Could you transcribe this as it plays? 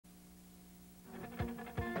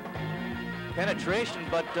penetration,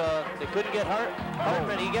 but they couldn't get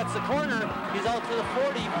Hartman. He gets the corner. He's out to the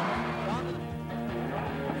 40.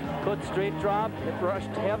 Good straight drop. It rushed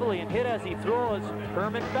heavily and hit as he throws.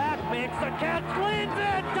 Herman back, makes the catch, leans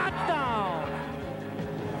in, touchdown!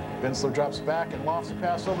 Bensler drops back and lofts a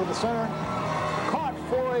pass over the center. Caught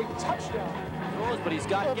for a touchdown. Throws, but he's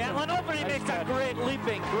got Gatlin open. He makes a great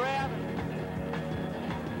leaping grab.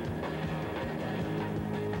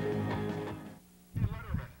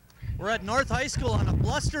 We're at North High School on a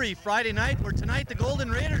blustery Friday night where tonight the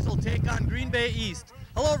Golden Raiders will take on Green Bay East.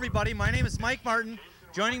 Hello everybody, my name is Mike Martin.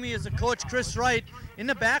 Joining me is the coach Chris Wright. In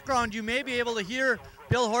the background you may be able to hear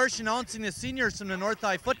Bill Horsch announcing the seniors from the North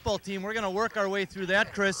High football team. We're going to work our way through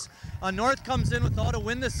that, Chris. North comes in without a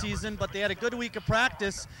win this season, but they had a good week of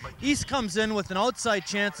practice. East comes in with an outside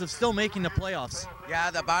chance of still making the playoffs.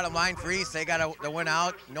 Yeah, the bottom line for East, they got to win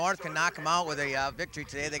out. North can knock them out with a victory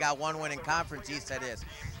today. They got one win in conference, East that is.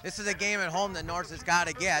 This is a game at home that North has got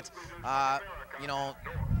to get. You know,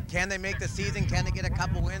 can they make the season? Can they get a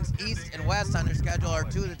couple wins? East and West on their schedule are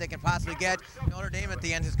two that they can possibly get. Notre Dame at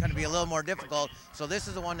the end is going to be a little more difficult, so this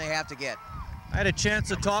is the one they have to get. I had a chance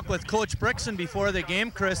to talk with Coach Brixon before the game,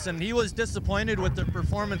 Chris, and he was disappointed with their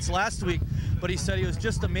performance last week, but he said he was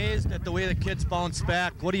just amazed at the way the kids bounced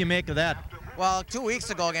back. What do you make of that? Well, 2 weeks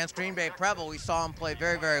ago against Green Bay Preble, we saw him play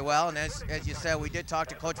very, very well. And as you said, we did talk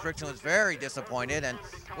to Coach Brixon, who was very disappointed. And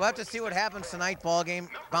we'll have to see what happens tonight, ball game,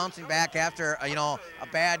 bouncing back after, you know, a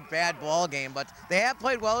bad ball game. But they have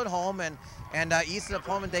played well at home, and East is an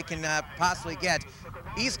opponent they can possibly get.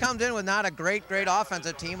 East comes in with not a great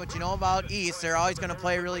offensive team, but you know about East, they're always going to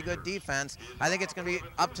play really good defense. I think it's going to be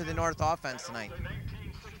up to the North offense tonight.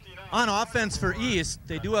 On offense for East,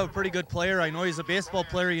 they do have a pretty good player. I know he's a baseball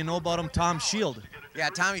player. You know about him, Tom Shield. Yeah,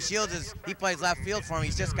 Tommy Shields, he plays left field for him.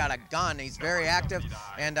 He's just got a gun. He's very active.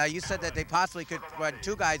 And you said that they possibly could put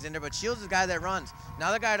two guys in there, but Shields is the guy that runs.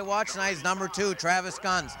 Another guy to watch tonight is number 2, Travis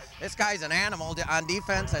Guns. This guy's an animal on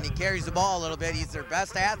defense, and he carries the ball a little bit. He's their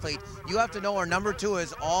best athlete. You have to know where number 2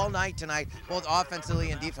 is all night tonight, both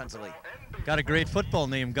offensively and defensively. Got a great football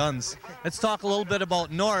name, Guns. Let's talk a little bit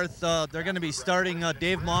about North. They're going to be starting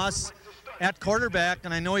Dave Moss at quarterback,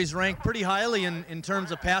 and I know he's ranked pretty highly in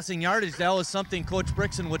terms of passing yardage. That was something Coach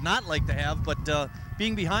Brixon would not like to have, but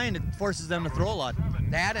being behind, it forces them to throw a lot.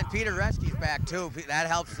 That and Peter Reschke's back too. That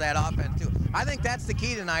helps that offense too. I think that's the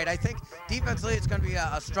key tonight. I think defensively it's going to be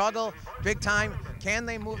a struggle, big time. Can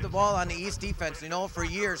they move the ball on the East defense? You know, for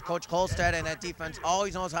years, Coach Kolstad and that defense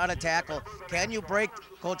always knows how to tackle. Can you break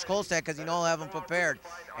Coach Kolstad because you know he'll have them prepared?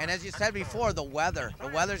 And as you said before, the weather. The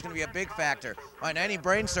weather's going to be a big factor. And any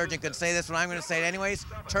brain surgeon can say this, but I'm going to say it anyways.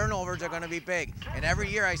 Turnovers are going to be big. And every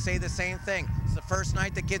year I say the same thing. It's the first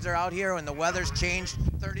night the kids are out here when the weather's changed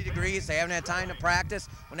 30 degrees. They haven't had time to practice.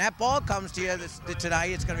 When that ball comes to you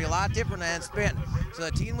tonight, it's going to be a lot different than spin. So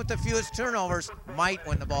the team with the fewest turnovers might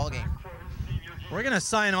win the ball game. We're going to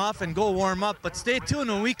sign off and go warm up, but stay tuned.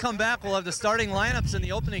 When we come back, we'll have the starting lineups and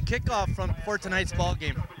the opening kickoff for tonight's ball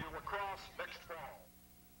game.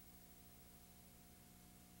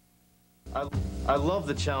 I love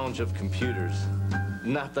the challenge of computers.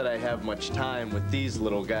 Not that I have much time with these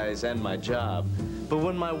little guys and my job, but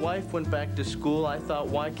when my wife went back to school, I thought,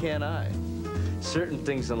 why can't I? Certain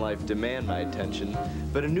things in life demand my attention,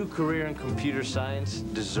 but a new career in computer science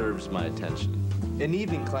deserves my attention. An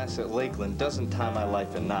evening class at Lakeland doesn't tie my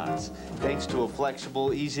life in knots, thanks to a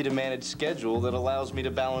flexible, easy-to-manage schedule that allows me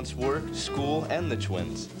to balance work, school, and the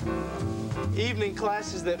twins. Evening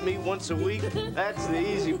classes that meet once a week, that's the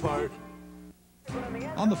easy part.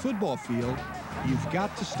 On the football field, you've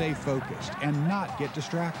got to stay focused and not get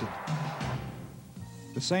distracted.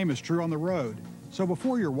 The same is true on the road, so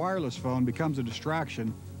before your wireless phone becomes a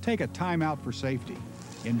distraction, take a time out for safety.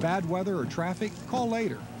 In bad weather or traffic, call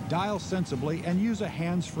later, dial sensibly, and use a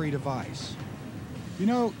hands-free device. You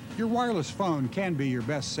know, your wireless phone can be your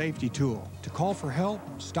best safety tool to call for help,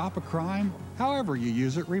 stop a crime. However you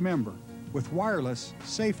use it, remember, with wireless,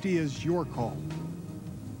 safety is your call.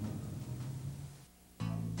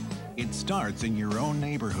 It starts in your own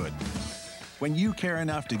neighborhood, when you care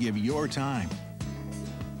enough to give your time,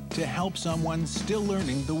 to help someone still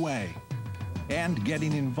learning the way, and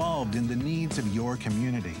getting involved in the needs of your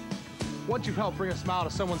community. Once you've helped bring a smile to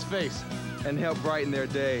someone's face and help brighten their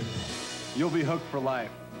day, you'll be hooked for life.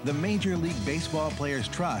 The Major League Baseball Players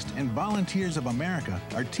Trust and Volunteers of America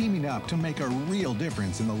are teaming up to make a real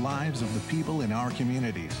difference in the lives of the people in our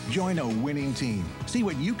communities. Join a winning team. See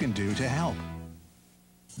what you can do to help.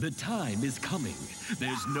 The time is coming.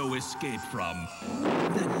 There's no escape from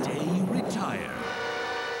the day you retire.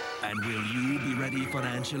 And will you be ready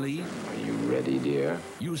financially? Are you ready, dear?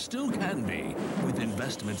 You still can be with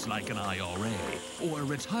investments like an IRA or a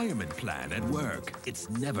retirement plan at work. It's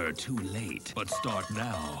never too late. But start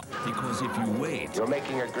now, because if you wait, You're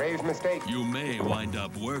making a grave mistake. you may wind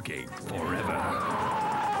up working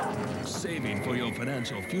forever. Saving for your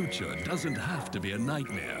financial future doesn't have to be a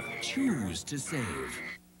nightmare. Choose to save.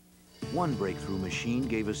 One breakthrough machine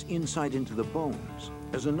gave us insight into the bones,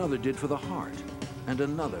 as another did for the heart, and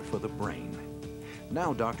another for the brain.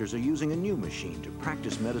 Now doctors are using a new machine to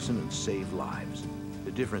practice medicine and save lives.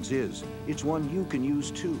 The difference is, it's one you can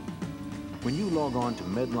use too. When you log on to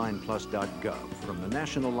medlineplus.gov from the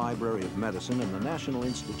National Library of Medicine and the National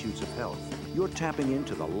Institutes of Health, you're tapping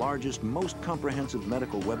into the largest, most comprehensive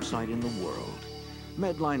medical website in the world.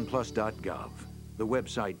 Medlineplus.gov, the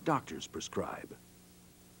website doctors prescribe.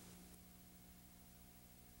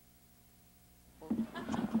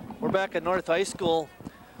 We're back at North High School.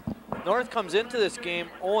 North comes into this game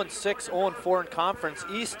 0-6, 0-4 in conference.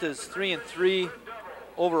 East is 3-3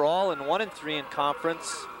 overall and 1-3 in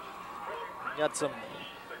conference. Got some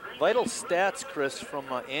vital stats, Chris, from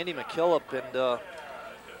Andy McKillop. And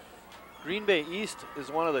Green Bay East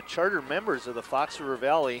is one of the charter members of the Fox River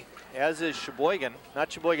Valley, as is Sheboygan.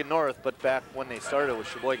 Not Sheboygan North, but back when they started with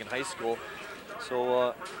Sheboygan High School.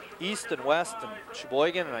 So East and West and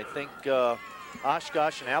Sheboygan, and I think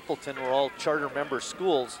Oshkosh and Appleton were all charter member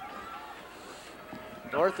schools.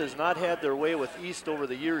 North has not had their way with East over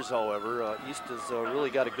the years, however. East has really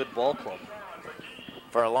got a good ball club.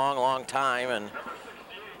 For a long, long time, and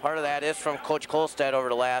part of that is from Coach Kolstad over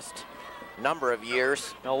the last number of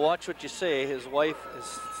years. Now watch what you say. His wife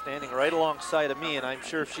is standing right alongside of me, and I'm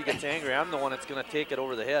sure if she gets angry, I'm the one that's going to take it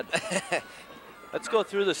over the head. Let's go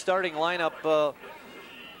through the starting lineup.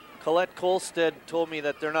 Colette Kolstad told me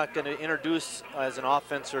that they're not going to introduce as an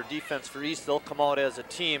offense or defense for East. They'll come out as a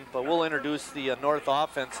team, but we'll introduce the North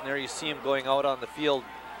offense, and there you see him going out on the field.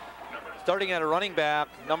 Starting at a running back,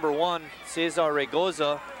 number 1, Cesar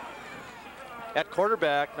Regoza. At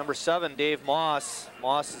quarterback, number 7, Dave Moss.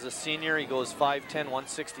 Moss is a senior. He goes 5'10",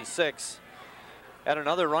 166. At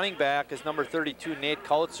another running back is number 32, Nate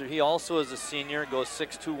Kautzer. He also is a senior, goes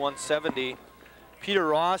 6'2", 170. Peter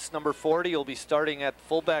Ross, number 40, will be starting at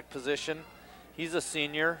fullback position. He's a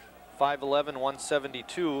senior, 5'11",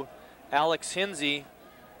 172. Alex Hinsey,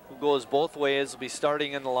 who goes both ways, will be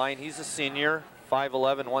starting in the line. He's a senior,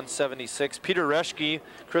 5'11", 176. Peter Reschke,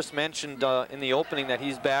 Chris mentioned in the opening that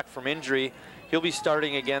he's back from injury. He'll be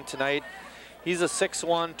starting again tonight. He's a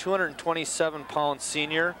 6'1", 227-pound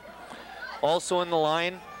senior. Also in the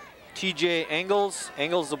line, TJ Engels.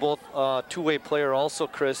 Engels is both two-way player also,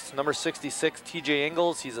 Chris. Number 66, TJ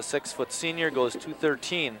Engels. He's a 6-foot senior, goes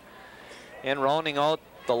 213. And rounding out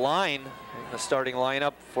the line, in the starting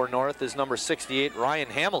lineup for North, is number 68, Ryan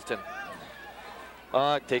Hamilton.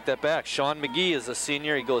 Take that back. Sean McGee is a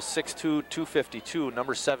senior. He goes 6'2", 252.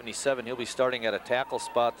 Number 77, he'll be starting at a tackle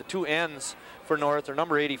spot. The two ends for North are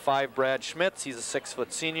number 85, Brad Schmitz. He's a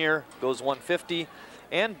 6-foot senior, goes 150.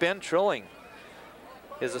 And Ben Trilling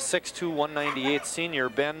is a 6'2", 198 senior.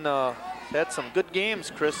 Ben had some good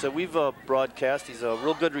games, Chris, that we've broadcast. He's a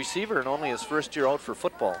real good receiver and only his first year out for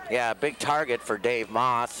football. Yeah, big target for Dave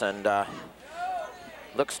Moss, and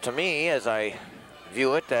looks to me, as I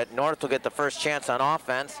view it, that North will get the first chance on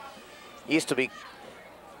offense. East will be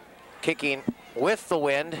kicking with the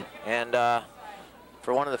wind, and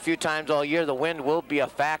for one of the few times all year, the wind will be a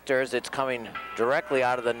factor as it's coming directly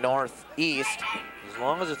out of the northeast. As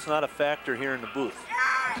long as it's not a factor here in the booth.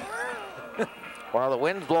 Well, the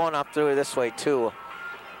wind's blowing up through this way too.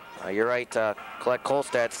 You're right, Colette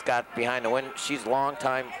Kolstad's got behind the wind. She's a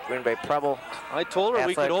long-time Green Bay Preble. I told her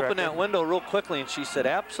we could open director. that window real quickly, and she said,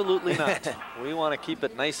 absolutely not. We want to keep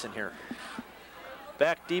it nice in here.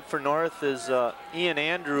 Back deep for North is Ian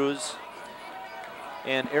Andrews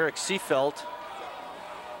and Eric Seefeld.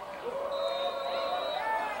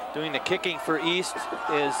 Doing the kicking for East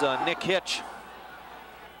is Nick Hitch.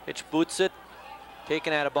 Hitch boots it,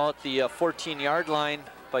 taken at about the 14-yard line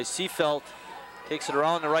by Seefeld. Takes it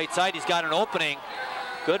around the right side. He's got an opening.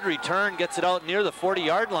 Good return, gets it out near the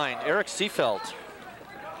 40-yard line. Eric Seefeld.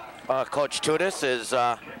 Coach Tudis is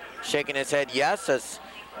shaking his head yes, as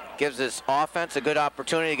gives his offense a good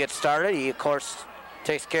opportunity to get started. He, of course,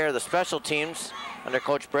 takes care of the special teams under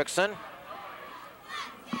Coach Brickson.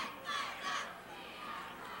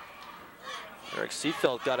 Eric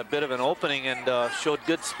Seefeld got a bit of an opening and showed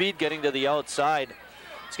good speed getting to the outside.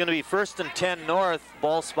 It's going to be 1st and 10 North.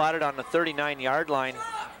 Ball spotted on the 39-yard line.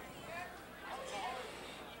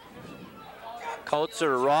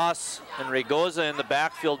 Kautzer, Ross, and Regoza in the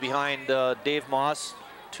backfield behind Dave Moss.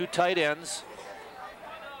 Two tight ends.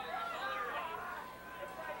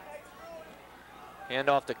 Hand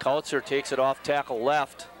off to Kautzer, takes it off tackle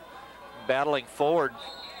left. Battling forward.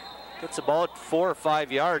 Gets about 4 or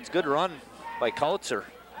 5 yards. Good run by Kautzer.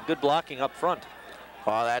 Good blocking up front.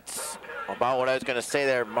 Well, that's about what I was going to say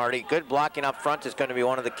there, Marty. Good blocking up front is going to be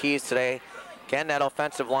one of the keys today. Can that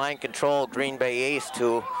offensive line control Green Bay East,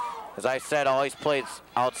 who, as I said, always plays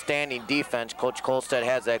outstanding defense. Coach Kolstad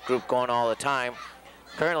has that group going all the time.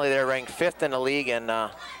 Currently, they're ranked 5th in the league in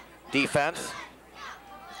defense.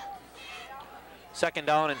 2nd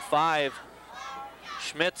down and 5.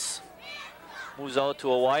 Schmitz moves out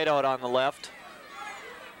to a wideout on the left.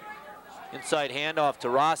 Inside handoff to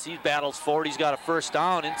Ross. He battles forward. He's got a 1st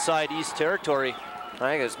down inside East territory. I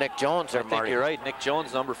think it's Nick Jones there, Marty. I think you're right. Nick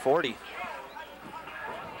Jones, number 40.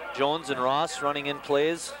 Jones and Ross running in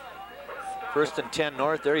plays. 1st and 10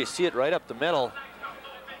 north. There you see it right up the middle.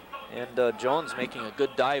 And Jones making a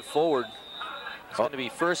good dive forward. It's going to be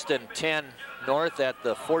 1st and 10 north at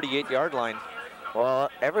the 48-yard line. Well,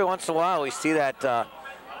 every once in a while we see that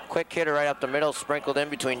quick hitter right up the middle sprinkled in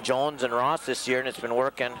between Jones and Ross this year, and it's been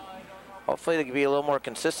working. Hopefully they can be a little more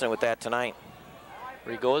consistent with that tonight.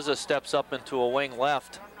 Rigoza steps up into a wing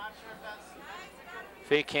left.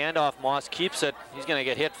 Fake handoff, Moss keeps it. He's going to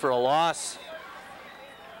get hit for a loss.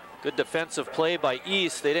 Good defensive play by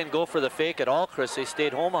East. They didn't go for the fake at all, Chris. They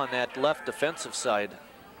stayed home on that left defensive side.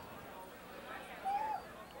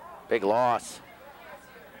 Big loss.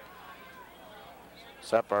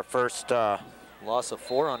 It's up our first loss of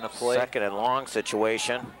 4 on the play. 2nd and long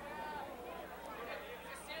situation.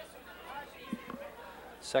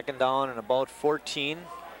 2nd down and about 14.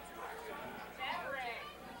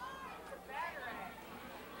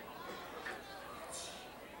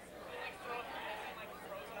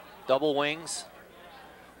 Double wings.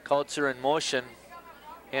 Kautzer in motion.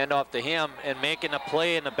 Hand off to him, and making a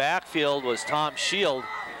play in the backfield was Tom Shield.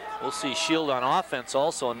 We'll see Shield on offense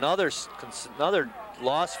also. Another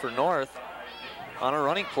loss for North on a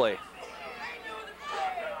running play.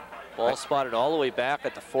 Ball spotted all the way back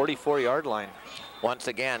at the 44-yard line. Once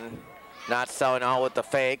again, not selling out with the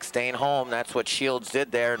fake, staying home. That's what Shields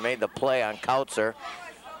did there and made the play on Kautzer.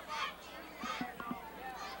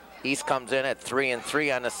 East comes in at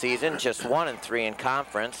 3-3 on the season, just 1-3 in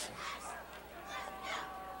conference.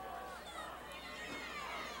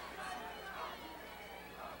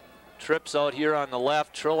 Trips out here on the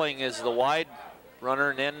left. Trilling is the wide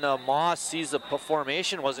runner, and then Moss sees the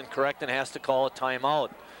formation wasn't correct and has to call a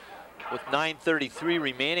timeout. With 9:33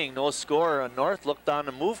 remaining, no score. North looked on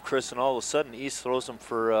the move, Chris, and all of a sudden East throws them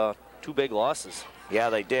for 2 big losses. Yeah,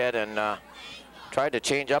 they did, and tried to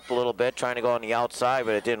change up a little bit, trying to go on the outside,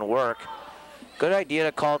 but it didn't work. Good idea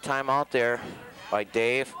to call timeout there by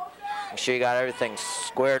Dave. Make sure you got everything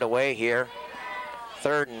squared away here.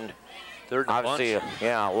 Third and obviously,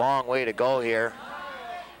 yeah, a long way to go here.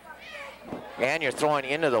 And you're throwing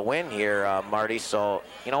into the wind here, Marty. So,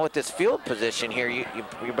 you know, with this field position here,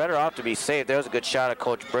 you're better off to be safe. There's a good shot of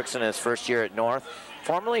Coach Brixton in his first year at North.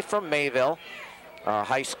 Formerly from Mayville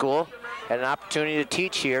High School. Had an opportunity to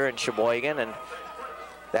teach here in Sheboygan, and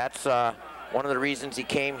that's one of the reasons he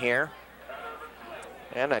came here.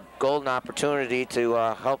 And a golden opportunity to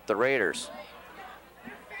help the Raiders.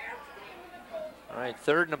 All right,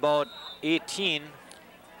 3rd and about 18.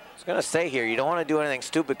 I was gonna say here, you don't want to do anything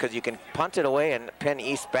stupid because you can punt it away and pin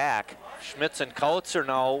East back. Schmitz and Kautzer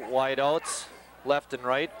now wide outs, left and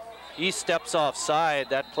right. East steps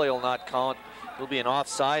offside. That play will not count. It'll be an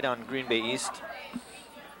offside on Green Bay East.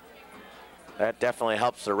 That definitely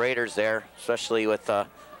helps the Raiders there, especially with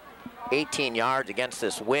 18 yards against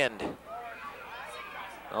this wind.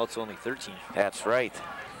 Now it's only 13. That's right.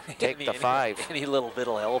 Take the 5. Any little bit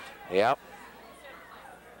will help. Yep.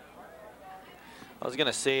 I was going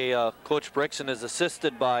to say Coach Brixton is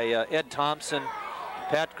assisted by Ed Thompson,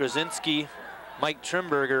 Pat Krasinski, Mike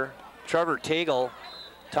Trimberger, Trevor Tagle,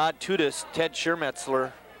 Todd Tudis, Ted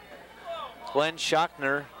Schermetzler, Glenn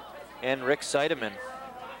Schockner, and Rick Seidemann.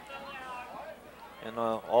 And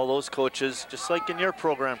all those coaches, just like in your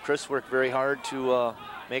program, Chris, worked very hard to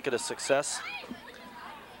make it a success.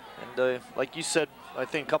 And like you said, I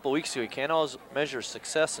think a couple weeks ago, you can't always measure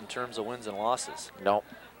success in terms of wins and losses. No.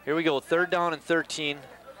 Here we go, 3rd down and 13.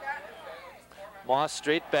 Moss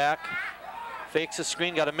straight back, fakes a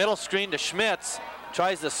screen, got a middle screen to Schmitz,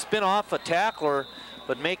 tries to spin off a tackler,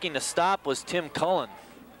 but making the stop was Tim Cullen.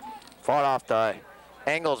 Fought off the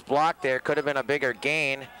Engels block there, could have been a bigger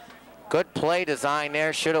gain. Good play design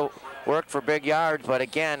there, should have worked for big yards, but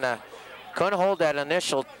again, couldn't hold that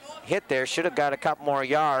initial hit there, should have got a couple more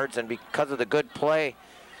yards, and because of the good play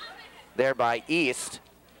there by East,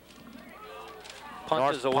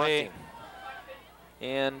 punches away.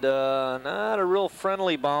 And not a real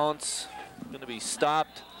friendly bounce. Going to be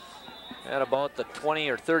stopped at about the 20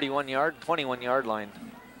 or 21 yard, 21 yard line.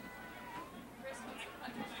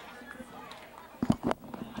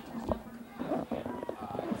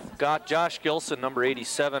 Got Josh Gilson, number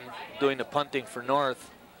 87, doing the punting for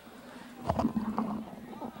North.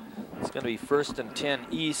 It's going to be 1st and 10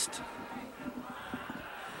 East.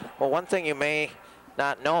 Well, one thing you may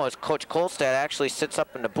not know is Coach Kolstad actually sits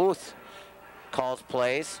up in the booth, calls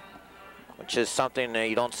plays, which is something that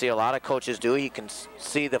you don't see a lot of coaches do. You can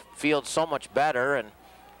see the field so much better, and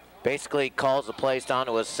basically calls the plays down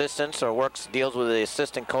to assistants or deals with the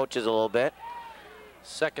assistant coaches a little bit.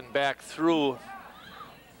 Second back through,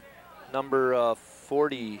 number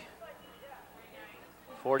 49,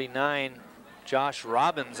 Josh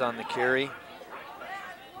Robbins on the carry.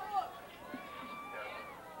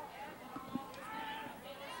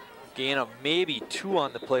 Gain of maybe 2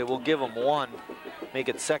 on the play. We'll give him 1. Make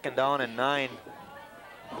it 2nd down and 9.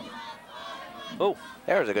 Oh,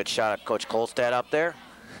 there's a good shot at Coach Kolstad up there.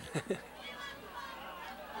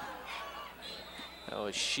 That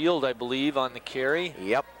was Shield, I believe, on the carry.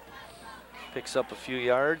 Yep. Picks up a few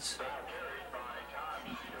yards.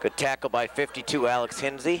 Good tackle by 52, Alex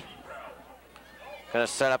Hinsey. Gonna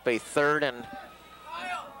set up a 3rd and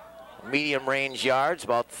medium range yards,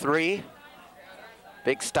 about 3.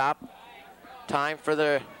 Big stop time for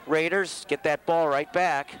the Raiders. Get that ball right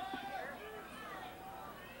back.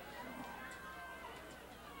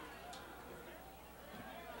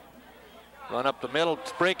 Run up the middle,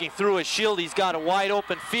 it's breaking through his Shield. He's got a wide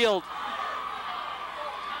open field.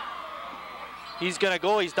 He's gonna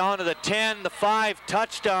go, he's down to the 10, the 5,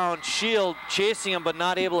 touchdown. Shield chasing him but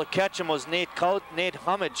not able to catch him was Nate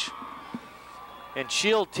Hummage. And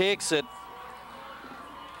Shield takes it.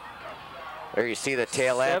 There you see the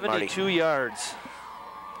tail end, Marty. 72 yards.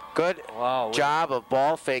 Good job of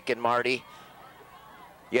ball faking, Marty.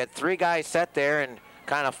 You had 3 guys set there and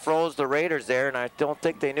kind of froze the Raiders there, and I don't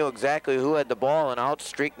think they knew exactly who had the ball, and out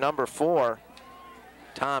streak number 4,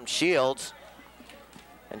 Tom Shields.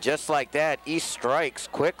 And just like that, East strikes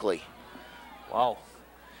quickly. Wow.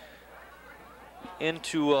 In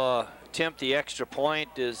to attempt the extra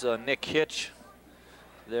point is Nick Hitch,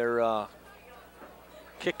 their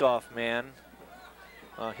kickoff man.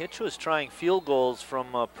 Hitch was trying field goals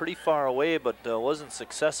from pretty far away, but wasn't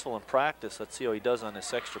successful in practice. Let's see how he does on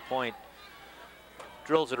this extra point.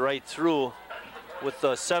 Drills it right through with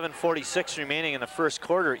 7:46 remaining in the first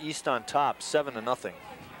quarter. East on top, 7-0.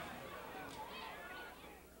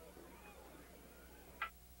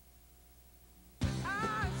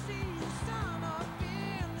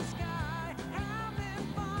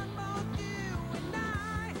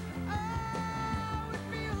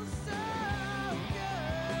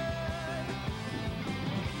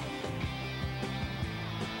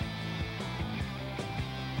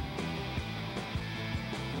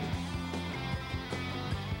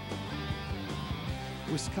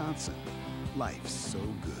 Wisconsin, life's so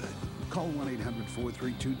good. Call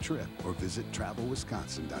 1-800-432-TRIP or visit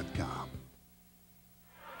travelwisconsin.com.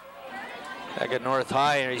 Back at North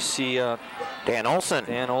High, and you see Dan Olson.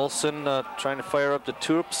 Dan Olson trying to fire up the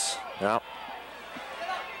troops. Yep.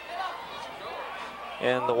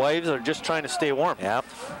 And the wives are just trying to stay warm. Yep.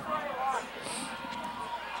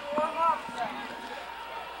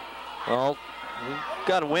 Well, we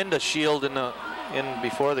got a wind of Shield in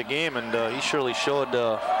before the game, and he surely showed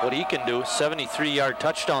what he can do. 73-yard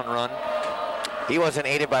touchdown run. He wasn't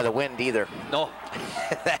aided by the wind either. No.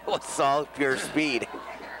 That was all pure speed.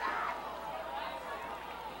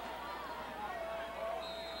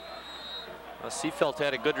 Seefeld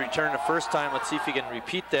had a good return the first time. Let's see if he can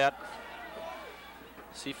repeat that.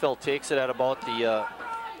 Seefeld takes it at about the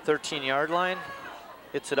 13-yard line,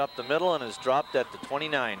 hits it up the middle, and is dropped at the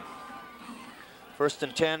 29. 1st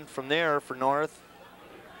and 10 from there for North.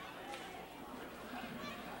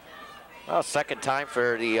 Well, 2nd time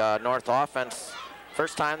for the North offense.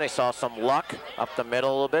 First time they saw some luck up the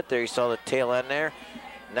middle a little bit. There you saw the tail end there.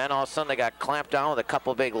 And then all of a sudden they got clamped down with a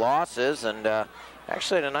couple big losses, and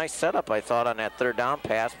actually had a nice setup, I thought, on that 3rd down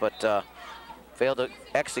pass, but failed to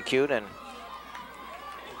execute. And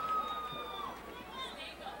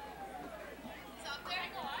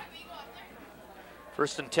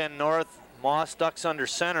First and 10 North. Moss ducks under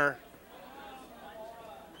center.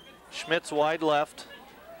 Schmitz wide left.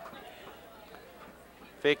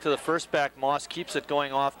 Fake to the first back. Moss keeps it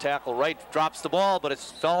going off tackle right. Drops the ball, but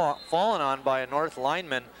it's fallen on by a North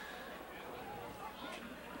lineman.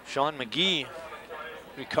 Sean McGee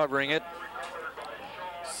recovering it.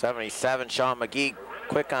 77, Sean McGee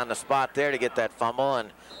quick on the spot there to get that fumble. And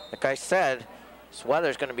like I said, this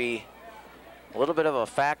weather's going to be a little bit of a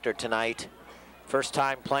factor tonight. First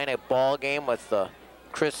time playing a ball game with the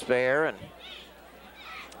crisp air, and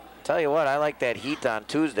tell you what, I like that heat on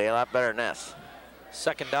Tuesday a lot better than this.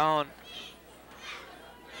 Second down.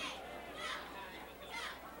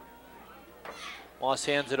 Moss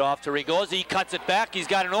hands it off to Rigoza. He cuts it back. He's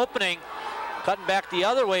got an opening. Cutting back the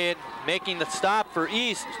other way and making the stop for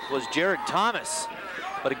East was Jared Thomas.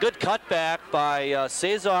 But a good cutback by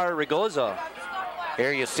Cesar Rigoza.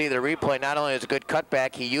 Here you see the replay. Not only is a good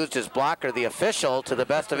cutback, he used his blocker, the official, to the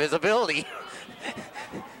best of his ability.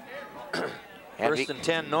 First and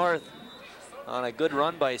 10 North on a good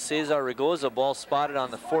run by Cesar Rigoza. Ball spotted on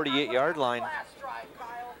the 48-yard line.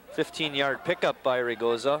 15-yard pickup by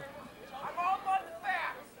Rigoza.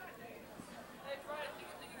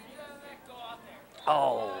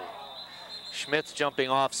 Oh, Schmidt's jumping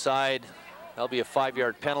offside. That'll be a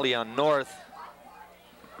 5-yard penalty on North.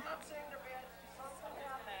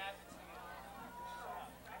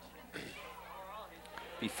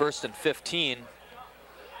 Be first and 15.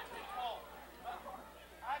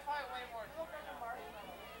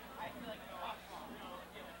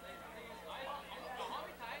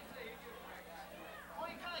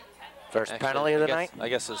 First penalty of the night? I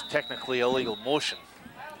guess it's technically illegal motion.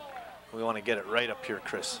 We want to get it right up here,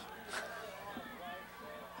 Chris.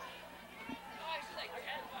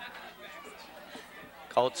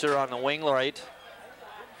 Kautzer on the wing right.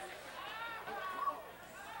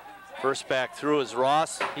 First back through is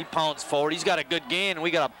Ross. He pounds forward. He's got a good gain. We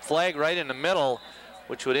got a flag right in the middle,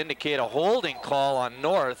 which would indicate a holding call on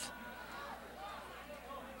North.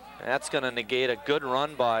 That's going to negate a good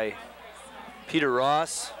run by Peter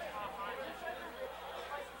Ross.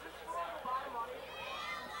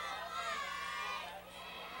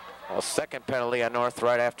 Well, second penalty on North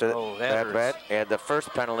right after that bet. Had the first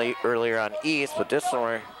penalty earlier on East, but this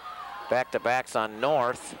one back-to-backs on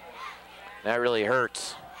North. That really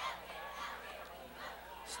hurts.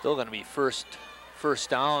 Still going to be first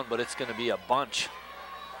down, but it's going to be a bunch.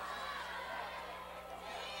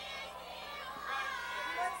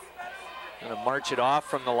 Going to march it off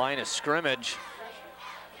from the line of scrimmage.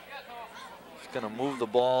 It's going to move the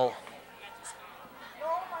ball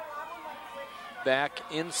back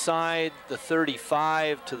inside the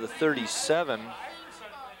 35 to the 37.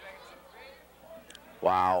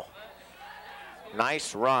 Wow.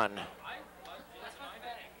 Nice run.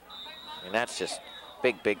 And that's just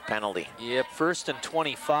big, big penalty. Yep, first and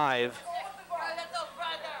 25.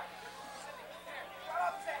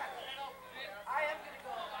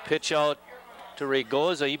 Pitch out to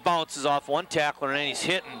Rigoza. He bounces off one tackler and then he's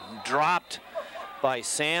hit and dropped by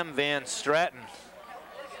Sam Van Straten.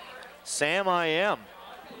 Sam I am.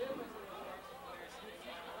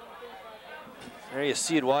 There you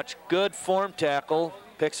see it, watch, good form tackle.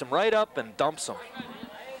 Picks him right up and dumps him.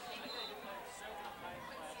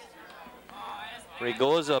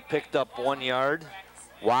 Rigoza picked up 1 yard.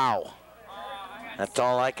 Wow. That's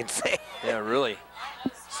all I can say. Yeah, really.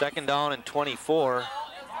 Second down and 24.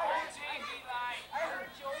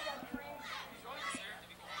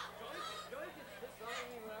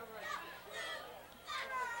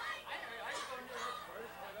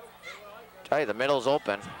 Tell you, the middle's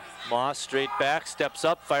open. Moss straight back, steps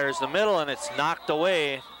up, fires the middle, and it's knocked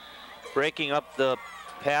away. Breaking up the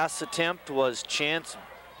pass attempt was Chance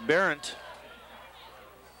Barrett.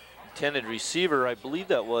 Intended receiver, I believe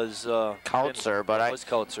that was Kautzer, but was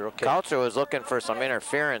Kautzer. Okay. Kautzer was looking for some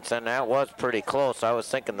interference, and that was pretty close. I was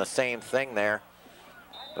thinking the same thing there,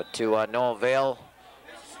 but to no avail.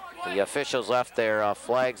 The officials left their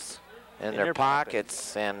flags in their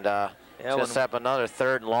pockets, and just have another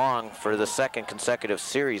third long for the second consecutive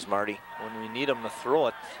series, Marty. When we need them to throw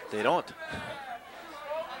it, they don't.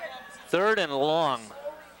 Third and long.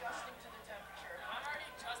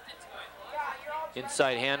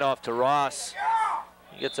 Inside handoff to Ross.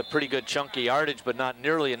 He gets a pretty good chunky yardage, but not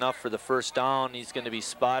nearly enough for the first down. He's going to be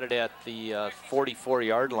spotted at the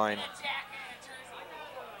 44-yard line.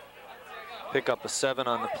 Pick up a 7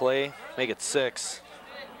 on the play, make it 6.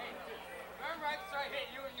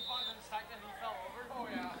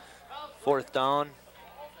 Fourth down.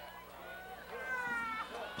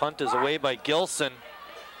 Punt is away by Gilson.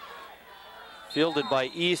 Fielded by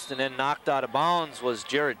East and then knocked out of bounds was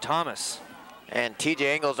Jared Thomas. And TJ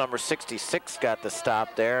Engels, number 66, got the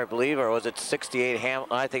stop there, I believe, or was it 68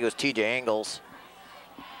 I think it was TJ Engels.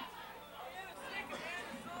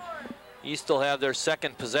 East will have their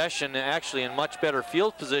second possession, actually in much better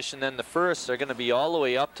field position than the first. They're going to be all the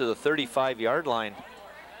way up to the 35-yard line.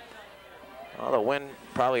 Well, the wind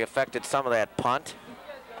probably affected some of that punt.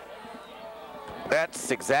 That's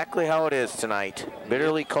exactly how it is tonight.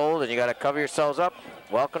 Bitterly cold, and you got to cover yourselves up.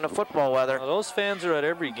 welcome to football weather. Well, those fans are at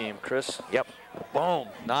every game, Chris. Yep. Boom,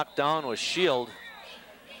 knocked down with Shield.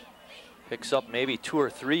 Picks up maybe 2 or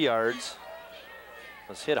 3 yards.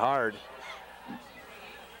 Was hit hard.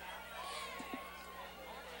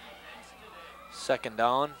 Second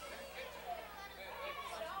down.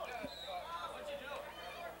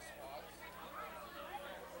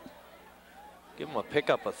 Give him a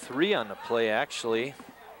pickup of 3 on the play, actually.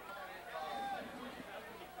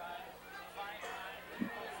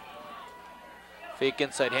 Fake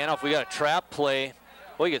inside handoff. We got a trap play.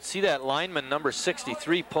 Well, you could see that lineman, number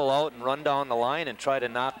 63, pull out and run down the line and try to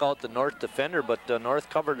knock out the North defender, but North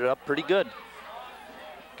covered it up pretty good.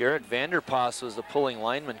 Garrett Vanderpas was the pulling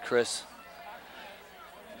lineman, Chris.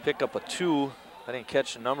 Pick up a 2. I didn't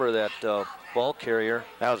catch the number of that ball carrier.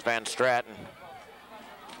 That was Van Stratton.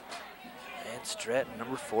 Van Stratton,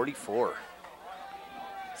 number 44.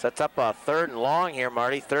 Sets up a 3rd and long here,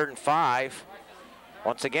 Marty. 3rd and 5.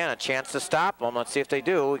 Once again, a chance to stop them. Let's see if they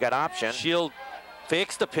do. We got option. Shield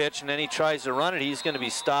fakes the pitch, and then he tries to run it. He's going to be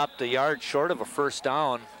stopped a yard short of a first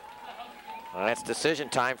down. Well, that's decision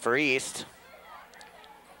time for East.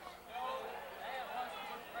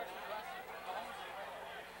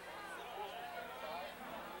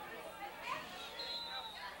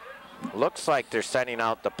 Looks like they're sending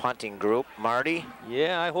out the punting group, Marty.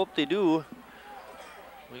 Yeah, I hope they do.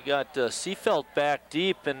 We got Seafelt back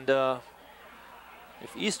deep, and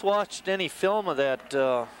if East watched any film of that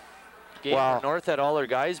game, well, North had all their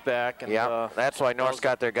guys back. And, yeah, that's why North's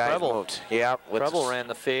got their guys moved. Yeah, Preble ran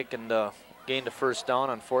the fake and gained a first down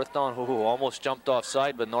on 4th down. Ooh, almost jumped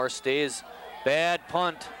offside, but North stays. Bad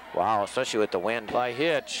punt. Wow, especially with the wind. By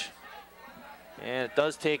Hitch. And it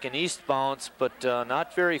does take an East bounce, but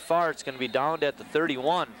not very far. It's going to be downed at the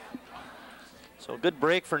 31. So good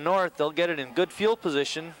break for North. They'll get it in good field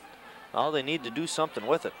position. Now they need to do something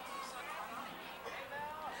with it.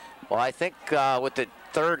 Well, I think with the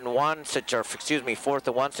 4th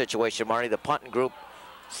and 1 situation, Marty, the punting group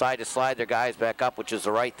decided to slide their guys back up, which is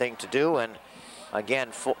the right thing to do, and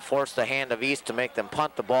again, force the hand of East to make them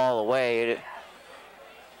punt the ball away.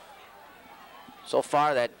 So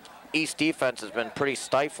far, that East defense has been pretty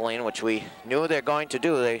stifling, which we knew they're going to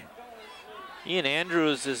do. Ian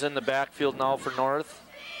Andrews is in the backfield now for North.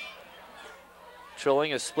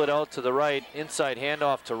 Trilling is split out to the right. Inside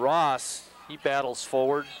handoff to Ross. He battles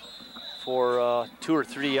forward for 2 or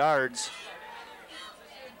 3 yards.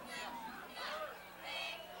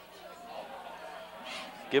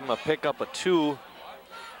 Give him a pickup of 2.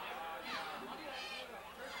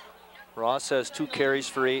 Ross has 2 carries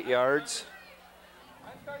for 8 yards.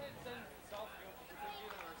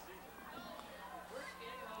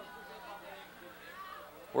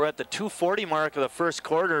 We're at the 2:40 mark of the first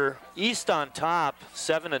quarter. East on top,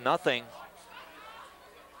 7-0.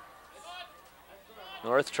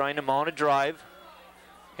 North trying to mount a drive.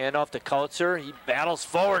 Hand off to Kautzer. He battles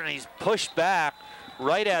forward and he's pushed back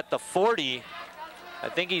right at the 40. I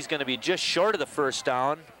think he's going to be just short of the first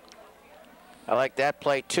down. I like that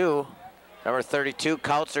play too. Number 32,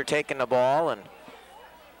 Kautzer taking the ball, and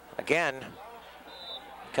again,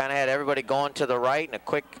 kind of had everybody going to the right and a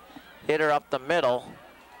quick hitter up the middle.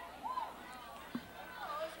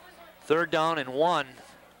 3rd down and 1.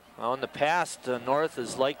 Well, in the past, North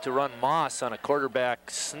has liked to run Moss on a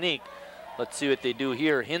quarterback sneak. Let's see what they do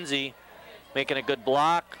here. Hinsey making a good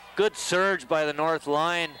block. Good surge by the North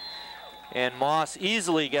line. And Moss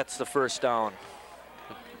easily gets the first down.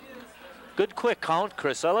 Good quick count,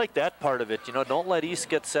 Chris. I like that part of it. You know, don't let East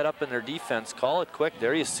get set up in their defense. Call it quick.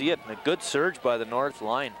 There you see it. And a good surge by the North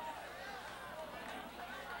line.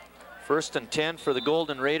 1st and 10 for the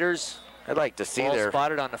Golden Raiders. I'd like to see ball their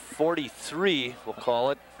spotted on the 43, we'll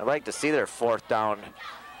call it. I'd like to see their 4th down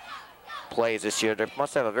plays this year. They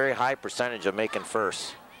must have a very high percentage of making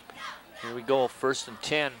first. Here we go, 1st and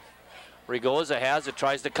 10. Rigoza has it,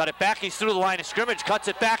 tries to cut it back. He's through the line of scrimmage, cuts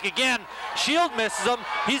it back again. Shield misses him.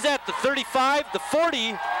 He's at the 35, the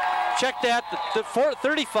 40. Check that, the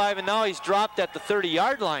 35, and now he's dropped at the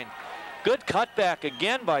 30-yard line. Good cutback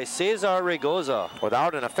again by Cesar Rigoza.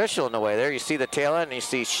 Without an official in the way there, you see the tail end and you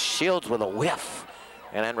see Shields with a whiff.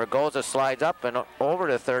 And then Rigoza slides up and over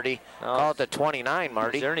to 30, call it the 29,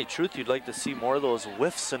 Marty. Is there any truth you'd like to see more of those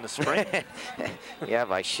whiffs in the spring? Yeah,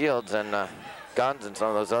 by Shields and Guns and some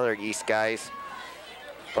of those other East guys.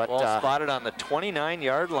 But ball spotted on the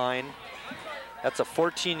 29-yard line. That's a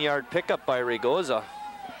 14-yard pickup by Rigoza.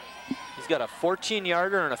 He's got a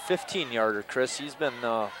 14-yarder and a 15-yarder, Chris. He's been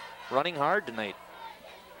running hard tonight.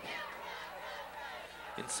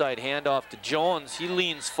 Inside handoff to Jones. He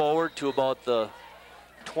leans forward to about the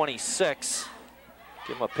 26.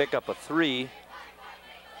 Give him a pickup of 3.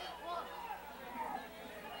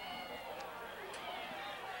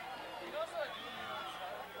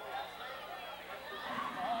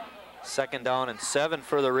 2nd down and 7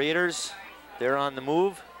 for the Raiders. They're on the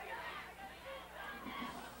move.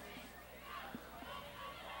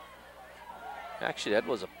 Actually, that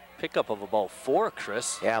was a pickup of about 4,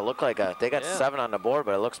 Chris. Yeah, it looked like they got 7 on the board,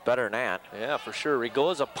 but it looks better than that. Yeah, for sure.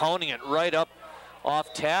 Rigoza pounding it right up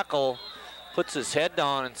off tackle, puts his head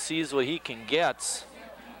down and sees what he can get.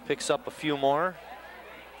 Picks up a few more.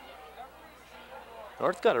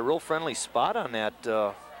 North got a real friendly spot on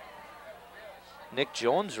that Nick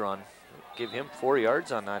Jones run. Give him 4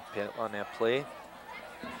 yards on that play.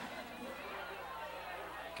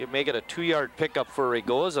 Make it a 2-yard pickup for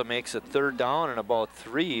Rigoza, makes it 3rd down and about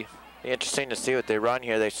 3. Interesting to see what they run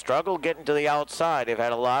here. They struggle getting to the outside. They've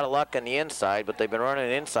had a lot of luck on the inside, but they've been running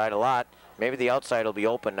inside a lot. Maybe the outside will be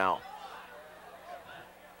open now.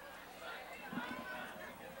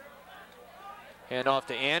 Hand off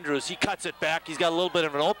to Andrews. He cuts it back. He's got a little bit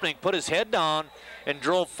of an opening, put his head down and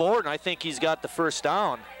drove forward, and I think he's got the 1st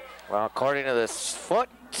down. Well, according to this foot,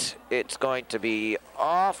 it's going to be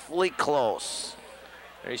awfully close.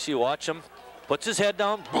 There you see, watch him. Puts his head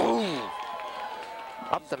down, boom.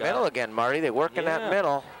 Up the middle again, Marty. They work in that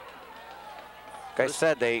middle. Like I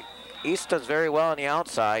said, East does very well on the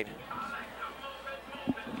outside.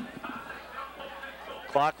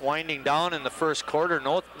 Clock winding down in the 1st quarter.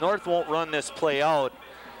 North won't run this play out.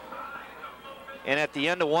 And at the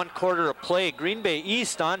end of 1 quarter of play, Green Bay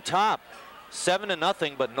East on top,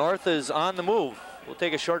 7-0, but North is on the move. We'll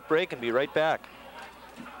take a short break and be right back.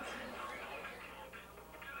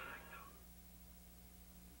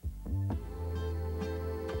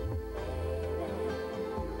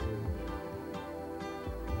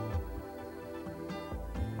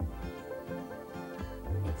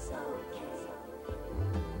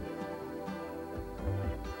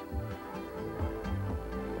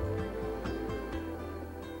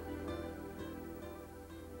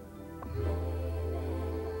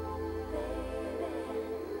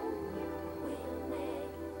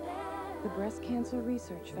 Breast Cancer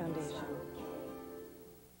Research Foundation.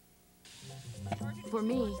 For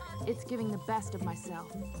me, it's giving the best of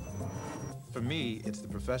myself. For me, it's the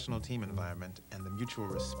professional team environment and the mutual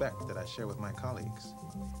respect that I share with my colleagues.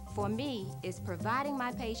 For me, it's providing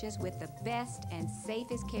my patients with the best and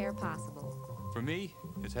safest care possible. For me,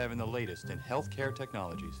 it's having the latest in healthcare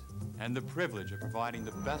technologies and the privilege of providing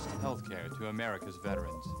the best healthcare to America's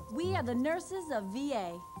veterans. We are the nurses of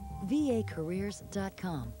VA.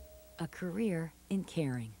 VAcareers.com. A career in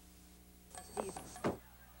caring.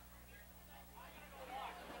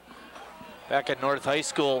 Back at North High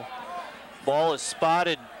School, ball is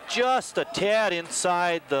spotted just a tad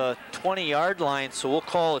inside the 20-yard line, so we'll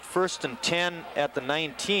call it 1st and 10 at the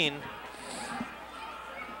 19.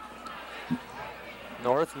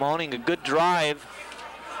 North mounting a good drive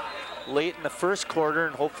late in the 1st quarter,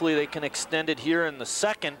 and hopefully they can extend it here in the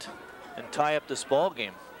 2nd and tie up this ball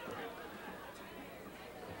game.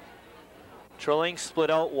 Trilling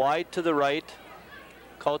split out wide to the right.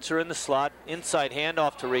 Coulter in the slot. Inside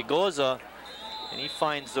handoff to Rigoza. And he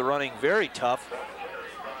finds the running very tough.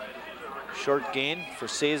 Short gain for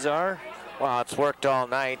Cesar. Well, it's worked all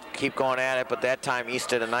night. Keep going at it, but that time East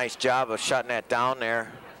did a nice job of shutting that down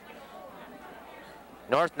there.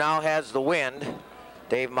 North now has the wind.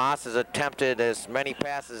 Dave Moss has attempted as many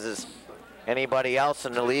passes as anybody else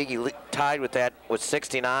in the league. He tied with that with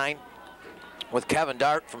 69. With Kevin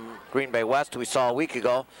Dart from Green Bay West, who we saw a week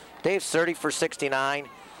ago. Dave's 30 for 69,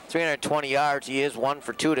 320 yards. He is 1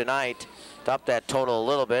 for 2 tonight. To up that total a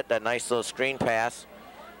little bit, that nice little screen pass.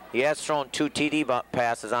 He has thrown 2 TD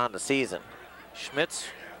passes on the season. Schmitz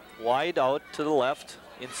wide out to the left.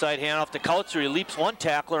 Inside handoff to Coulter. He leaps 1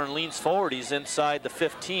 tackler and leans forward. He's inside the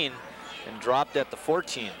 15 and dropped at the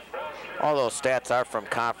 14. All those stats are from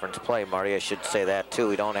conference play, Marty. I should say that too.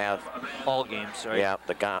 We don't have all games, right? Yeah,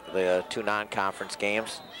 the 2 non-conference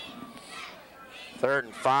games. 3rd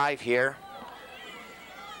and 5 here.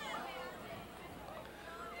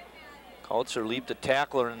 Coulter leaped a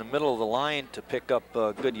tackler in the middle of the line to pick up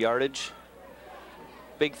good yardage.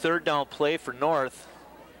 Big 3rd down play for North.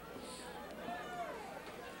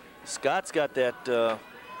 Scott's got that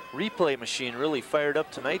replay machine really fired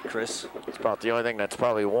up tonight, Chris. It's about the only thing that's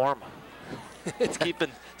probably warm. It's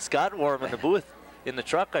keeping Scott warm in the booth, in the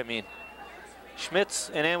truck, I mean.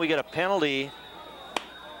 Schmitz, and then we get a penalty.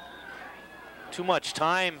 Too much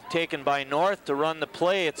time taken by North to run the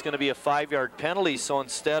play. It's going to be a 5-yard penalty, so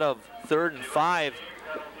instead of 3rd and 5,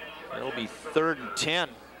 it'll be 3rd and 10.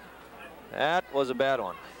 That was a bad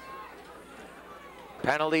one.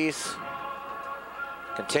 Penalties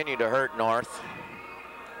continue to hurt North.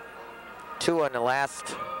 2 on the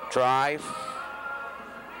last drive.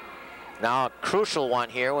 Now a crucial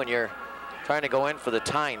one here when you're trying to go in for the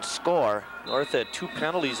tying score. North had 2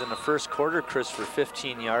 penalties in the first quarter, Chris, for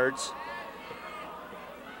 15 yards.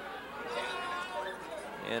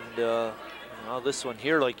 And now this one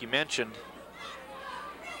here, like you mentioned,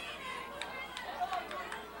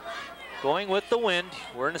 going with the wind.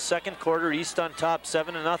 We're in the second quarter. East on top,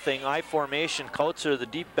 7-0. I formation. Kautzer, the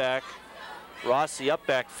deep back. Rossi up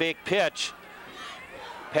back, fake pitch.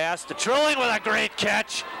 Pass to Trilling with a great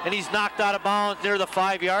catch, and he's knocked out of bounds near the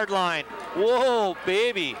 5-yard line. Whoa,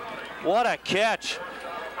 baby, what a catch.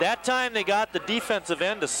 That time they got the defensive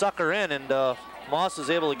end to sucker in, and Moss was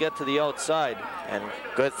able to get to the outside. And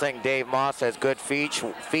good thing Dave Moss has good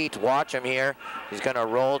feet. Watch him here. He's gonna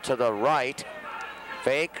roll to the right.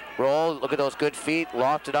 Fake, roll, look at those good feet,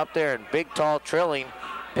 lofted up there, and big, tall Trilling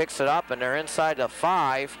picks it up, and they're inside the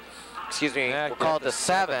 5. Excuse me, we'll call it the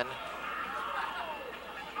 7.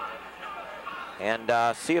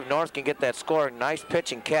 And see if North can get that score. Nice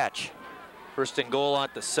pitch and catch. First and goal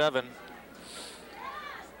at the 7.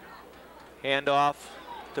 Handoff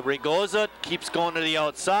to Rigoza, keeps going to the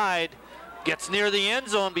outside, gets near the end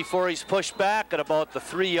zone before he's pushed back at about the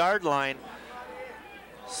 3-yard line.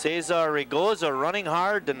 Cesar Rigoza running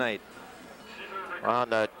hard tonight. Well,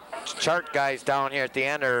 the chart guys down here at the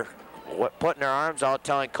end are putting their arms out,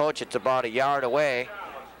 telling coach it's about a yard away.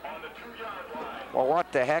 Well,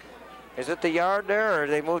 what the heck? Is it the yard there, or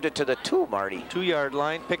they moved it to the 2, Marty? 2-yard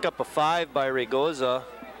line. Pick up a 5 by Rigoza.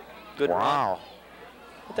 Good wow.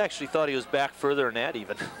 Run. I actually thought he was back further than that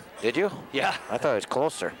even. Did you? Yeah. I thought it was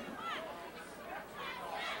closer.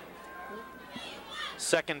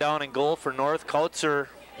 Second down and goal for North. Kautzer,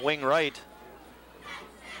 wing right.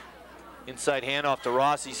 Inside handoff to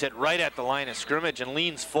Ross. He's hit right at the line of scrimmage and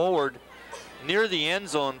leans forward near the end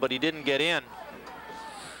zone, but he didn't get in.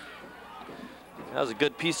 That was a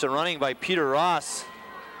good piece of running by Peter Ross.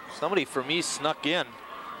 Somebody from East snuck in.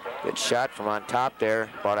 Good shot from on top there,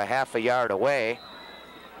 about a half a yard away.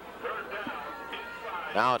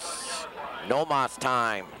 Now it's Nomos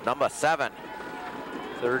time, number 7.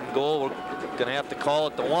 Third and goal, we're gonna have to call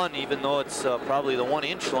it the 1, even though it's probably the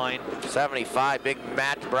 1-inch line. 75, big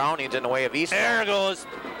Matt Browning's in the way of East. There goes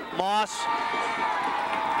Moss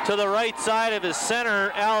to the right side of his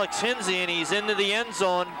center, Alex Hinsey, and he's into the end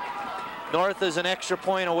zone. North is an extra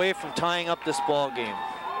point away from tying up this ball game.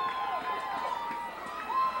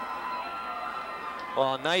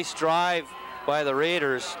 Well, nice drive by the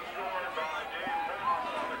Raiders.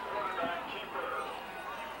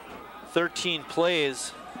 13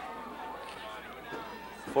 plays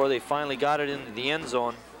before they finally got it into the end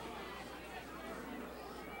zone.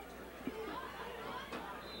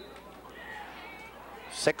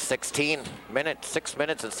 Six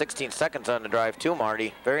minutes and 16 seconds on the drive too,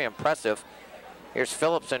 Marty. Very impressive. Here's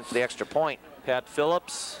Phillipson for the extra point. Pat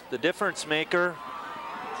Phillips, the difference maker.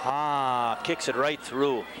 Kicks it right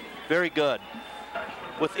through. Very good.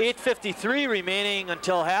 With 8:53 remaining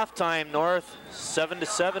until halftime, North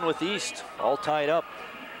 7-7 with East, all tied up.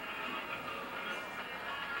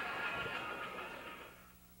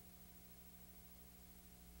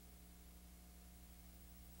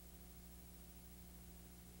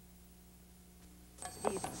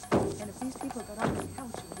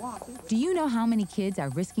 Do you know how many kids are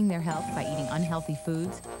risking their health by eating unhealthy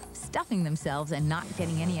foods, stuffing themselves, and not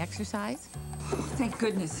getting any exercise? Thank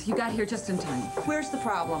goodness. You got here just in time. Where's the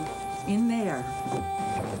problem? In there.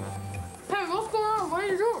 Hey, what's going on? What are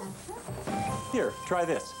you doing? Here, try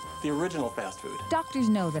this. The original fast food. Doctors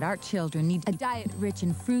know that our children need a diet rich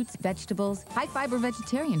in fruits, vegetables, high-fiber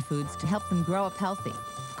vegetarian foods to help them grow up healthy.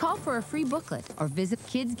 Call for a free booklet or visit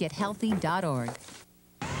kidsgethealthy.org.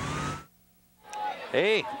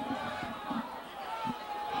 Hey,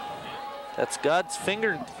 that's God's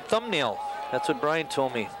finger thumbnail. That's what Brian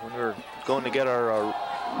told me when we were going to get our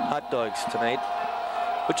hot dogs tonight.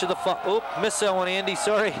 Which of the missed that one, Andy,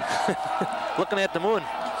 sorry. Looking at the moon.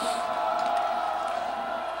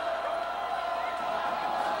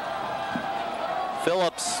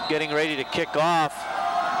 Phillips getting ready to kick off.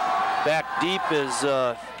 Back deep is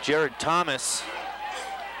Jared Thomas.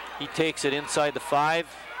 He takes it inside the 5.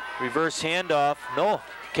 Reverse handoff. No,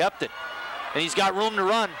 kept it. And he's got room to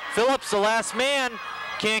run. Phillips, the last man,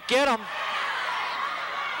 can't get him.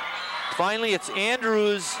 Finally, it's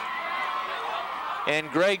Andrews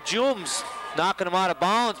and Greg Jooms knocking him out of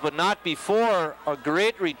bounds, but not before a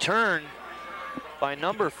great return by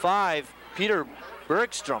number 5, Peter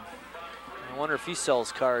Bergstrom. I wonder if he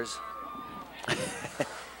sells cars.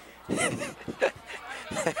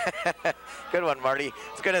 Good one, Marty.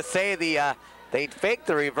 I was gonna say they faked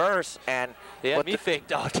the reverse, and they had me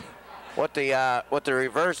faked out. What the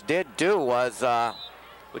reverse did do was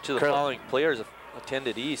which of the following players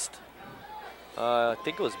attended East? I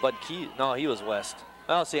think it was Bud Key. No, he was West.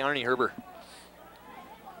 I'll say Arnie Herber.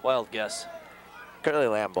 Wild guess. Curly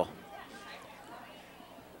Lambeau.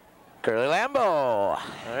 Curly Lambeau.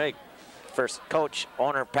 All right. First coach,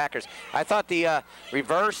 owner, Packers. I thought the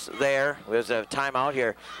reverse there was a timeout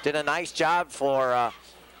here. Did a nice job for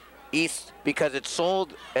East because it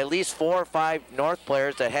sold at least 4 or 5 North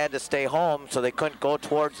players that had to stay home, so they couldn't go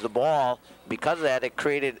towards the ball. Because of that, it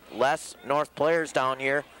created less North players down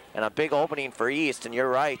here and a big opening for East. And you're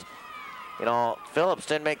right. You know, Phillips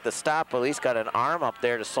didn't make the stop, but at least got an arm up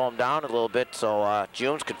there to slow him down a little bit, so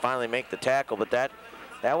Junes could finally make the tackle. But that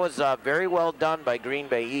was very well done by Green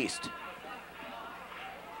Bay East.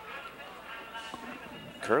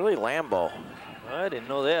 Curly Lambeau. I didn't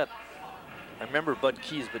know that. I remember Bud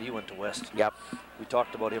Keys, but he went to West. Yep. We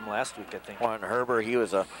talked about him last week, I think. Well, and Herber, he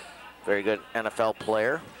was a very good NFL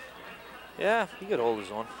player. Yeah, he could hold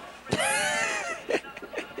his own.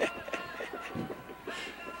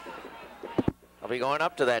 I'll be going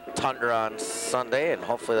up to that Tundra on Sunday, and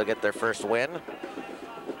hopefully they'll get their first win.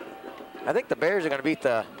 I think the Bears are going to beat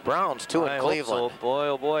the Browns, too, in Cleveland. Hope so. Boy,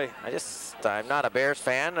 oh boy. I'm not a Bears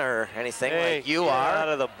fan or anything like you are. Get out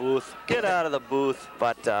of the booth. Get out of the booth.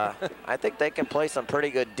 But I think they can play some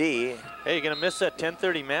pretty good D. Hey, you're going to miss that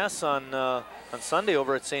 10:30 Mass on Sunday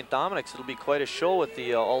over at St. Dominic's. It'll be quite a show with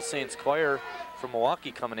the All Saints Choir from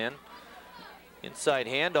Milwaukee coming in. Inside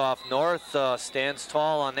handoff. North stands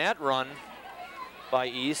tall on that run by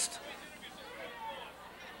East.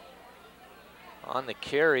 On the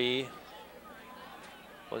carry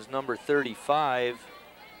was number 35.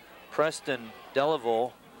 Preston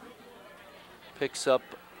Delaveau picks up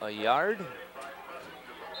a yard.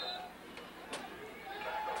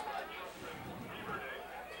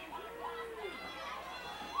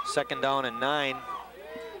 Second down and 9.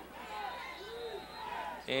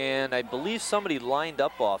 And I believe somebody lined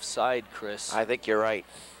up offside, Chris. I think you're right.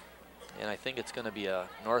 And I think it's going to be a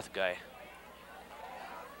North guy.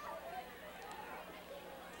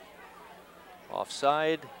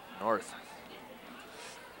 Offside, North.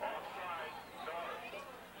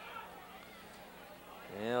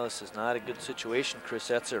 Yeah, this is not a good situation, Chris.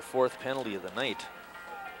 That's their 4th penalty of the night.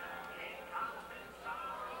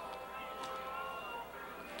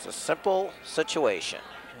 It's a simple situation.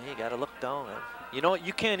 You got to look down, man. You know,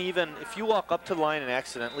 you can't even, if you walk up to the line and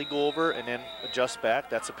accidentally go over and then adjust back,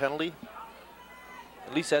 that's a penalty.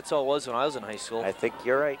 At least that's all it was when I was in high school. I think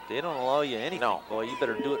you're right. They don't allow you anything. No. Boy, you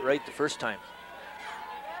better do it right the first time.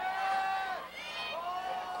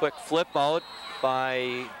 Quick flip out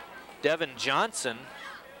by Devin Johnson.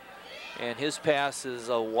 And his pass is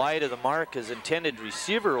wide of the mark. His intended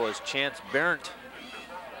receiver was Chance Barrett.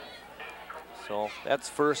 So that's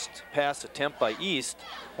first pass attempt by East.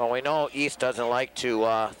 Well, we know East doesn't like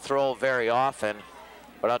to throw very often,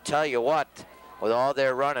 but I'll tell you what, with all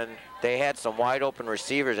their running, they had some wide open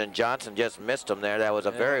receivers, and Johnson just missed them there. That was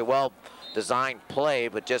a very well designed play,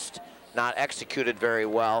 but just not executed very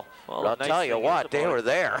well. But I'll tell you what, they were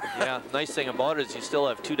there. Yeah, nice thing about it is you still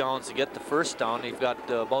have 2 downs to get the first down. You've got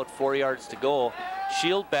about 4 yards to go.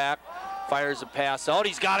 Shield back, fires a pass out.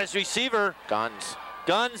 He's got his receiver.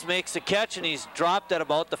 Guns makes a catch, and he's dropped at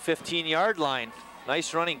about the 15-yard line.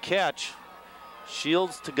 Nice running catch.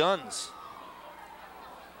 Shields to Guns.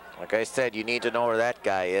 Like I said, you need to know where that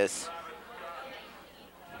guy is.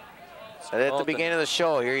 So at the beginning of the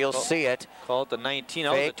show here, you'll see it. Call it the 19.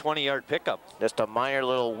 That was a 20-yard pickup. Just a minor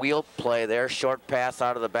little wheel play there. Short pass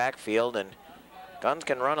out of the backfield, and Guns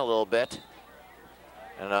can run a little bit.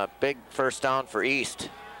 And a big first down for East.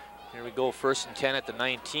 Here we go, 1st and 10 at the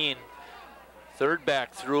 19. Third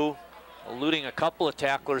back through, eluding a couple of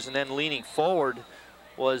tacklers and then leaning forward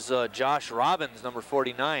was Josh Robbins, number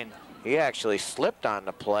 49. He actually slipped on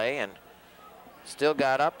the play and still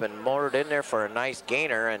got up and motored in there for a nice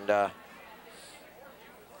gainer. And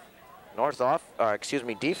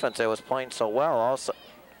defense that was playing so well, also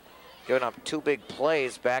giving up 2 big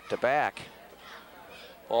plays back to back.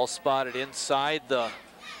 Ball spotted inside the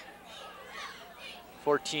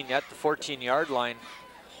 14-yard line.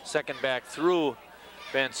 Second back through,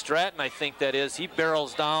 Van Stratton, I think that is. He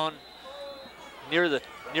barrels down near the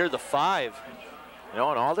 5. You know,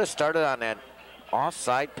 and all this started on that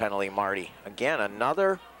offside penalty, Marty. Again,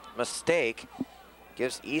 another mistake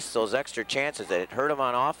gives East those extra chances. It hurt them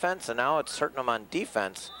on offense, and now it's hurting them on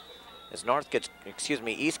defense as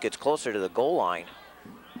East gets closer to the goal line.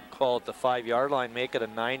 Call it the 5-yard line, make it a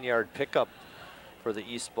 9-yard pickup for the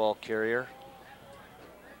East ball carrier.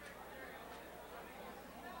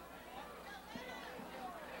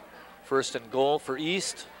 First and goal for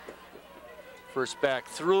East. First back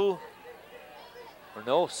through. Or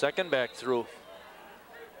no, second back through.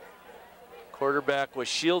 Quarterback was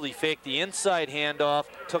Shield. He faked the inside handoff,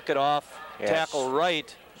 took it off, tackle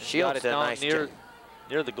right. Shields got it did a down nice near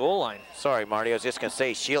the goal line. Sorry, Marty, I was just going to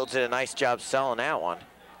say, Shields did a nice job selling that one.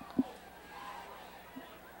 You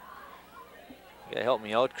gotta help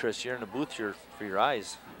me out, Chris. You're in the booth here for your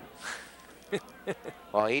eyes.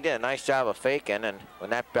 Well, he did a nice job of faking, and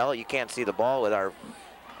when that belt, you can't see the ball with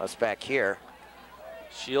us back here.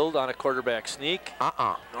 Shield on a quarterback sneak.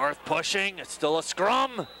 North pushing. It's still a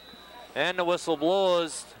scrum. And the whistle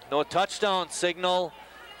blows. No touchdown signal.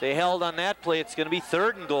 They held on that play. It's going to be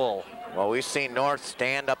 3rd and goal. Well, we've seen North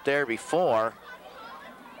stand up there before.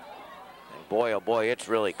 And boy, oh boy, it's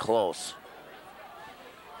really close.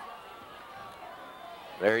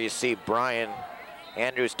 There you see Brian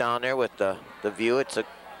Andrews down there with the view. It's a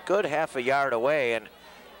good half a yard away, and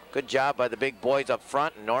good job by the big boys up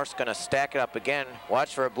front. And North's going to stack it up again.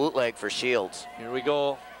 Watch for a bootleg for Shields. Here we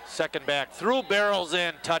go. Second back through, barrels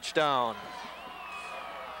in, touchdown.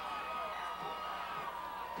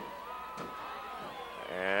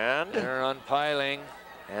 And they're unpiling.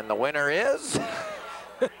 And the winner is?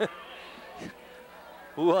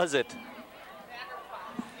 Who was it?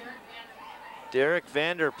 Derek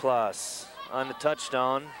Vanderplas on the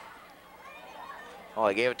touchdown. Oh,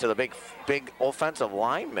 I gave it to the big offensive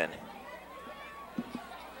lineman.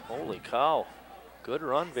 Holy cow. Good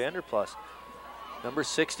run, Vanderplas. Number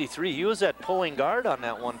 63, he was at pulling guard on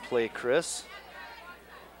that one play, Chris.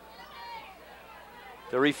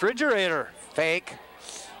 The refrigerator. Fake.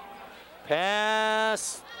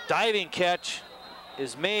 Pass, diving catch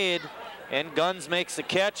is made, and Guns makes the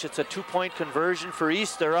catch. It's a 2-point conversion for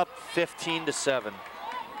East. They're up 15-7.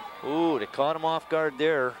 Ooh, they caught him off guard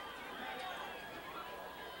there.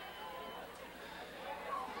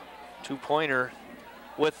 2-pointer.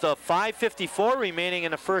 With 5:54 remaining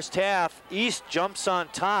in the first half, East jumps on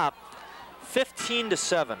top,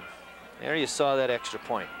 15-7. There you saw that extra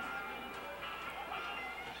point.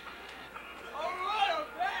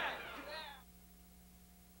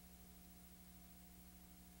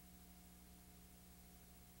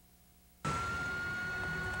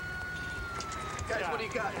 Guys, what do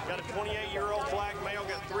you got? Got a 28-year-old black male,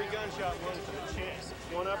 got 3 gunshot wounds to the chest.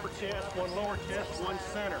 1 upper chest, 1 lower chest, 1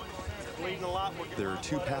 center. Bleeding a lot. There are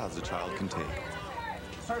 2 paths a child can take.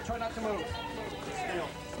 Sir, try not to move. Still.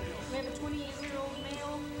 We have a 28-year-old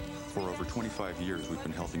male. For over 25 years, we've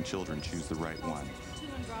been helping children choose the right one.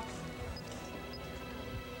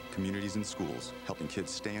 Communities and schools, helping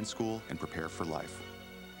kids stay in school and prepare for life.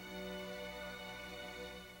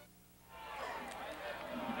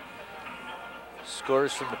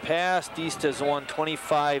 Scores from the past. East has won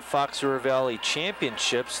 25 Fox River Valley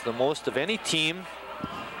championships, the most of any team.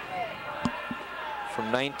 From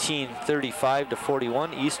 1935 to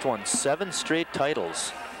 41, East won 7 straight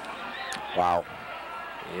titles. Wow.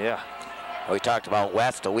 Yeah. We talked about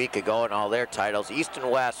West a week ago and all their titles. East and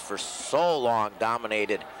West for so long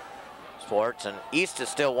dominated sports, and East has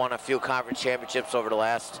still won a few conference championships over the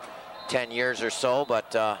last 10 years or so,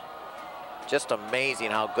 but just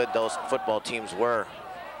amazing how good those football teams were.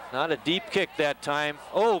 Not a deep kick that time.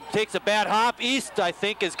 Oh, takes a bad hop. East, I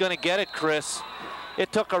think, is going to get it, Chris.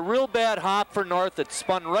 It took a real bad hop for North. It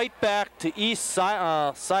spun right back to East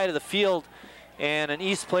side of the field, and an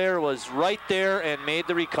East player was right there and made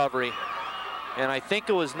the recovery. And I think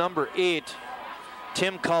it was number 8,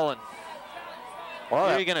 Tim Cullen. Well,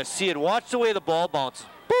 here you're going to see it. Watch the way the ball bounces.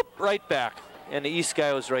 Boop, right back. And the East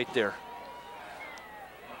guy was right there.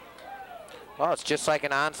 Well, it's just like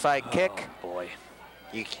an onside kick. Boy.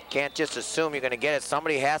 You can't just assume you're going to get it.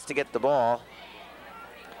 Somebody has to get the ball.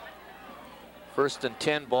 1st and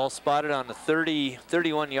 10, ball spotted on the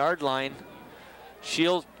 31-yard line.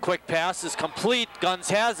 Shield, quick pass is complete. Guns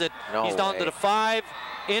has it. No He's down way. to the 5,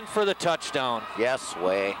 in for the touchdown. Yes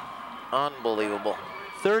way. Unbelievable.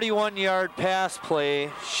 31-yard pass play,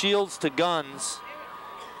 Shields to Guns.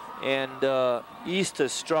 And East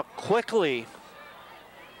has struck quickly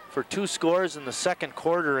for 2 scores in the second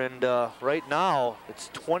quarter, and right now it's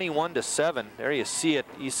 21-7. There you see it.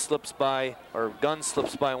 East slips by, or Guns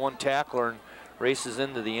slips by 1 tackler and races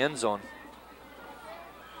into the end zone.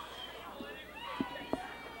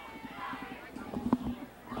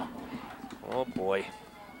 Oh boy.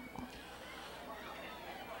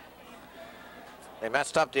 They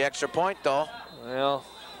messed up the extra point though. Well,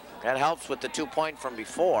 that helps with the 2-point from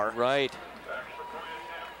before. Right.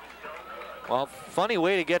 Well, funny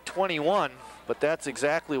way to get 21, but that's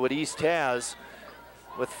exactly what East has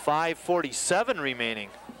with 5:47 remaining.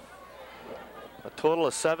 A total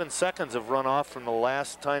of 7 seconds have run off from the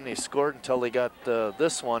last time they scored until they got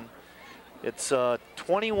this one. It's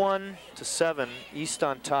 21-7, East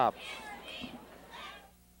on top.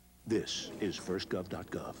 This is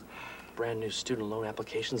firstgov.gov. Brand new student loan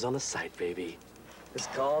applications on the site, baby. This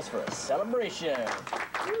calls for a celebration.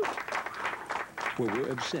 Where we're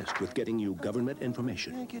obsessed with getting you government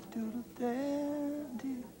information.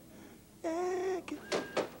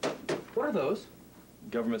 What are those?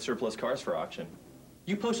 Government surplus cars for auction.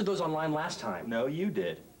 You posted those online last time. No, you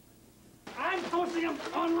did. I'm posting them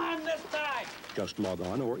online this time. Just log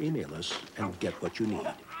on or email us and get what you need.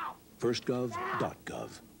 firstgov.gov.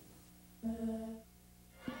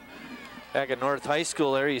 Back at North High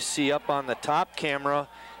School there, you see up on the top camera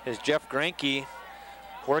is Jeff Granke.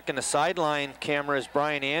 Working the sideline camera is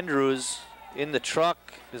Brian Andrews. In the truck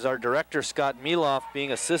is our director, Scott Meloff,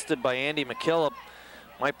 being assisted by Andy McKillop.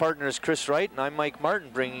 My partner is Chris Wright, and I'm Mike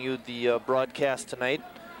Martin, bringing you the broadcast tonight.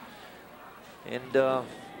 And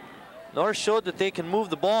North showed that they can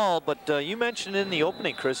move the ball, but you mentioned in the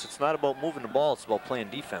opening, Chris, it's not about moving the ball, it's about playing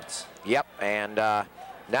defense. Yep, and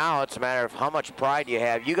now it's a matter of how much pride you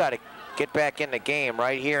have. You got to get back in the game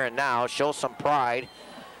right here and now, show some pride.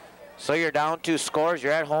 So you're down 2 scores,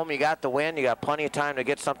 you're at home, you got the win, you got plenty of time to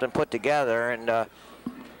get something put together, and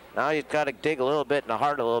now you've got to dig a little bit in the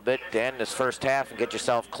heart a little bit to end this first half and get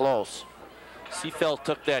yourself close. Seafeld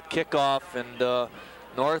took that kickoff, and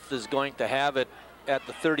North is going to have it at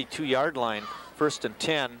the 32-yard line, 1st and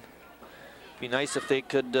 10. Be nice if they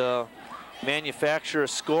could manufacture a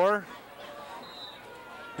score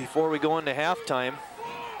before we go into halftime.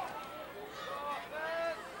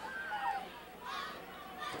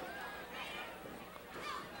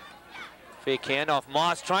 Fake handoff.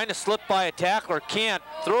 Moss trying to slip by a tackler, can't.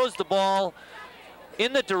 Throws the ball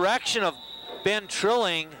in the direction of Ben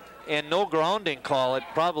Trilling, and no grounding call. It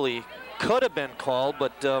probably could have been called,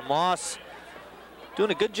 but Moss doing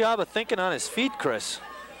a good job of thinking on his feet, Chris.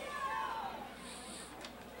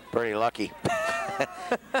 Pretty lucky.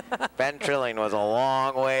 Ben Trilling was a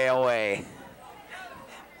long way away.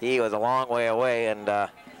 He was a long way away, and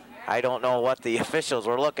I don't know what the officials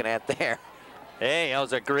were looking at there. Hey, that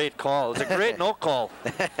was a great call. It was a great no call.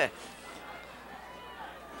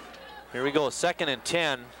 Here we go, 2nd and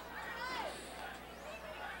 10.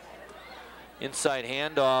 Inside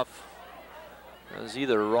handoff. It was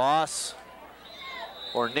either Ross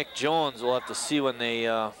or Nick Jones. We'll have to see when they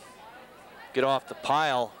get off the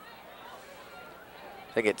pile.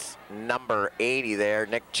 I think it's number 80 there,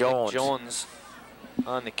 Nick Jones. Nick Jones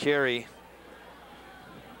on the carry.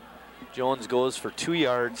 Jones goes for 2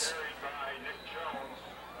 yards.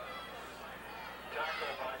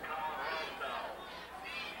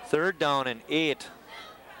 Third down and 8.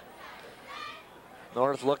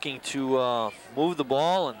 North looking to move the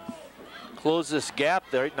ball and close this gap.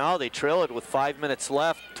 Right now they trail it with 5 minutes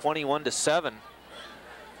left, 21-7.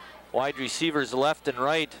 Wide receivers left and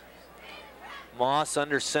right. Moss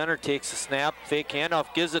under center takes a snap, fake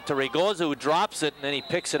handoff, gives it to Regoza, who drops it, and then he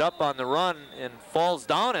picks it up on the run and falls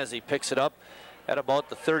down as he picks it up at about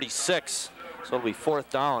the 36. So it'll be 4th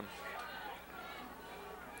down.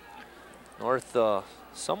 North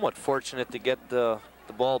somewhat fortunate to get the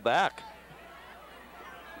ball back.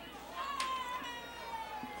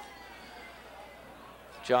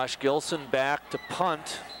 Josh Gilson back to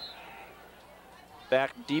punt.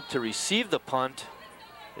 Back deep to receive the punt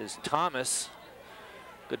is Thomas.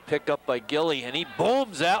 Good pickup by Gilly, and he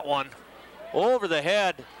booms that one over the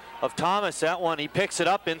head of Thomas. That one, he picks it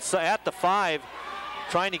up inside at the 5,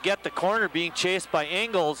 trying to get the corner, being chased by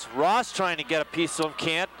Ingles. Ross trying to get a piece of him,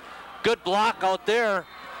 can't. Good block out there.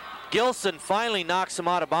 Gilson finally knocks him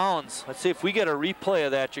out of bounds. Let's see if we get a replay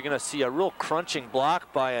of that. You're going to see a real crunching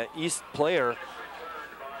block by an East player.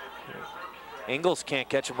 Ingles can't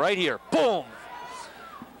catch him right here. Boom!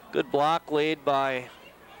 Good block laid by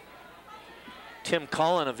Tim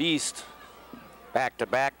Cullen of East.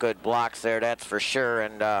 Back-to-back good blocks there, that's for sure.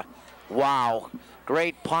 And wow,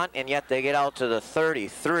 great punt, and yet they get out to the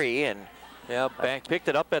 33. And yeah, Bank picked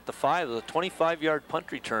it up at the 5. It was a 25-yard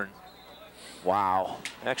punt return. Wow.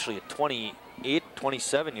 Actually a 28,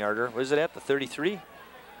 27-yarder. Was it at the 33?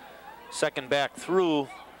 Second back through.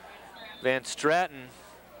 Van Straten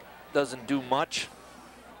doesn't do much.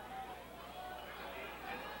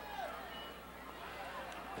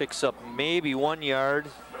 Picks up maybe 1 yard.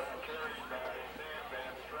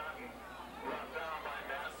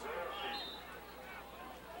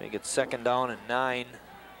 Make it 2nd down and 9.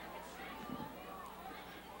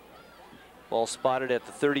 Ball spotted at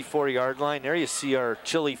the 34-yard line. There you see our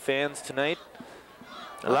chili fans tonight.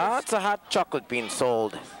 Lots of hot chocolate being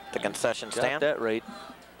sold at the concession stand. Got that right.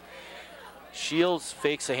 Shields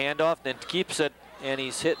fakes a handoff, then keeps it, and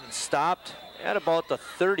he's hit and stopped at about the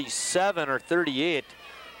 37 or 38.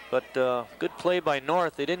 But good play by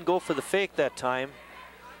North. They didn't go for the fake that time.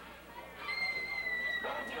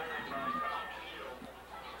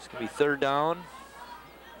 It's going to be 3rd down.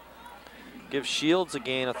 Give Shields a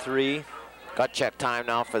gain of 3. Gut check time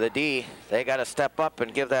now for the D. They got to step up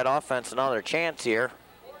and give that offense another chance here.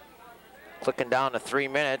 Clicking down to 3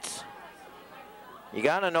 minutes. You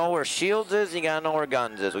got to know where Shields is, you got to know where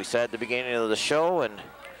Guns is. We said at the beginning of the show, and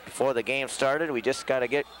before the game started, we just got to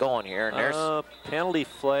get going here. And there's penalty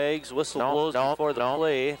flags, whistle blows before the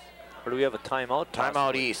play. Or do we have a timeout?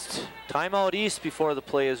 Timeout East. Timeout East before the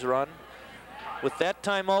play is run. With that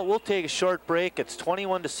timeout, we'll take a short break. It's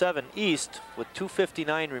 21-7 East with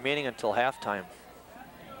 2:59 remaining until halftime.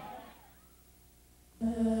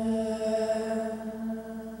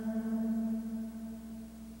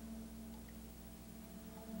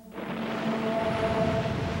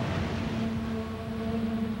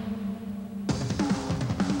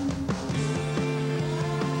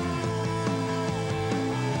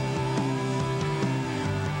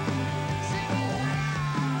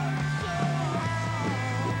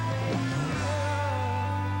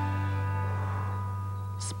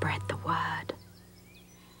 Spread the word.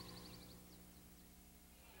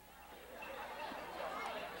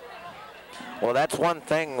 Well, that's one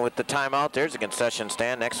thing with the timeout. There's a concession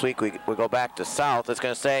stand. Next week we go back to South. It's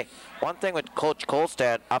going to say one thing with Coach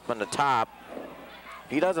Kolstad up on the top.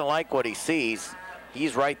 He doesn't like what he sees.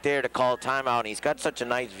 He's right there to call timeout. And he's got such a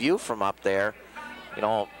nice view from up there. You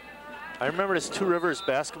know, I remember this Two Rivers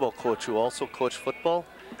basketball coach who also coached football.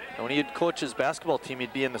 And when he'd coach his basketball team,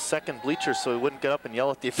 he'd be in the second bleacher so he wouldn't get up and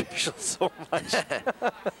yell at the officials so much.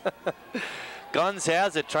 Guns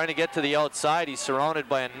has it, trying to get to the outside. He's surrounded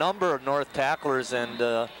by a number of North tacklers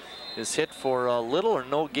and is hit for little or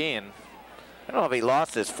no gain. I don't know if he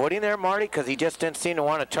lost his footing there, Marty, because he just didn't seem to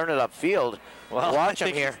want to turn it upfield. Well, watch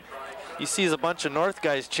him here. He sees a bunch of North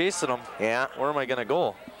guys chasing him. Yeah. Where am I going to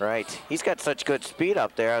go? Right. He's got such good speed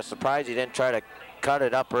up there. I was surprised he didn't try to cut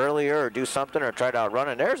it up earlier or do something or try to outrun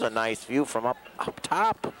it. There's a nice view from up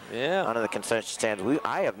top. Yeah. Under the concession stands.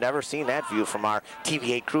 I have never seen that view from our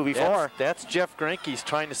TV8 crew before. That's Jeff Grenke's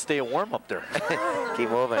trying to stay warm up there.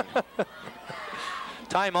 Keep moving.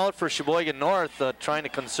 Timeout for Sheboygan North, trying to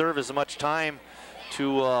conserve as much time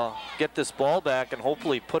to get this ball back and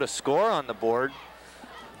hopefully put a score on the board.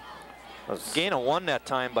 Gain of 1 that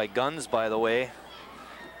time by Guns, by the way.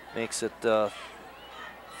 Makes it 4th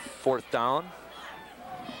down.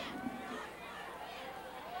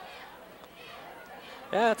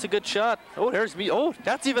 Yeah, that's a good shot. Oh, there's me. Oh,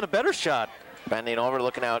 that's even a better shot. Bending over,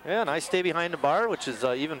 looking out. Yeah, nice stay behind the bar, which is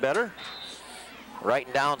even better.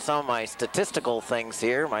 Writing down some of my statistical things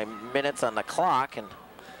here, my minutes on the clock. And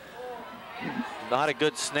not a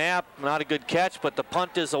good snap, not a good catch, but the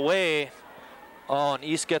punt is away. Oh, and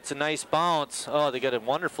East gets a nice bounce. Oh, they get a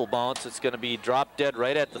wonderful bounce. It's going to be drop dead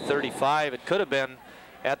right at the 35. It could have been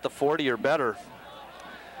at the 40 or better.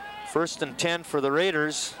 1st and 10 for the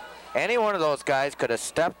Raiders. Any one of those guys could have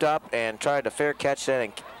stepped up and tried to fair catch that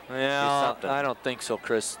and yeah, I don't think so,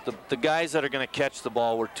 Chris. The guys that are going to catch the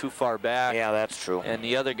ball were too far back. Yeah, that's true. And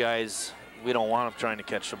the other guys, we don't want them trying to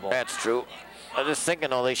catch the ball. That's true. I'm just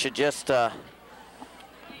thinking, though, they should just... well,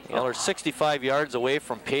 they're 65 yards away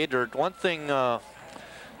from pay dirt. One thing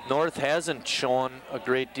North hasn't shown a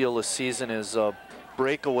great deal this season is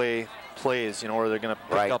breakaway plays, you know, where they're going to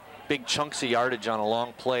pick up big chunks of yardage on a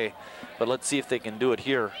long play. But let's see if they can do it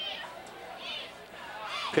here.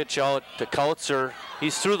 Pitch out to Kautzer.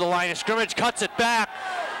 He's through the line of scrimmage, cuts it back.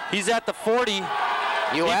 He's at the 40.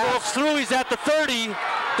 He broke through, he's at the 30,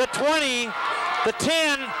 the 20, the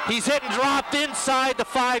 10. He's hit and dropped inside the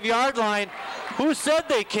 5-yard line. Who said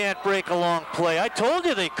they can't break a long play? I told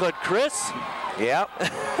you they could, Chris. Yep.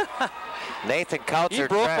 Nathan Kautzer. He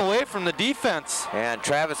broke away from the defense. And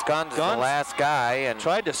Travis Guns is the last guy. And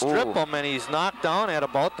tried to strip him, and he's knocked down at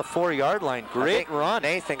about the 4-yard line. Great run.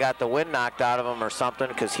 Nathan got the wind knocked out of him or something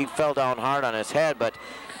because he fell down hard on his head. But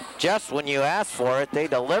just when you ask for it, they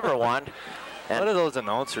deliver one. And what do those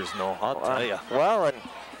announcers know? I'll tell you. Well, and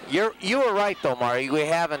you were right, though, Marty. We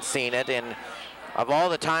haven't seen it. And of all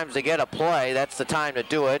the times to get a play, that's the time to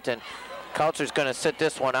do it. And Kautzer's going to sit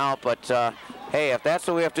this one out. But, hey, if that's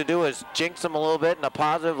what we have to do is jinx them a little bit in a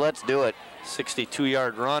positive, let's do it.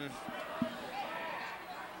 62-yard run.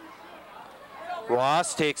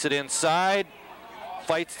 Ross takes it inside,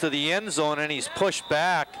 fights to the end zone, and he's pushed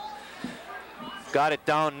back. Got it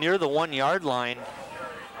down near the 1-yard line.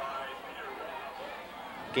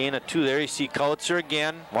 Gain of 2 there. You see Kautzer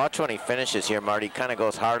again. Watch when he finishes here, Marty. Kind of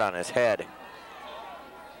goes hard on his head.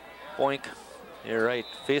 Boink. You're right.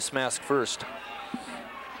 Face mask first.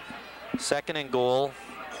 2nd and goal.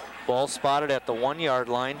 Ball spotted at the 1-yard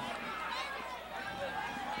line.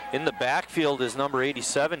 In the backfield is number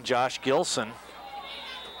 87, Josh Gilson.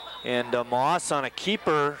 And Moss on a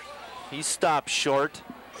keeper. He stopped short.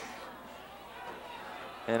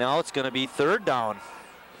 And now it's going to be third down.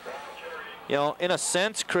 You know, in a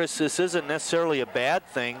sense, Chris, this isn't necessarily a bad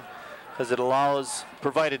thing because it allows,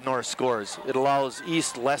 provided North scores, it allows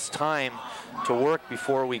East less time to work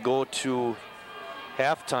before we go to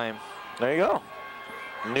halftime. There you go.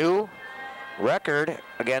 New record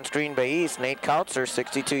against Green Bay East. Nate Kautzer,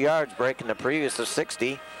 62 yards, breaking the previous of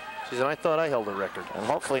 60. Geez, and I thought I held a record. And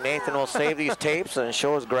hopefully Nathan will save these tapes and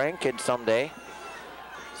show his grandkids someday.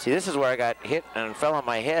 See, this is where I got hit and fell on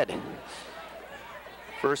my head.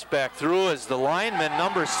 First back through is the lineman,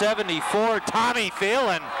 number 74, Tommy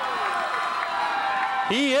Phelan.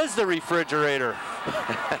 He is the refrigerator.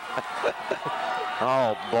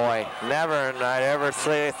 Oh boy, never I'd ever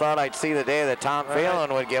thought I'd see the day that Tom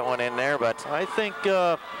Phelan would get one in there, but I think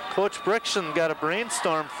Coach Brickson got a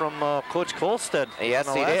brainstorm from Coach Kolstad.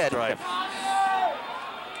 Yes, he did. Drive.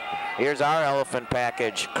 Here's our elephant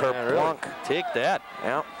package, Kerplunk. Really. Take that.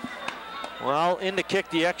 Yep. Well, in to kick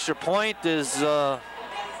the extra point is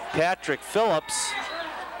Patrick Phillips.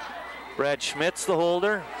 Brad Schmidt's the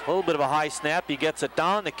holder. A little bit of a high snap. He gets it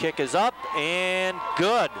down. The kick is up and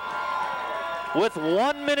good. With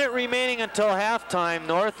 1 minute remaining until halftime,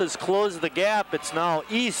 North has closed the gap. It's now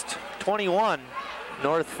East 21,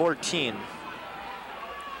 North 14.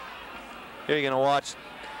 Here you're going to watch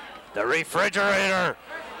the refrigerator.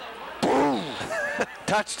 Boom!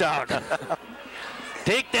 Touchdown.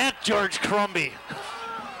 Take that, George Crumby.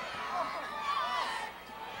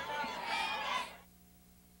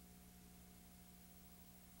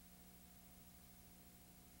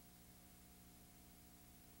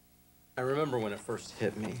 I remember when it first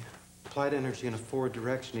hit me. Applied energy in a forward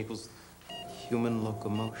direction equals human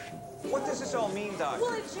locomotion. What does this all mean, Doctor?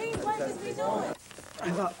 Well, it changed life as we know it.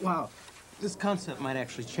 I thought, wow, this concept might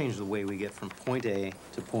actually change the way we get from point A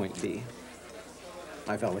to point B.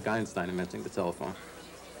 I felt like Einstein inventing the telephone.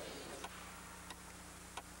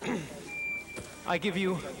 I give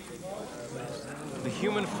you the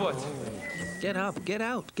human foot. Get up, get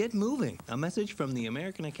out, get moving. A message from the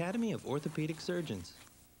American Academy of Orthopedic Surgeons.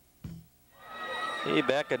 Hey,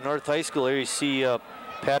 back at North High School here you see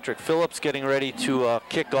Patrick Phillips getting ready to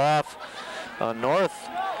kick off North.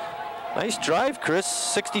 Nice drive, Chris,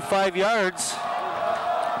 65 yards.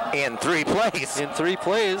 In 3 plays. In 3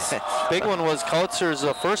 plays. Big one was Kautzer's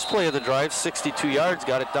first play of the drive, 62 yards,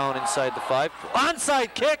 got it down inside the 5.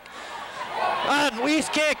 Onside kick. And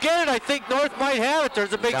East can't get it. I think North might have it.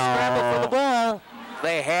 There's a big scramble for the ball.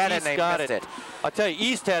 They had it and they missed it. I'll tell you,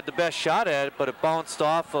 East had the best shot at it, but it bounced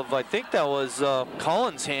off of, I think that was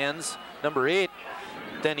Collins' hands, number 8.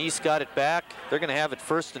 Then East got it back. They're going to have it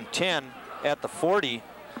 1st and 10 at the 40.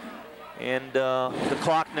 And the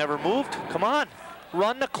clock never moved. Come on,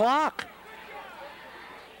 run the clock.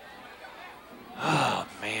 Oh,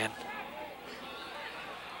 man.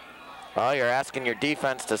 Well, you're asking your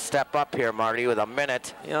defense to step up here, Marty, with a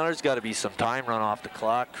minute. You know, there's got to be some time run off the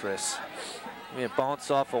clock, Chris. I mean, it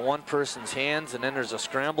bounced off of one person's hands, and then there's a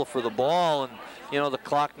scramble for the ball, and, you know, the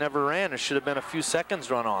clock never ran. There should have been a few seconds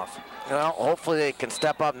run off. Well, hopefully they can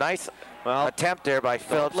step up. Nice attempt there by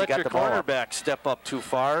Phillips to get the ball. Don't let your cornerback step up too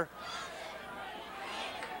far.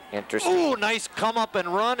 Interesting. Ooh, nice come up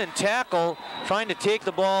and run and tackle. Trying to take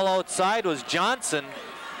the ball outside was Johnson,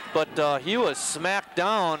 but he was smacked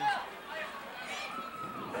down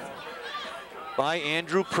by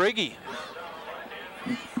Andrew Prigge.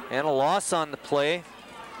 And a loss on the play.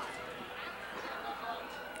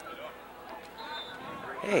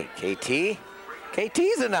 Hey, KT.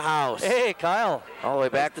 KT's in the house. Hey, Kyle. All the way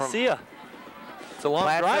back nice from to see ya. It's a long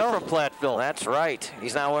drive from Platteville. That's right.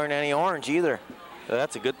 He's not wearing any orange either.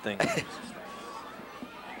 That's a good thing.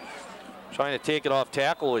 Trying to take it off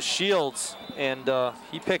tackle was Shields, and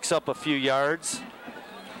he picks up a few yards.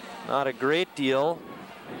 Not a great deal,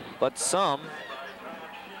 but some.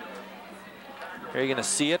 Here you're going to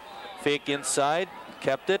see it. Fake inside,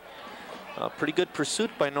 kept it. Pretty good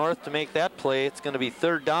pursuit by North to make that play. It's going to be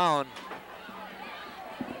 3rd down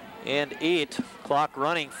and 8. Clock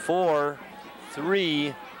running. 4,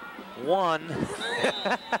 3, 1.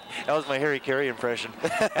 That was my Harry Carey impression.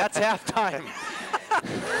 That's halftime.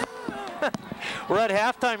 We're at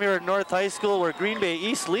halftime here at North High School, where Green Bay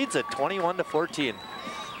East leads it 21-14.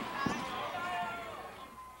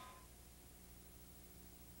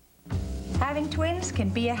 Having twins can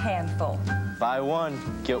be a handful. Buy one,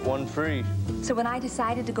 get one free. So when I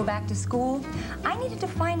decided to go back to school, I needed to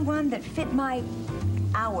find one that fit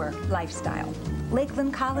our lifestyle.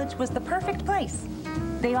 Lakeland College was the perfect place.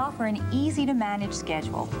 They offer an easy-to-manage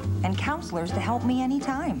schedule and counselors to help me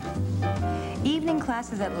anytime. Evening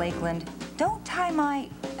classes at Lakeland don't tie my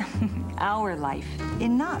our life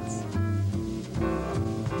in knots.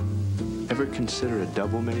 Ever consider a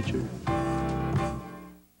double major?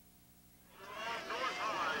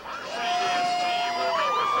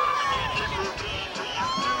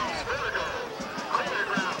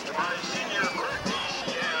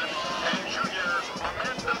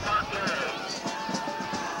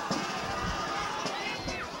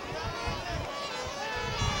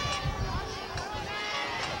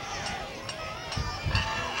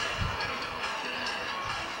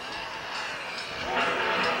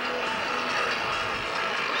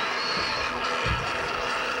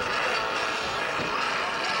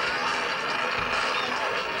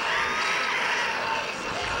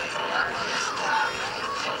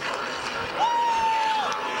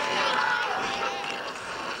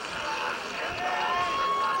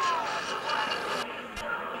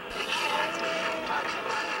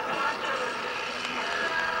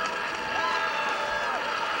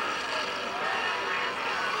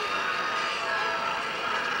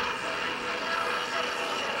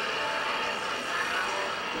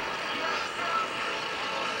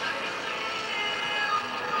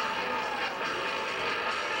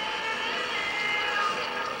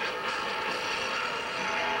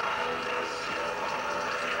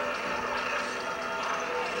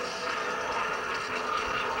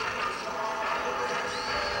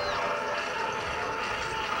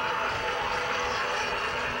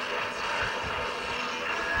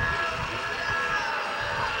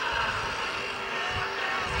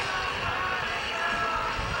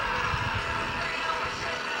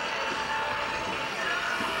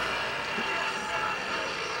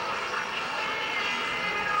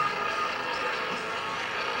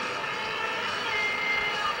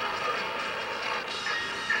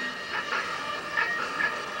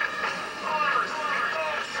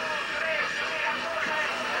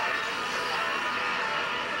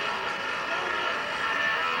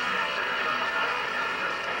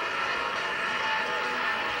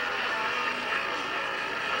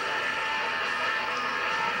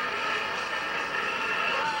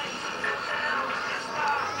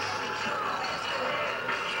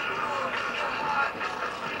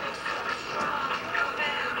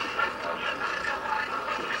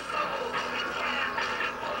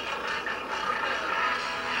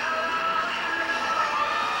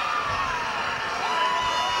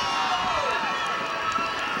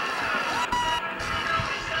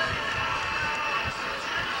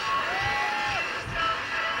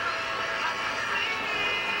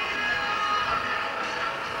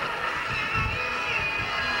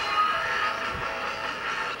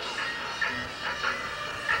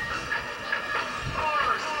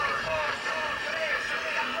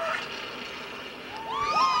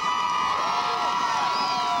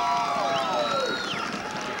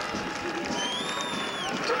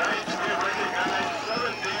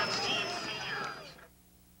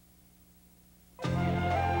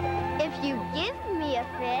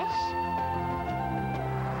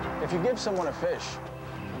 If you give someone a fish,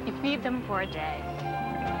 You feed them for a day.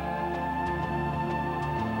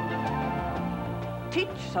 Teach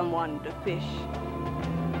someone to fish.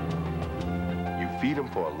 You feed them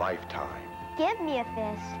for a lifetime. Give me a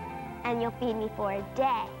fish, and you'll feed me for a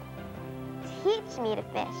day. Teach me to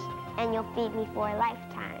fish, and you'll feed me for a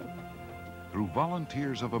lifetime. Through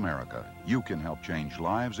Volunteers of America, you can help change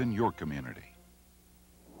lives in your community.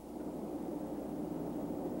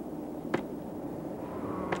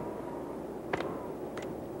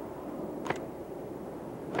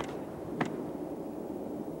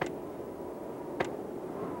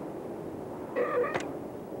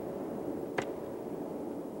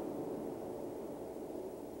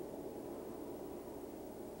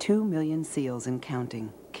 $2 million seals and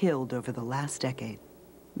counting killed over the last decade.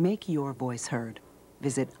 Make your voice heard.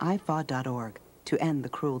 Visit ifaw.org to end the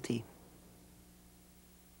cruelty.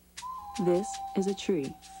 This is a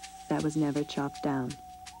tree that was never chopped down.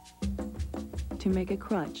 To make a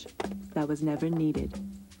crutch that was never needed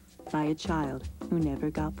by a child who never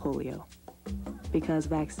got polio. Because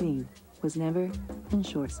vaccine was never in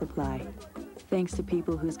short supply. Thanks to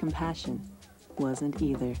people whose compassion wasn't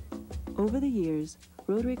either. Over the years,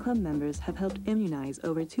 Rotary Club members have helped immunize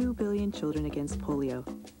over 2 billion children against polio.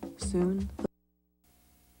 Soon,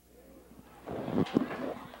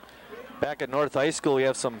 back at North High School, we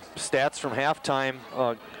have some stats from halftime.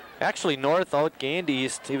 Actually, North outgained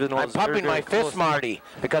East, even though I'm pumping my fist, Marty,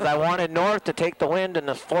 because I wanted North to take the wind in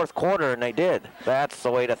the fourth quarter, and they did. That's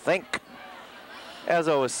the way to think. As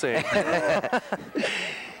I was saying.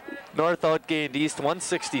 North outgained East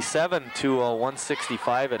 167 to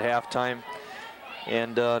 165 at halftime.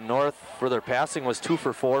 And North, for their passing, was 2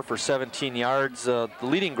 for 4 for 17 yards. The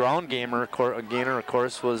leading ground gainer, of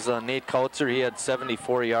course, was Nate Kautzer. He had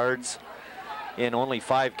 74 yards in only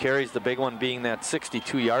 5 carries, the big one being that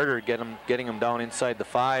 62-yarder, getting him down inside the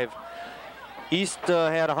 5. East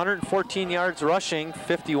had 114 yards rushing,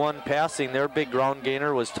 51 passing. Their big ground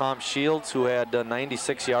gainer was Tom Shields, who had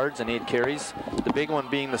 96 yards and 8 carries. The big one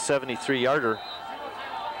being the 73-yarder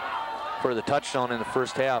for the touchdown in the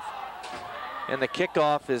first half. And the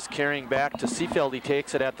kickoff is carrying back to Seefeld. He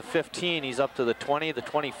takes it at the 15. He's up to the 20, the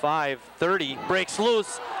 25, 30. Breaks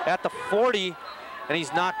loose at the 40, and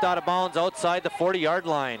he's knocked out of bounds outside the 40-yard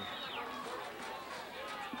line.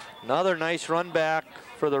 Another nice run back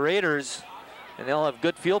for the Raiders, and they'll have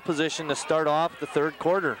good field position to start off the third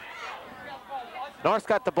quarter. North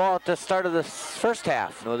got the ball at the start of the first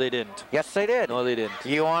half. No, they didn't. Yes, they did. No, they didn't.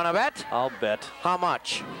 You want to bet? I'll bet. How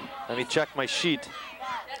much? Let me check my sheet.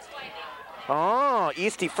 Oh,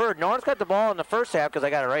 East deferred. North got the ball in the first half because I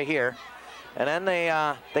got it right here. And then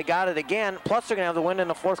they got it again. Plus, they're going to have the win in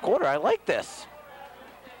the fourth quarter. I like this.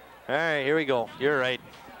 All right, here we go. You're right.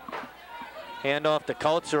 Hand off to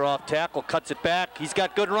Kautzer, off tackle, cuts it back. He's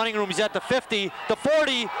got good running room. He's at the 50, the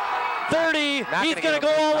 40, 30. He's going to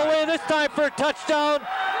go all the way this time for a touchdown.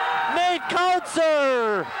 Nate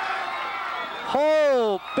Kautzer.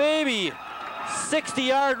 Oh, baby.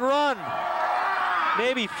 60-yard run.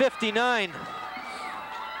 Maybe 59.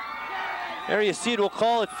 There you see it. We'll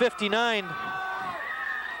call it 59.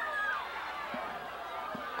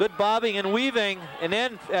 Good bobbing and weaving, and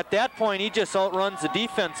then at that point he just outruns the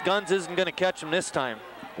defense. Guns isn't going to catch him this time.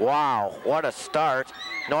 Wow, what a start.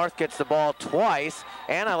 North gets the ball twice,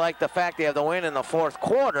 and I like the fact they have the win in the fourth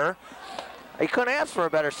quarter. He couldn't ask for a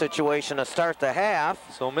better situation to start the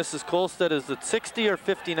half. So Mrs. Kolstad, is it 60 or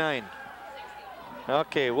 59?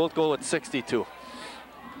 Okay, we'll go with 62.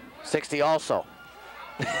 60 also.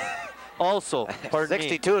 Also, pardon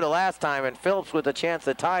 62 the last time, and Phillips with a chance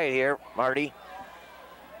to tie it here, Marty.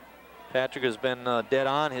 Patrick has been dead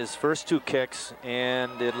on his first 2 kicks,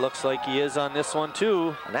 and it looks like he is on this one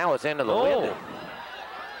too. And that was into the wind.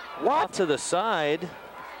 What? Off to the side.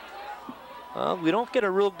 We don't get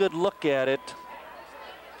a real good look at it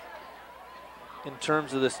in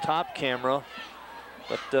terms of this top camera,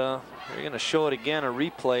 but we're going to show it again, a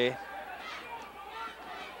replay.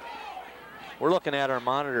 We're looking at our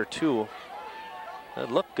monitor too.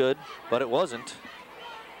 It looked good, but it wasn't.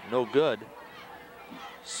 No good.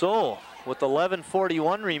 So, with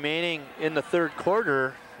 11:41 remaining in the third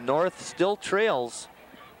quarter, North still trails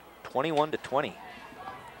 21-20.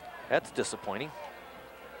 That's disappointing.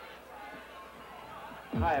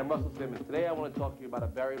 Hi, I'm Russell Simmons. Today I want to talk to you about a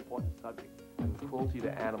very important subject, and it's cruelty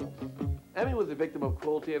to animals. Emmy was a victim of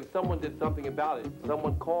cruelty, and someone did something about it.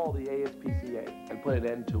 Someone called the ASPCA and put an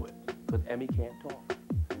end to it, because Emmy can't talk.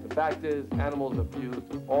 The fact is, animals are abused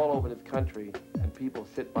all over this country, and people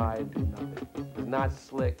sit by and do nothing. It's not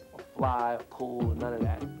slick or fly or cool or none of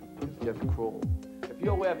that. It's just cruel. If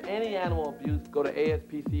you're aware of any animal abuse, go to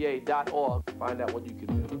aspca.org to find out what you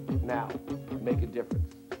can do now and make a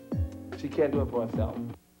difference. She can't do it for herself.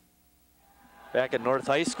 Back at North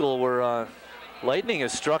High School, where lightning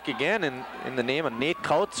has struck again in the name of Nate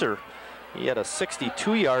Kautzer. He had a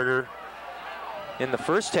 62-yarder in the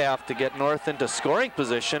first half to get North into scoring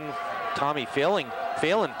position. Tommy Phelan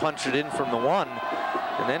punched it in from the 1.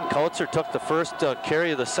 And then Kautzer took the first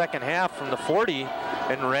carry of the second half from the 40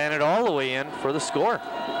 and ran it all the way in for the score.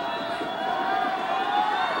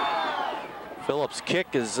 Phillips' kick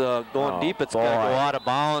is going deep. It's got to go out of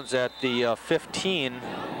bounds at the 15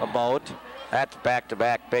 about. That's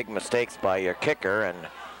back-to-back big mistakes by your kicker, and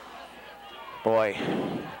boy,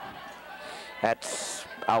 that's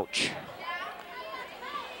ouch.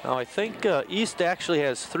 Now I think East actually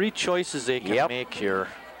has 3 choices they can make here.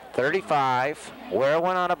 35, wear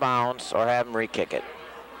one out of bounds, or have them re-kick it.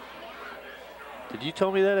 Did you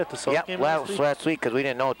tell me that at the South game last week? Last week, because we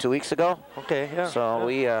didn't know it 2 weeks ago. Okay, yeah. So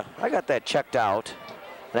I got that checked out.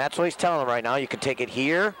 And that's what he's telling them right now. You can take it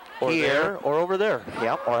here, or there, or over there.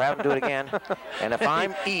 Yep, or have him do it again. And if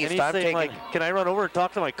I'm East, I'm taking... Like, can I run over and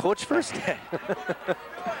talk to my coach first? They're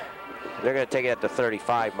going to take it at the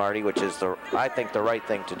 35, Marty, which is, I think, the right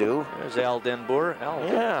thing to do. There's Al Denboer. Al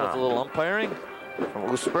does a little umpiring. From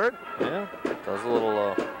Oostburg. Yeah, does a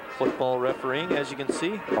little football refereeing, as you can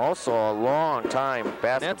see. Also a long-time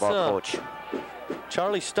basketball coach.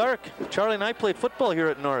 Charlie Stark. Charlie and I played football here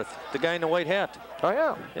at North. The guy in the white hat. Oh,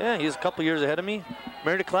 yeah. Yeah, he's a couple years ahead of me.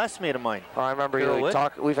 Married a classmate of mine. Oh, I remember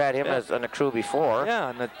we've had him as on the crew before. Yeah,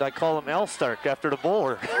 and I call him Al Stark after the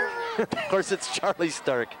bowler. Of course, it's Charlie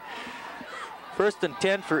Stark. 1st and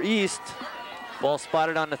 10 for East. Ball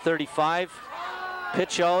spotted on the 35.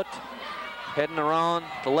 pitch out, heading around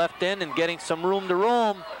the left end and getting some room to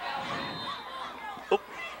roam. Oh,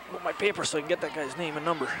 put my paper so I can get that guy's name and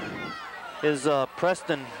number. Is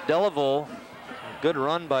Preston Delaveau. Good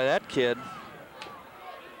run by that kid.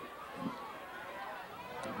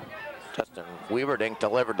 Justin Weaverdink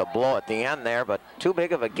delivered the blow at the end there, but too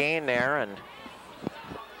big of a gain there, and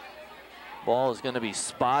ball is going to be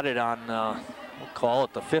spotted on, we'll call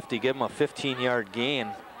it the 50, give him a 15-yard gain.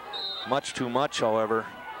 Much too much, however.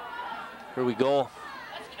 Here we go.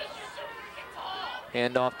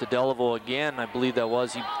 Hand off to Delaveau again, I believe that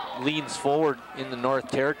was. He leans forward in the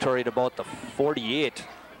North Territory at about the 48.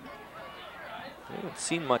 I haven't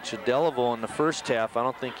seen much of Delaveau in the first half. I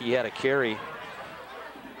don't think he had a carry.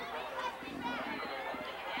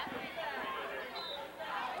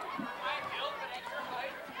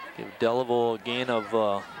 Give Delaveau a gain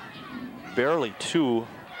of barely 2.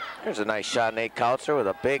 Here's a nice shot, Nate Kautzer, with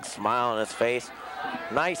a big smile on his face.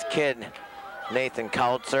 Nice kid, Nathan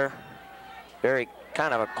Kautzer. Very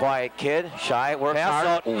kind of a quiet kid, shy, works hard.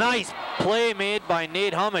 Out. Nice play made by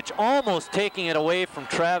Nate Hummich, almost taking it away from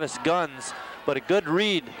Travis Guns, but a good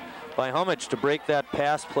read by Hummich to break that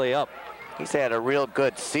pass play up. He's had a real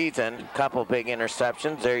good season, couple big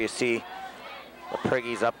interceptions. There you see the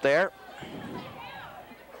Priggies up there.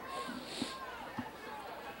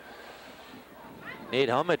 Nate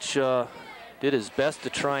Hummich did his best to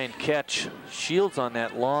try and catch Shields on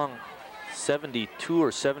that long 72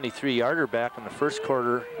 or 73 yarder back in the first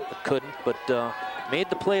quarter. Couldn't, but made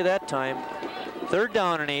the play that time. 3rd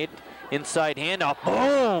down and 8, inside handoff,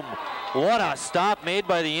 boom! What a stop made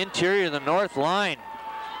by the interior of the north line.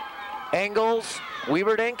 Engels,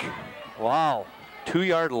 Weaverdink. Wow,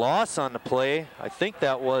 2-yard loss on the play. I think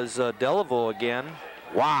that was Delaveau again.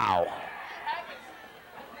 Wow.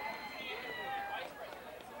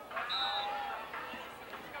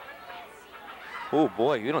 Oh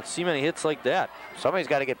boy, you don't see many hits like that. Somebody's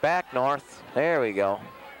got to get back, North. There we go.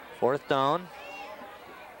 4th down.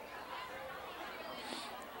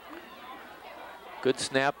 Good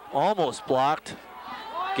snap, almost blocked.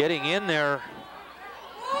 Getting in there,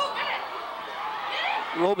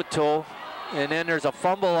 Roboto, and then there's a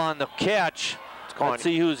fumble on the catch. Let's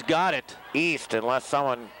see who's got it. East, unless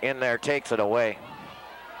someone in there takes it away.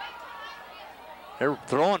 They're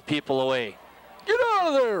throwing people away. Get out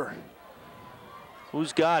of there.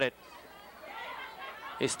 Who's got it?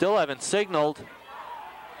 They still haven't signaled.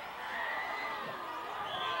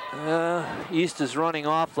 East is running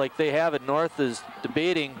off like they have it. North is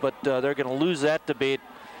debating, but they're going to lose that debate.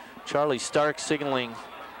 Charlie Stark signaling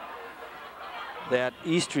that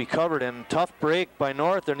East recovered, and tough break by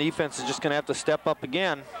North. Their defense is just going to have to step up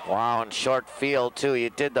again. Wow, and short field too. You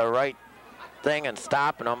did the right thing in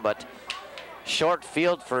stopping them, but short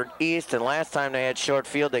field for East, and last time they had short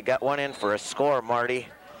field, they got one in for a score, Marty.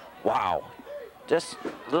 Wow, just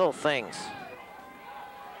little things.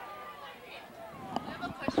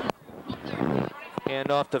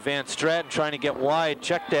 Hand off to Van Stratton, trying to get wide.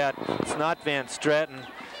 Check that, it's not Van Stratton,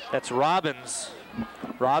 that's Robbins.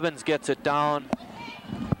 Robbins gets it down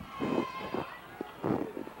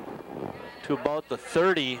to about the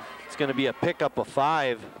 30. It's going to be a pickup of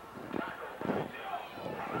 5.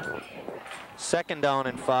 2nd down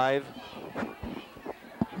and 5.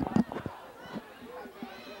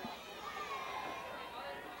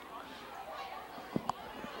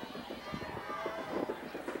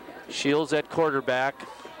 Shields at quarterback,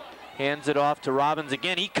 hands it off to Robbins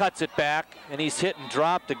again. He cuts it back, and he's hit and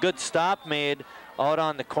dropped. A good stop made out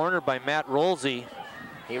on the corner by Matt Rolsey.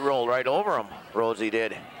 He rolled right over him, Rolsey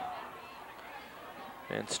did.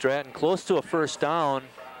 And Stratton close to a 1st down.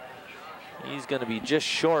 He's going to be just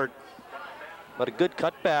short, but a good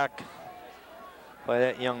cutback by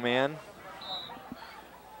that young man.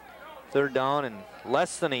 3rd down and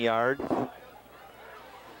less than a yard.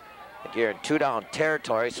 You're in 2-down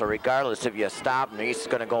territory, so regardless if you stop, and East is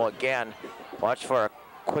going to go again. Watch for a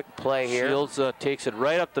quick play here. Shields takes it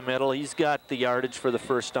right up the middle. He's got the yardage for the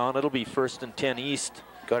 1st down. It'll be 1st and 10 East.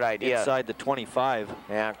 Good idea. Inside the 25.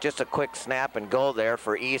 Yeah, just a quick snap and go there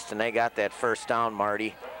for East, and they got that 1st down,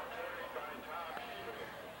 Marty.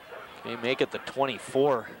 They make it the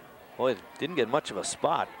 24. Boy, didn't get much of a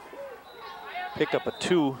spot. Pick up a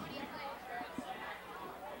 2.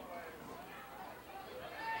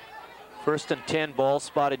 1st and 10, ball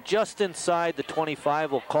spotted just inside the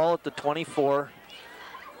 25. We'll call it the 24.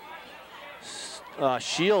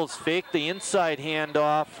 Shields faked the inside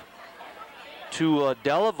handoff to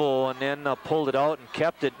Delaveau, and then pulled it out and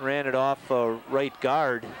kept it and ran it off right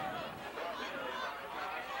guard.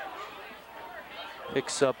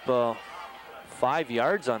 Picks up 5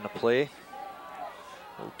 yards on the play.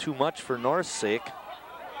 A little too much for North's sake.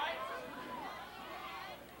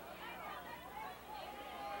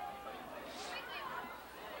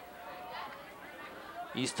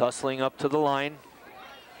 East hustling up to the line.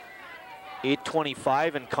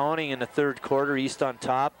 8:25 and counting in the third quarter. East on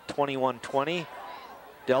top, 21-20.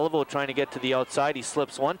 Delaveau trying to get to the outside. He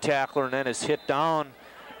slips one tackler and then is hit down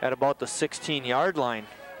at about the 16-yard line.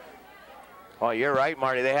 Oh, you're right,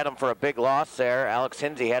 Marty. They had him for a big loss there. Alex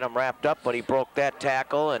Hinsey had him wrapped up, but he broke that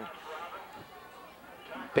tackle, and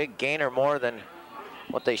big gainer more than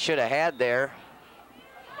what they should have had there.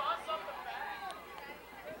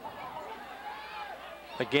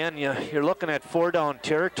 Again, you're looking at 4-down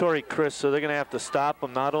territory, Chris, so they're going to have to stop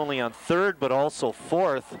them not only on third, but also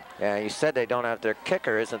fourth. Yeah, you said they don't have their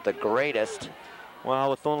kicker, isn't the greatest.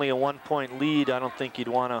 Well, with only a 1-point lead, I don't think you'd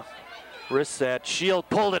want to risk that. Shield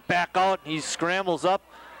pulled it back out. He scrambles up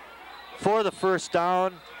for the first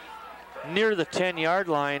down near the 10-yard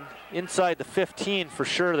line, inside the 15 for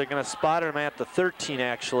sure. They're going to spot him at the 13,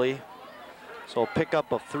 actually. So pick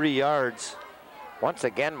up of 3 yards. Once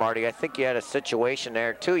again, Marty, I think you had a situation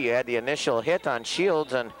there too. You had the initial hit on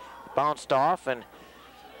Shields and bounced off and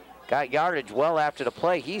got yardage well after the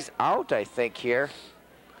play. He's out, I think, here.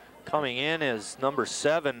 Coming in is number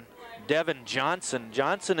 7, Devin Johnson.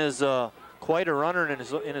 Johnson is quite a runner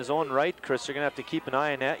in his own right, Chris. You're going to have to keep an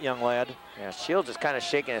eye on that young lad. Yeah, Shields is kind of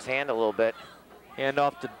shaking his hand a little bit. Hand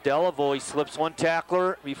off to Delaveau. He slips one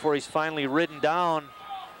tackler before he's finally ridden down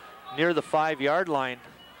near the 5-yard line.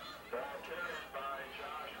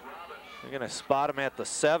 They're going to spot him at the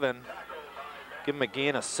 7. Give him a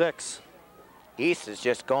gain of 6. East is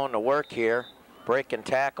just going to work here, breaking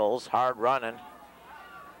tackles, hard running.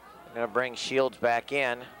 They're going to bring Shields back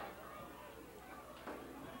in.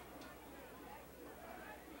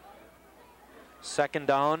 Second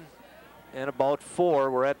down and about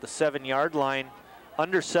 4. We're at the 7-yard line.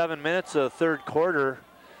 Under 7 minutes of the third quarter.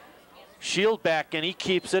 Shield back in, he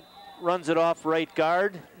keeps it, runs it off right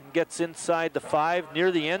guard, and gets inside the 5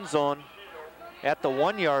 near the end zone at the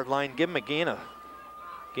 1-yard line. Give him a gain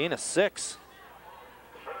of 6.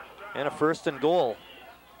 And a first and goal.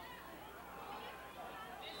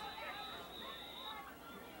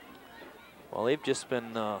 Well, they've just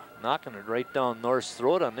been knocking it right down North's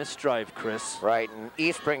throat on this drive, Chris. Right, and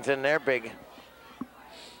East brings in their big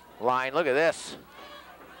line. Look at this.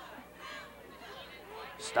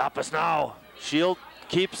 Stop us now. Shield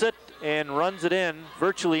keeps it and runs it in,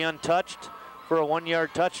 virtually untouched for a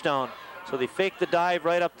 1-yard touchdown. So they fake the dive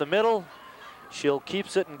right up the middle. Shield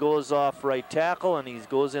keeps it and goes off right tackle, and he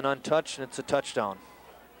goes in untouched, and it's a touchdown.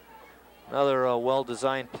 Another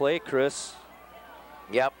well-designed play, Chris.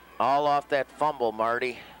 Yep, all off that fumble,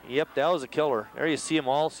 Marty. Yep, that was a killer. There you see them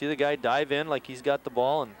all. See the guy dive in like he's got the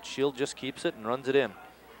ball, and Shield just keeps it and runs it in.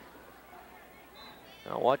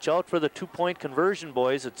 Now watch out for the 2-point conversion,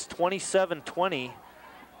 boys. It's 27-20.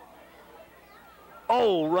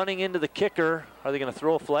 Oh, running into the kicker. Are they going to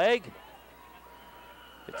throw a flag?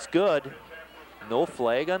 It's good. No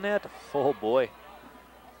flag on that? Oh, boy.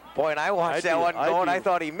 Boy, and I watched that one going, I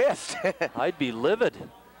thought he missed. I'd be livid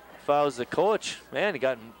if I was the coach. Man,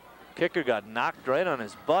 kicker got knocked right on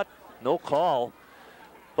his butt. No call.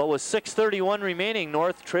 But with 6:31 remaining,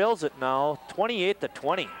 North trails it now,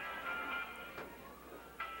 28-20.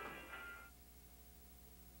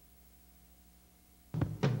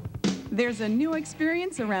 There's a new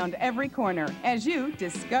experience around every corner as you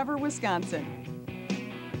discover Wisconsin.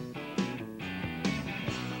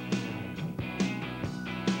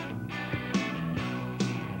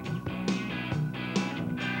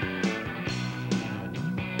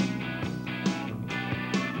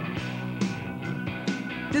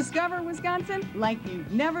 Discover Wisconsin like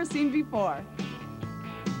you've never seen before.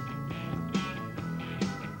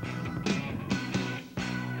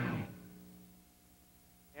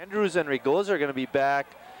 Andrews and Rigoza are going to be back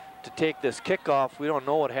to take this kickoff. We don't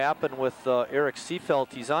know what happened with Eric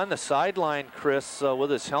Seefeld. He's on the sideline, Chris, with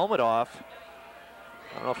his helmet off.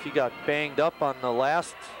 I don't know if he got banged up on the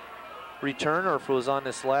last return or if it was on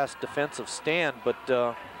this last defensive stand,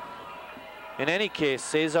 but in any case,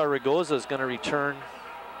 Cesar Rigoza is going to return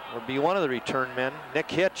or be one of the return men.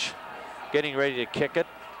 Nick Hitch getting ready to kick it.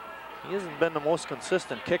 He hasn't been the most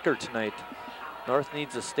consistent kicker tonight. North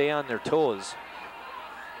needs to stay on their toes.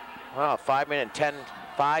 Well, 5-minute,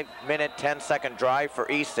 10-second drive for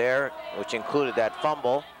East there, which included that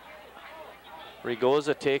fumble.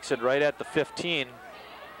 Rigoza takes it right at the 15.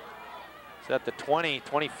 He's at the 20,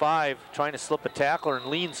 25, trying to slip a tackler and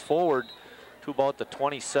leans forward to about the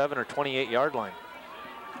 27 or 28-yard line.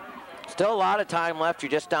 Still a lot of time left.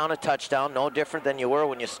 You're just down a touchdown. No different than you were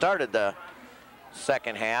when you started the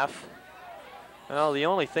second half. Well, the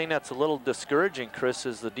only thing that's a little discouraging, Chris,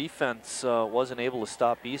 is the defense wasn't able to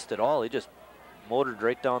stop East at all. They just motored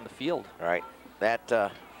right down the field. Right.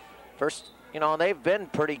 That first you know, they've been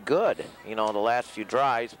pretty good, you know, the last few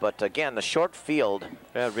drives. But again, the short field.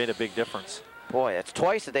 That made a big difference. Boy, it's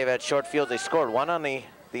twice that they've had short fields. They scored one on the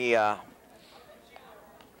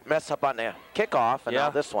mess up on the kickoff, and now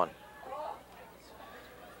this one.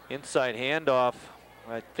 Inside handoff.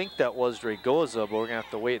 I think that was Dragoza, but we're gonna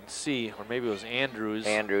have to wait and see. Or maybe it was Andrews.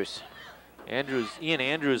 Ian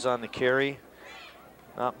Andrews on the carry.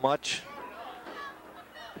 Not much.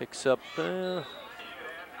 Picks up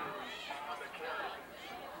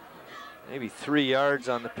maybe 3 yards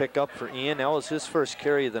on the pickup for Ian. That was his first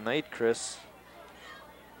carry of the night, Chris.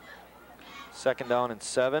 2nd down and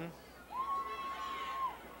 7.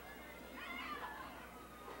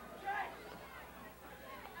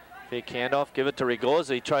 Fake handoff, give it to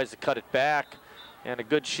Rigoza. He tries to cut it back. And a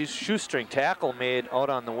good shoestring tackle made out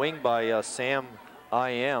on the wing by Sam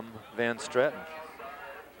I.M. Van Stretten.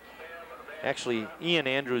 Actually, Ian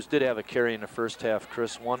Andrews did have a carry in the first half,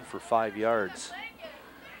 Chris, 1 for 5 yards.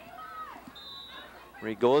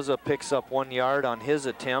 Rigoza picks up 1 yard on his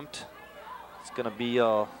attempt. It's going to be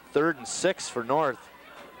 3rd and 6 for North.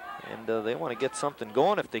 And they want to get something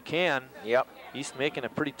going if they can. Yep. East making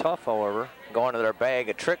it pretty tough, however. Going to their bag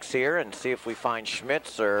of tricks here and see if we find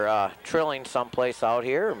Schmitz or Trilling someplace out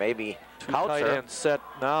here, or maybe Tight end set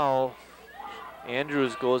now.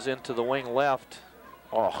 Andrews goes into the wing left.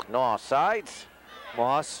 Oh, no offsides.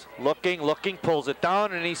 Moss looking, pulls it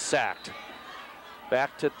down, and he's sacked.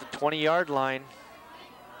 Back to the 20-yard line.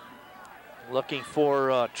 Looking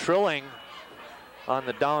for Trilling on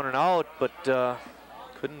the down and out, but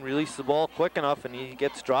couldn't release the ball quick enough, and he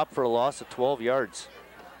gets dropped for a loss of 12 yards.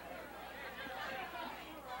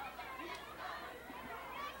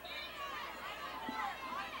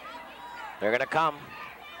 They're gonna come.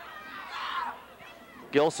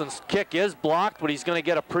 Gilson's kick is blocked, but he's gonna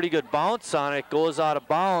get a pretty good bounce on it. Goes out of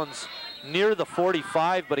bounds near the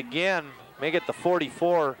 45, but again, make it the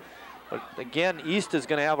 44. But again, East is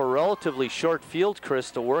gonna have a relatively short field,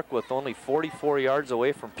 Chris, to work with, only 44 yards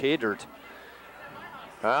away from pay dirt.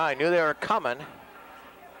 I knew they were coming,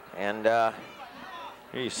 and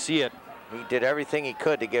here you see it. He did everything he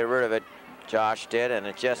could to get rid of it. Josh did, and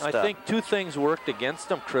it just... I think 2 things worked against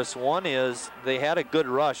them, Chris. One is they had a good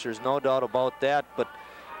rush, there's no doubt about that, but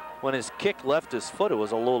when his kick left his foot, it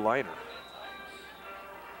was a low liner.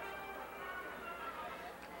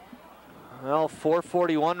 Well,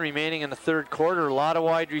 4:41 remaining in the 3rd quarter. A lot of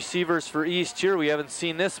wide receivers for East here. We haven't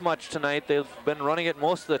seen this much tonight. They've been running it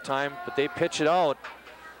most of the time, but they pitch it out.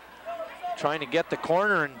 Trying to get the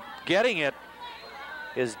corner, and getting it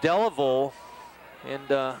is Delaveau,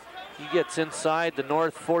 and he gets inside the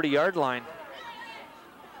North 40-yard line.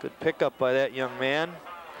 Good pickup by that young man.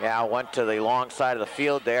 Yeah, went to the long side of the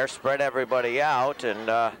field there, spread everybody out,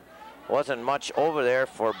 and wasn't much over there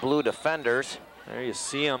for blue defenders. There you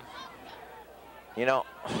see him. You know,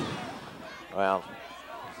 well,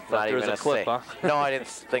 not even a clip, huh? No, I didn't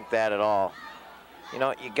think that at all. You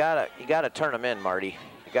know, you gotta turn them in, Marty.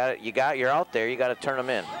 You're out there. You gotta turn them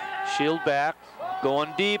in. Shield back,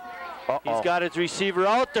 going deep. He's got his receiver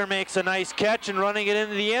out there, makes a nice catch, and running it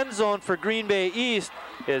into the end zone for Green Bay East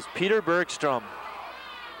is Peter Bergstrom.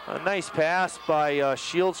 A nice pass by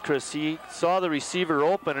Shields, Chris. He saw the receiver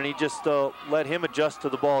open, and he just let him adjust to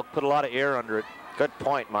the ball, put a lot of air under it. Good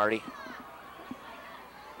point, Marty.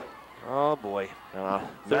 Oh boy,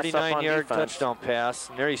 39-yard touchdown pass.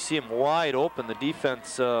 And there you see him wide open. The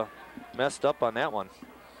defense messed up on that one.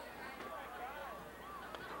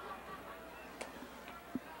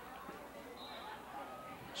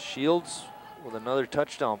 Shields with another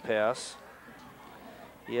touchdown pass.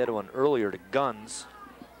 He had one earlier to Guns.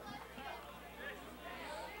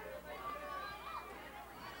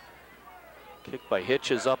 Kick by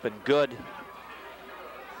Hitches up and good.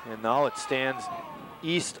 And now it stands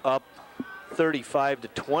East up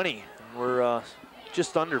 35-20. And we're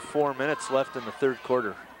just under 4 minutes left in the 3rd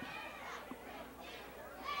quarter.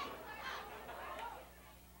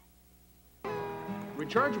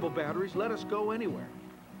 Rechargeable batteries let us go anywhere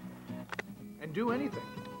and do anything.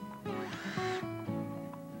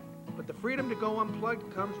 But the freedom to go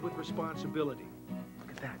unplugged comes with responsibility.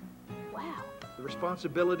 Look at that. Wow. The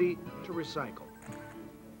responsibility to recycle.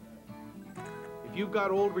 If you've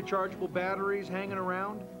got old rechargeable batteries hanging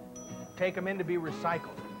around, take them in to be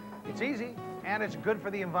recycled. It's easy, and it's good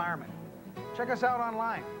for the environment. Check us out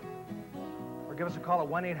online, or give us a call at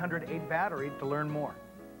 1-800-8-BATTERY to learn more.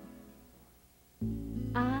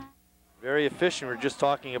 Very efficient. We're just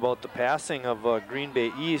talking about the passing of Green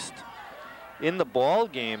Bay East. In the ball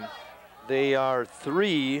game, they are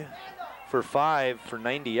 3 for 5 for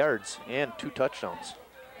 90 yards and 2 touchdowns.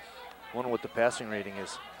 Wonder what the passing rating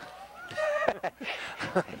is.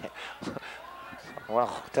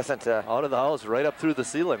 Well, doesn't... out of the house, right up through the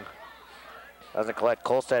ceiling. Doesn't Colette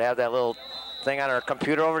Kolstad have that little thing on her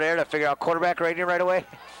computer over there to figure out quarterback rating right away?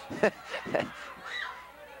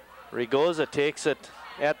 Rigoza takes it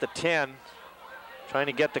at the 10, trying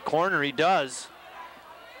to get the corner. He does.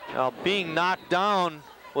 Now, being knocked down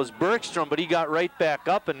was Bergstrom, but he got right back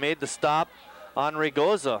up and made the stop on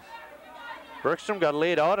Rigoza. Bergstrom got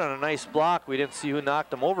laid out on a nice block. We didn't see who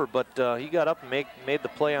knocked him over, but he got up and made the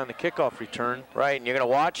play on the kickoff return. Right, and you're going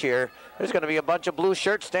to watch here. There's going to be a bunch of blue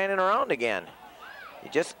shirts standing around again. You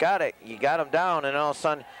just got it. You got him down, and all of a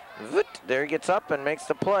sudden, there he gets up and makes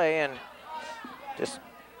the play, and just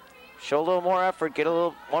show a little more effort, get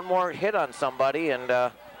one more hit on somebody, and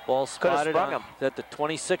ball spotted him at the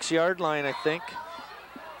 26-yard line, I think.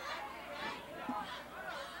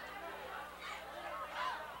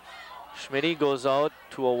 Schmitty goes out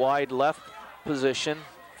to a wide left position,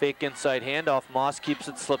 fake inside handoff. Moss keeps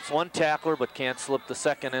it, slips one tackler, but can't slip the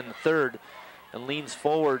second and the third, and leans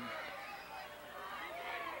forward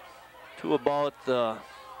to about the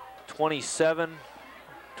 27,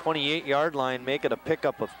 28-yard line, make it a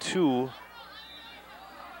pickup of 2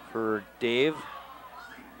 for Dave.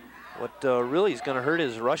 What really is going to hurt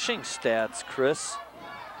his rushing stats, Chris,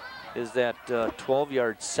 is that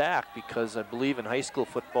 12-yard sack, because I believe in high school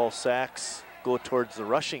football, sacks go towards the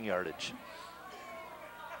rushing yardage.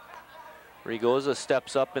 Rigoza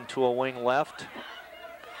steps up into a wing left.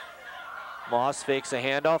 Moss fakes a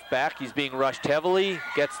handoff back. He's being rushed heavily,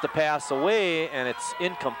 gets the pass away, and it's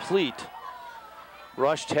incomplete.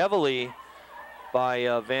 Rushed heavily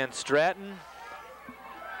by Van Stratton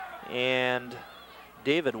and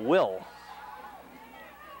David Will.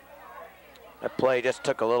 That play just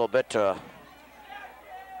took a little bit to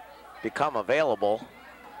become available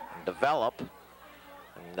and develop.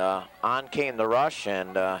 And on came the rush,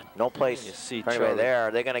 and no place right there.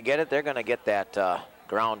 Are they going to get it? They're going to get that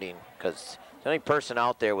grounding, because the only person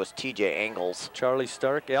out there was TJ Engels. Charlie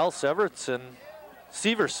Stark, Al Severson,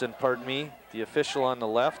 pardon me, the official on the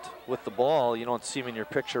left with the ball. You don't see him in your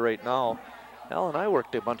picture right now. Al and I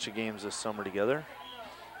worked a bunch of games this summer together.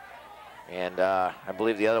 And I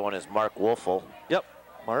believe the other one is Mark Wolfel. Yep,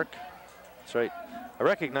 Mark. That's right. I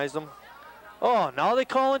recognized him. Oh, now they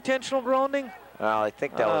call intentional grounding? Well, I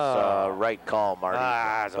think that was a right call, Marty.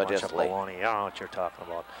 It's a bunch of baloney. I don't know what you're talking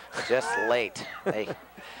about. Just late. Hey.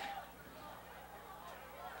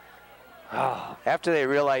 After they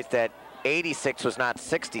realized that 86 was not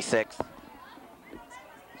 66.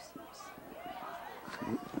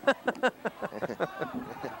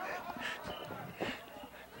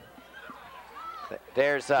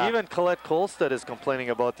 There's even Colette Kolstad is complaining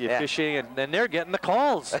about the officiating, and then they're getting the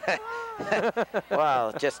calls.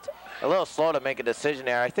 Well, just a little slow to make a decision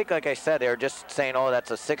there. I think, like I said, they were just saying, oh, that's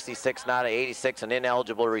a 66, not an 86, an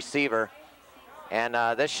ineligible receiver. And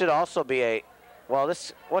this should also be a, well,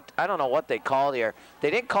 I don't know what they called here. They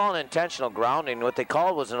didn't call an intentional grounding. What they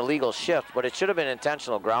called was an illegal shift, but it should have been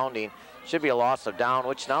intentional grounding. Should be a loss of down,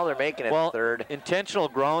 which now they're making it third. Intentional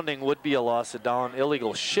grounding would be a loss of down.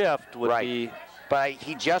 Illegal shift would be. But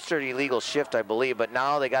he gestured illegal shift, I believe, but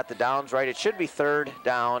now they got the downs right. It should be third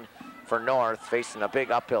down for North, facing a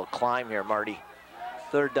big uphill climb here, Marty.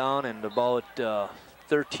 Third down and about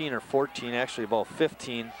 13 or 14, actually about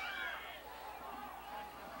 15.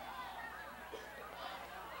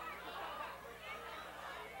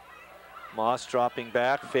 Moss dropping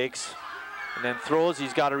back, fakes, and then throws.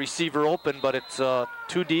 He's got a receiver open, but it's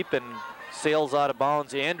too deep and sails out of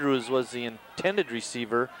bounds. Andrews was the intended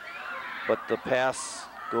receiver, but the pass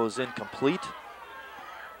goes incomplete.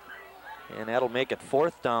 And that'll make it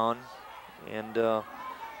fourth down. And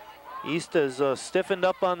East has stiffened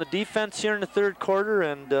up on the defense here in the third quarter,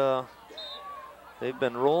 and they've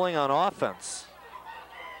been rolling on offense.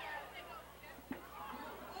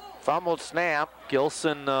 Fumbled snap.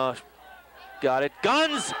 Gilson got it.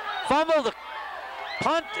 Guns fumbled the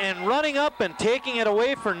punt, and running up and taking it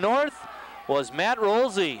away for North was Matt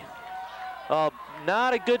Rolsey.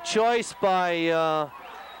 Not a good choice by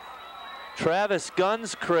Travis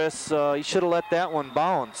Guns, Chris. He should have let that one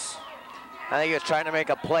bounce. I think he was trying to make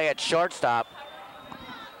a play at shortstop.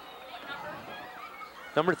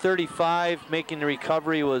 Number 35 making the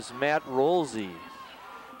recovery was Matt Rolsey.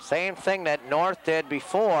 Same thing that North did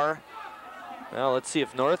before. Well, let's see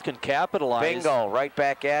if North can capitalize. Bingo, right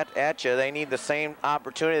back at you. They need the same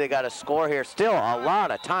opportunity. They got to score here. Still a lot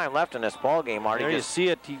of time left in this ball game, Marty. There you see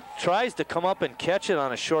it. He tries to come up and catch it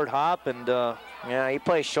on a short hop, and yeah, he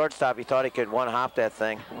plays shortstop. He thought he could one-hop that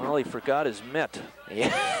thing. Well, he forgot his mitt.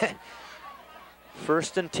 Yeah.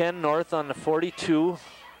 First and 10, North on the 42.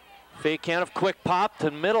 Fake handoff, quick pop to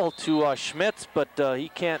middle to Schmitz, but he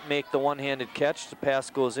can't make the one-handed catch. The pass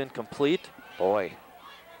goes incomplete. Boy.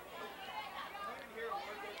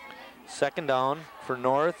 Second down for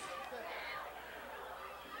North.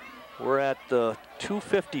 We're at the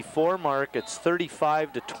 2:54 mark. It's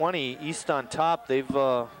 35-20. East on top. They've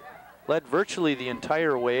led virtually the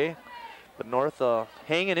entire way, but North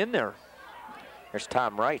hanging in there. There's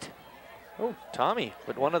Tom Wright. Oh, Tommy,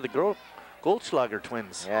 with one of the Goldschlager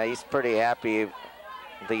twins. Yeah, he's pretty happy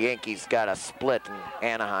the Yankees got a split in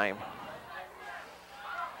Anaheim.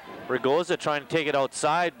 Ragoza trying to take it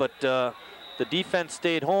outside, but the defense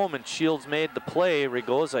stayed home and Shields made the play.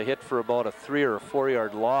 Ragoza hit for about a 3 or 4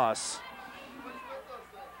 yard loss.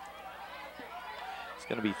 It's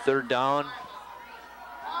going to be third down.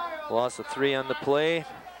 Loss of 3 on the play.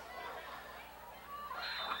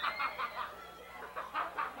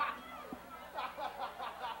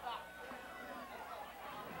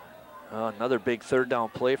 Another big third down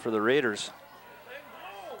play for the Raiders.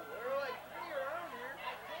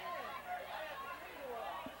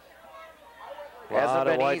 Hasn't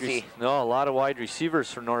been easy. No, a lot of wide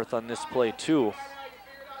receivers for North on this play too.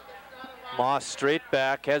 Moss straight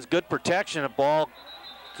back, has good protection. A ball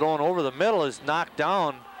thrown over the middle is knocked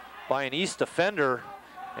down by an East defender,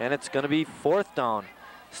 and it's going to be fourth down.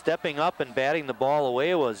 Stepping up and batting the ball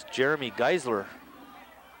away was Jeremy Geisler.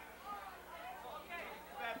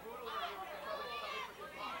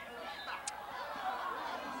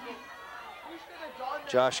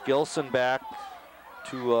 Josh Gilson back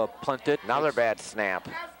to punt it. Another bad snap.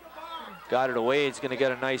 Got it away. He's going to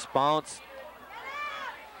get a nice bounce.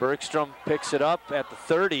 Bergstrom picks it up at the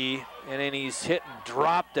 30, and then he's hit and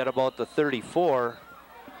dropped at about the 34.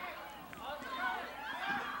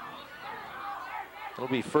 It'll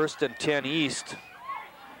be 1st and 10 East.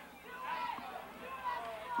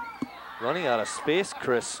 Running out of space,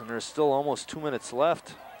 Chris, and there's still almost 2 minutes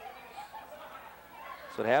left.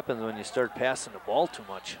 That's what happens when you start passing the ball too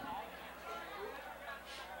much.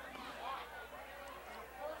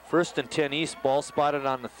 1st and 10 East, ball spotted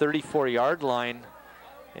on the 34-yard line.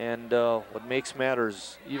 And what makes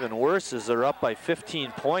matters even worse is they're up by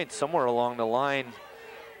 15 points somewhere along the line.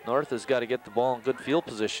 North has got to get the ball in good field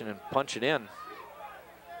position and punch it in.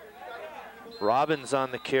 Robbins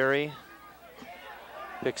on the carry.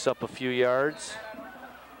 Picks up a few yards.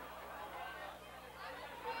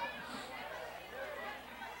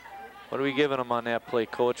 What are we giving them on that play,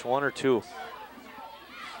 Coach? 1 or 2?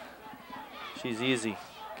 She's easy.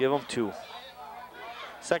 Give them 2.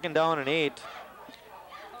 2nd down and 8.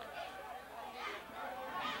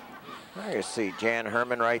 There you see Jan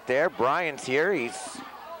Herman right there. Brian's here. He's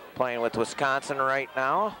playing with Wisconsin right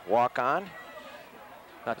now. Walk on.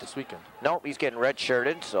 Not this weekend. Nope, he's getting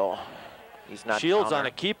red-shirted, so he's not. Shields on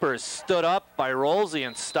a keeper is stood up by Rolsey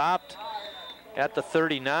and stopped at the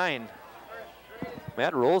 39.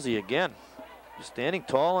 Matt Rolsey again, standing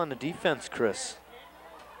tall on the defense, Chris.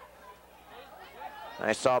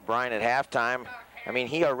 I saw Brian at halftime. I mean,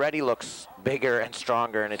 he already looks bigger and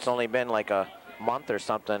stronger, and it's only been like a month or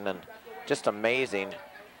something, and just amazing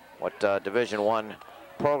what Division I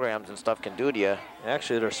programs and stuff can do to you.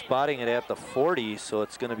 Actually, they're spotting it at the 40, so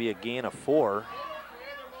it's going to be a gain of 4.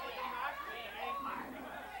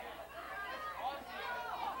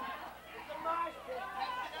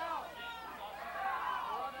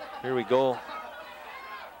 Here we go.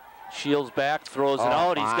 Shields back, throws it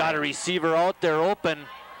out. He's got a receiver out there open.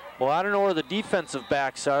 Well, I don't know where the defensive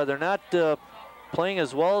backs are. They're not playing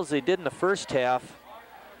as well as they did in the first half.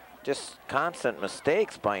 Just constant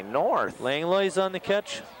mistakes by North. Langlois on the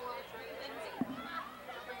catch.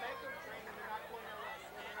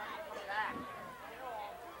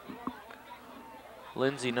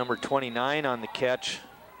 Lindsay, number 29, on the catch.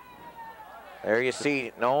 There you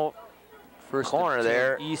see, no first corner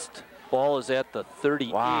there. East ball is at the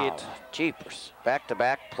 38. Wow, jeepers.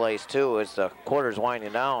 Back-to-back plays, too, as the quarter's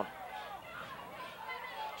winding down.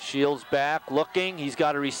 Shields back, looking. He's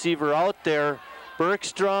got a receiver out there.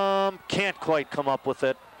 Bergstrom can't quite come up with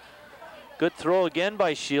it. Good throw again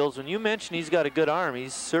by Shields. When you mention he's got a good arm, he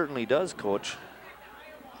certainly does, Coach.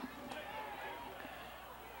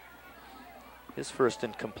 His first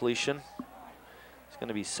incompletion. It's going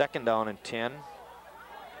to be 2nd down and 10.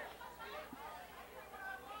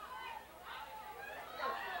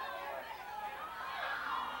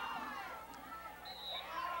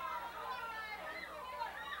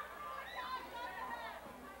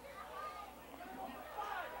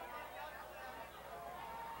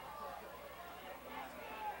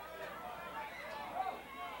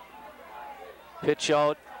 Pitch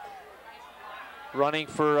out, running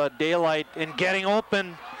for daylight and getting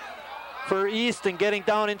open. for East, and getting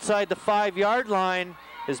down inside the 5-yard line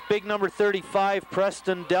is big number 35,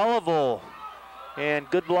 Preston Delaveau. And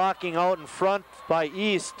good blocking out in front by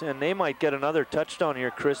East, and they might get another touchdown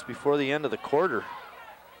here, Chris, before the end of the quarter.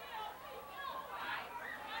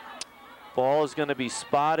 Ball is going to be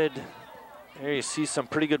spotted. There you see some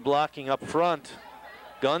pretty good blocking up front.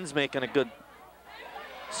 Gunn's making a good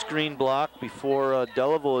screen block before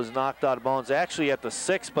Delaveau is knocked out of bounds. Actually at the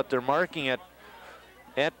 6, but they're marking it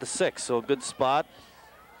at the 6, so a good spot.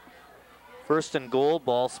 First and goal,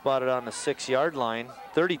 ball spotted on the 6-yard line.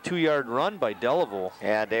 32-yard run by Delaveau.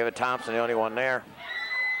 Yeah, David Thompson, the only one there.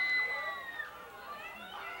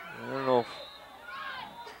 I don't know if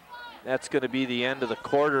that's going to be the end of the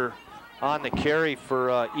quarter. On the carry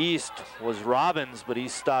for East was Robbins, but he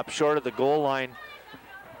stopped short of the goal line.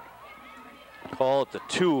 Call it the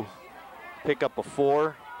 2, pick up a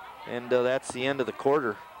 4, and that's the end of the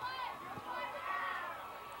quarter.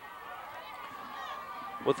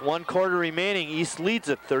 With 1 quarter remaining, East leads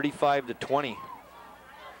at 35-20.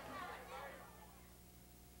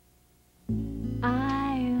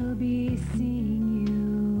 I'll be seeing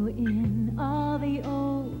you in all the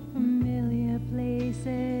old familiar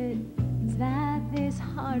places that this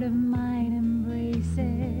heart of mine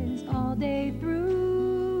embraces all day through.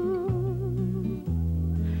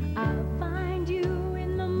 I'll find you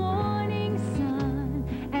in the morning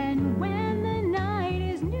sun, and when the night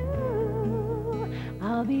is new,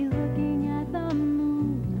 I'll be looking at the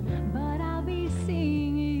moon, but I'll be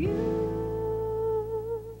seeing you.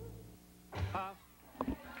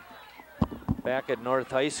 Back at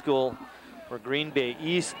North High School, where Green Bay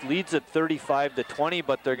East leads at 35-20,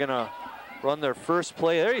 but they're gonna run their first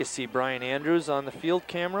play. There you see Brian Andrews on the field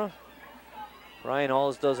camera. Brian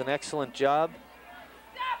always does an excellent job.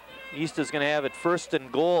 East is gonna have it first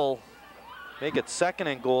and goal, make it second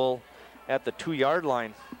and goal at the 2-yard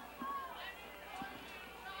line.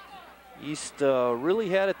 East really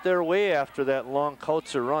had it their way after that long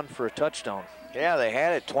Kautzer run for a touchdown. Yeah, they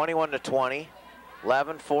had it 21-20,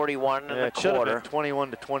 11:41 in the it should quarter. have been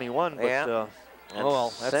 21-21, but Yeah. oh well.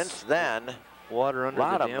 Since then, water under a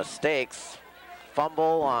lot the of dam. mistakes.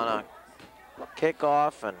 Fumble on a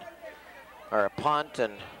kickoff or a punt,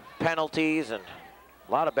 and penalties, and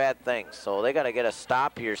a lot of bad things. So they got to get a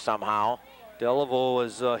stop here somehow. Delaveau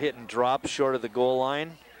was hitting drops short of the goal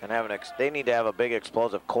line. And they need to have a big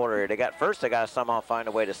explosive quarter here. They got to somehow find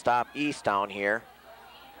a way to stop East down here.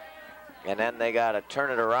 And then they got to turn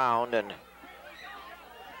it around and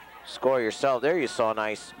score yourself. There you saw a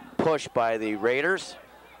nice push by the Raiders.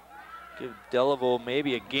 Give Delaveau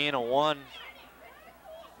maybe a gain of 1.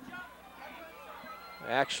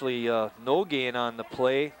 Actually, no gain on the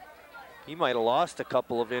play. He might have lost a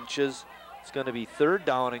couple of inches. It's going to be 3rd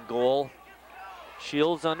down and goal.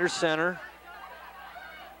 Shields under center.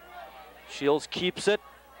 Shields keeps it,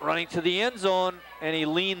 running to the end zone, and he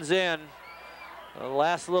leans in. The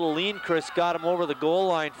last little lean, Chris, got him over the goal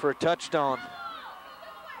line for a touchdown.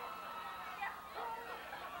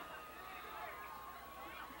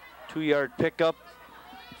 Two-yard pickup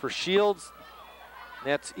for Shields.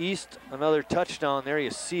 That's East, another touchdown. There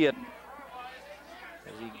you see it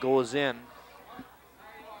as he goes in.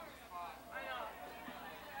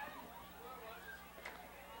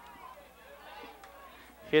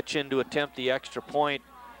 Hitchin to attempt the extra point.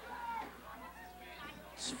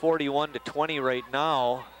 It's 41-20 right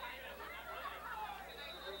now.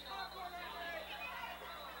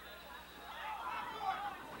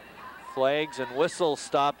 Flags and whistles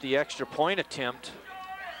stop the extra point attempt.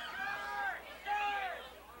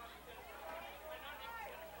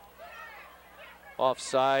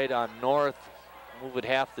 Offside on North, move it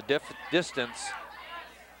half the distance.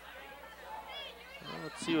 Well,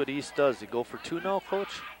 let's see what East does. They go for 2 now,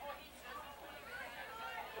 Coach?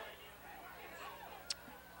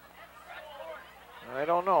 I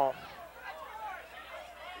don't know.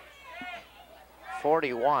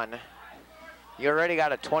 41. You already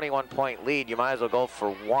got a 21-point lead. You might as well go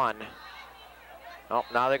for 1. Oh,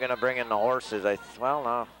 now they're going to bring in the horses. Well,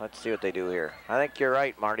 no, let's see what they do here. I think you're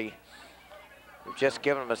right, Marty. We've just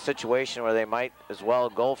given them a situation where they might as well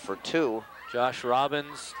go for 2. Josh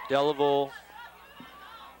Robbins, Delaveau,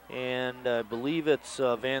 and I believe it's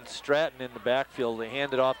Van Stratton in the backfield. They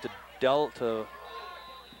hand it off to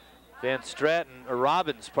Van Stratton, or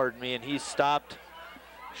Robbins, pardon me, and he's stopped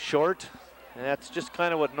short. And that's just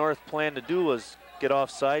kind of what North planned to do, was get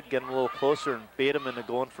offside, get him a little closer, and bait him into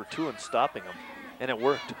going for 2 and stopping him. And it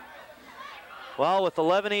worked. Well, with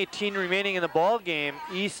 11:18 remaining in the ball game,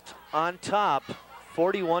 East on top,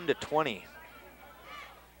 41-20.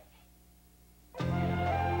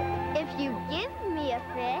 If you give me a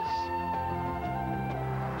fish.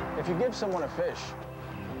 If you give someone a fish,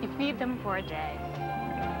 You feed them for a day.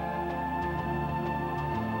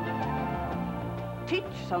 Teach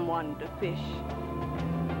someone to fish.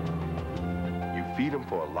 You feed them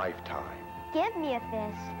for a lifetime. Give me a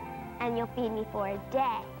fish, and you'll feed me for a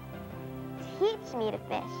day. Teach me to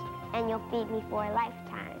fish, and you'll feed me for a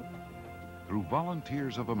lifetime. Through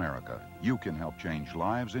Volunteers of America, you can help change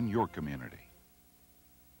lives in your community.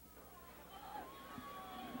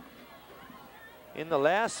 In the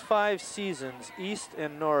last 5 seasons, East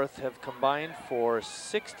and North have combined for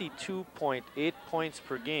 62.8 points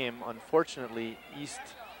per game. Unfortunately, East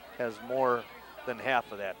has more than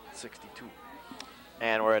half of that, 62.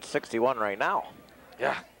 And we're at 61 right now.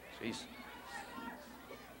 Yeah, jeez.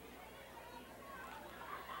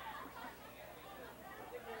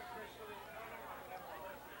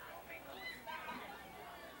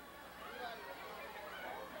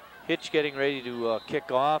 Hitch getting ready to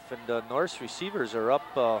kick off, and North's receivers are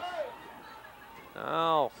up.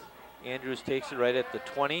 Now, Andrews takes it right at the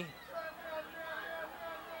 20.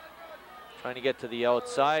 Trying to get to the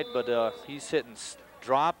outside, but he's hitting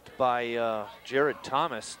dropped by Jared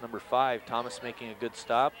Thomas, number 5. Thomas making a good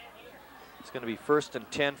stop. It's going to be 1st and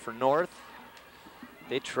 10 for North.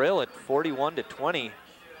 They trail it 41-20.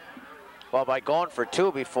 Well, by going for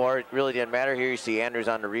 2 before, it really didn't matter. Here you see Andrews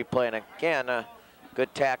on the replay, and again,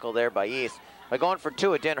 good tackle there by East. By going for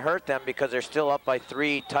 2, it didn't hurt them because they're still up by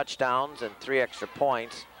 3 touchdowns and 3 extra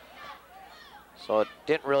points. So it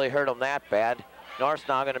didn't really hurt them that bad. North's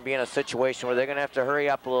now going to be in a situation where they're going to have to hurry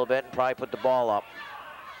up a little bit and probably put the ball up.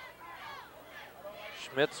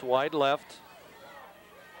 Schmitz wide left.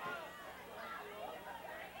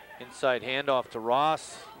 Inside handoff to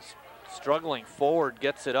Ross. He's struggling forward,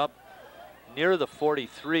 gets it up near the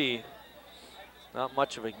 43. Not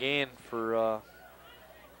much of a gain for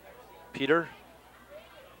Peter.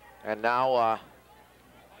 And now,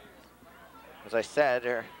 as I said,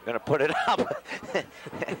 they're going to put it up.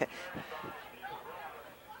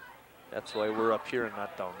 That's why we're up here and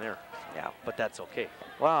not down there. Yeah, but that's okay.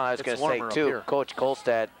 Well, I was going to say, too, Coach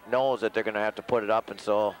Kolstad knows that they're going to have to put it up, and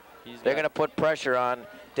so they're going to put pressure on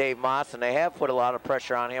Dave Moss, and they have put a lot of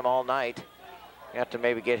pressure on him all night. You have to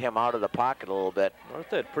maybe get him out of the pocket a little bit. North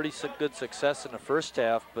had pretty good success in the first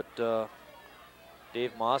half, but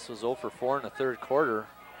Dave Moss was 0 for 4 in the 3rd quarter.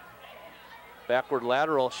 Backward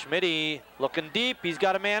lateral, Schmitty looking deep. He's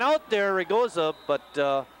got a man out there, Regoza,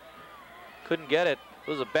 but couldn't get it. It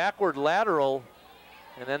was a backward lateral,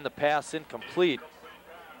 and then the pass incomplete.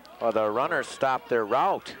 Well, the runners stopped their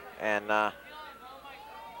route, and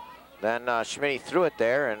then Schmitty threw it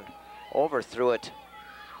there and overthrew it.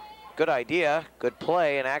 Good idea, good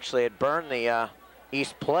play, and actually it burned the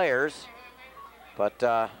East players. But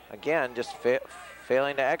again, just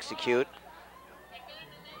failing to execute.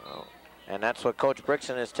 Oh. And that's what Coach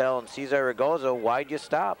Brixton is telling Cesar Regoza, why'd you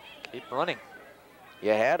stop? Keep running.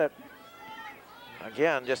 You had it.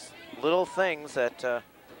 Again, just little things that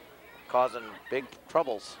causing big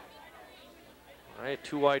troubles. All right,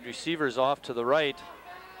 2 wide receivers off to the right.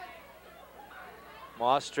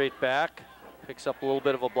 Moss straight back, picks up a little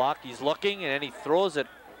bit of a block. He's looking, and then he throws it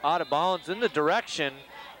out of bounds in the direction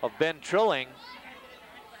of Ben Trilling.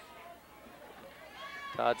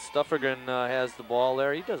 Todd Stuffergren has the ball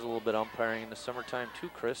there. He does a little bit of umpiring in the summertime too,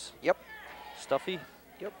 Chris. Yep. Stuffy.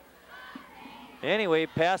 Yep. Anyway,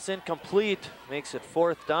 pass incomplete, makes it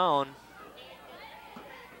 4th down.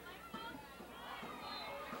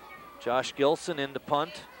 Josh Gilson in to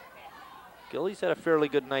punt. Gilly's had a fairly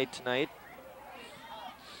good night tonight.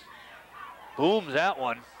 Booms that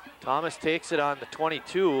one. Thomas takes it on the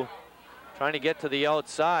 22, trying to get to the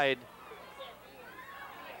outside.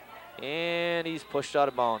 And he's pushed out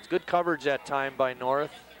of bounds. Good coverage that time by North.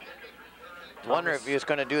 Wonder if he was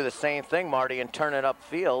going to do the same thing, Marty, and turn it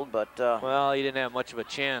upfield, but well, he didn't have much of a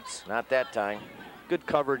chance. Not that time. Good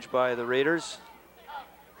coverage by the Raiders.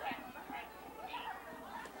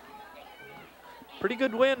 Pretty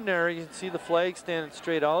good wind there. You can see the flag standing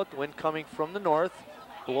straight out. The wind coming from the north,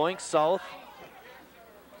 blowing south.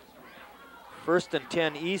 1st and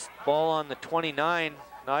 10 East, ball on the 29.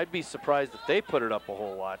 Now, I'd be surprised if they put it up a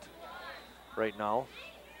whole lot right now.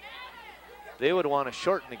 They would want to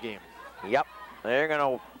shorten the game. Yep, they're going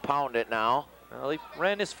to pound it now. Well, they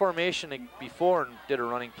ran this formation before and did a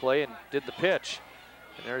running play and did the pitch.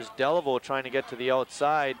 And there's Delaveau trying to get to the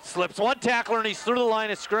outside. Slips one tackler and he's through the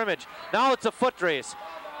line of scrimmage. Now it's a foot race.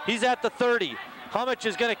 He's at the 30. Hummich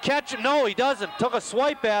is going to catch him. No, he doesn't. Took a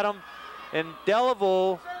swipe at him. And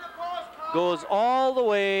Delaveau goes all the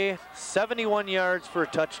way 71 yards for a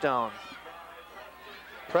touchdown.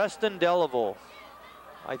 Preston Delaveau.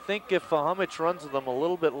 I think if Hummich runs with them a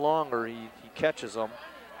little bit longer, he catches them.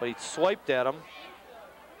 but he swiped at him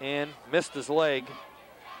and missed his leg,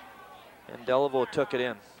 and Delaveau took it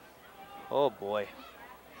in. Oh boy.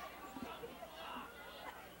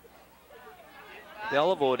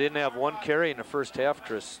 Delaveau didn't have one carry in the first half,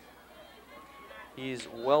 Chris. He's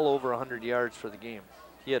well over 100 yards for the game.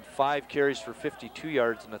 He had 5 carries for 52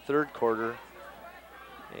 yards in the third quarter,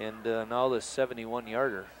 and now this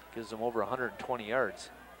 71-yarder gives him over 120 yards.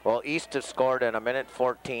 Well, East has scored in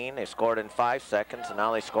 1:14. They scored in 5 seconds, and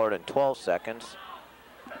now they scored in 12 seconds.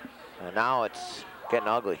 And now it's getting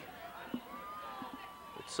ugly.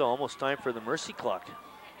 It's almost time for the mercy clock.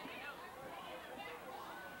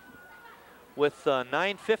 With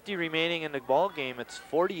 9:50 remaining in the ball game, it's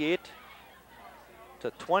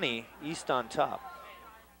 48-20, East on top.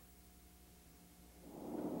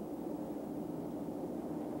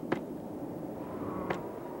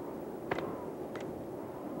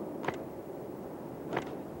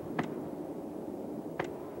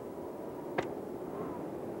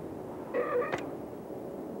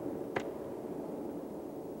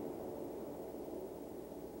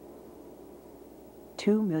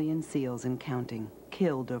 $2 million seals and counting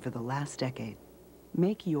killed over the last decade.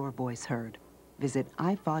 Make your voice heard. Visit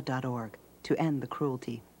ifaw.org to end the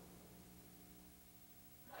cruelty.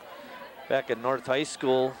 Back at North High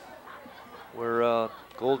School, where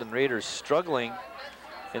Golden Raiders struggling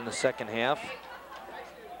in the second half.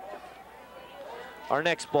 Our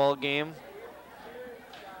next ball game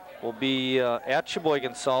will be at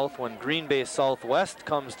Sheboygan South when Green Bay Southwest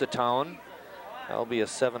comes to town. That'll be a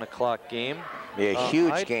 7 o'clock game. Be a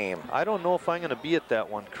huge game. I don't know if I'm going to be at that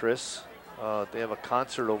one, Chris. They have a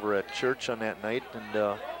concert over at church on that night,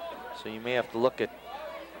 and so you may have to look at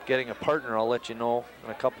getting a partner. I'll let you know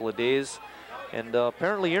in a couple of days. And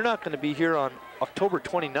apparently you're not going to be here on October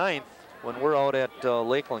 29th when we're out at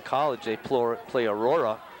Lakeland College. They play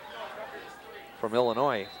Aurora from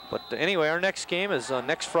Illinois. But anyway, our next game is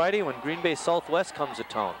next Friday when Green Bay Southwest comes to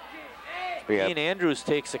town. Ian Andrews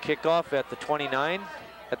takes a kickoff at the 29,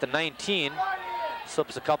 at the 19,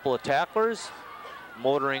 slips a couple of tacklers,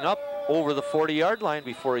 motoring up over the 40-yard line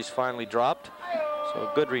before he's finally dropped. So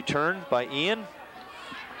a good return by Ian.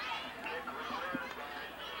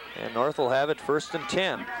 And North will have it 1st and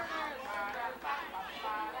 10.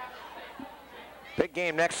 Big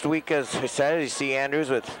game next week, as I said. You see Andrews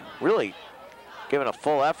with really giving a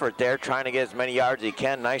full effort there, trying to get as many yards as he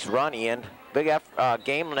can. Nice run, Ian. Big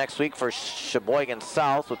game next week for Sheboygan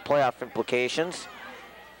South with playoff implications.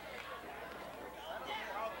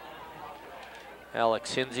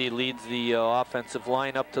 Alex Hinsey leads the offensive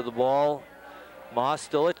line up to the ball. Moss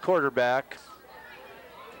still at quarterback.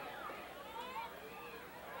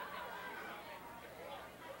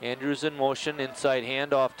 Andrews in motion, inside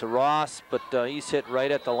handoff to Ross, but he's hit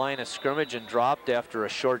right at the line of scrimmage and dropped after a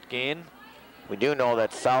short gain. We do know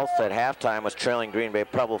that South at halftime was trailing Green Bay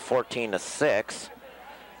Preble 14-6.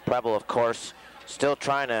 Preble, of course, still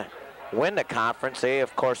trying to win the conference. They,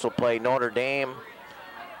 of course, will play Notre Dame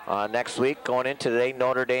next week. Going into today,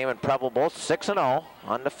 Notre Dame and Preble both 6-0,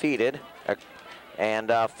 undefeated, and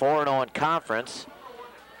 4-0 in conference.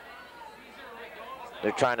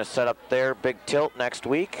 They're trying to set up their big tilt next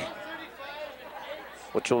week,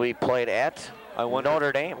 which will be played at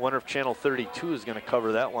Notre Dame. I wonder if Channel 32 is going to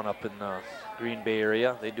cover that one up in the Green Bay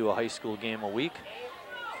area. They do a high school game a week.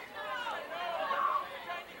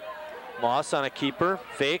 Moss on a keeper,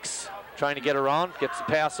 fakes, trying to get around, gets the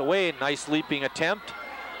pass away. Nice leaping attempt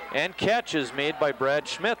and catch is made by Brad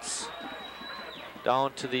Schmitz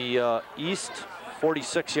down to the east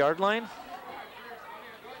 46-yard line.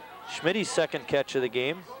 Schmitty's second catch of the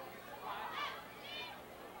game.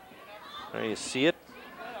 There you see it.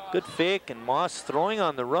 Good fake, and Moss throwing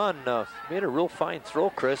on the run. Made a real fine throw,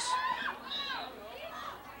 Chris.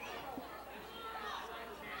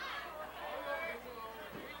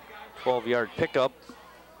 "12-yard pickup.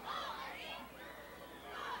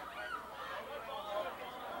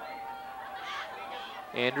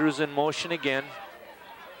 Andrews in motion again.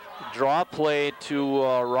 Draw play to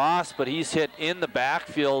Ross, but he's hit in the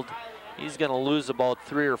backfield. He's going to lose about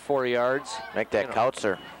 3 or 4 yards. Make that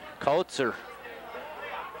Kautzer. Kautzer.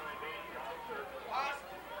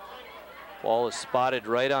 Ball is spotted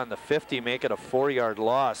right on the 50, make it a 4-yard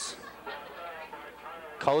loss.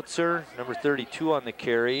 Kautzer, number 32 on the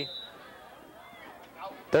carry.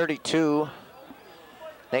 32.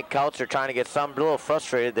 Nate Kautzer trying to get a little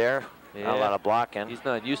frustrated there. Yeah. Not a lot of blocking. He's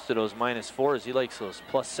not used to those -4s. He likes those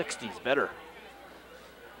 +60s better.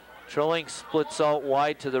 Trilling splits out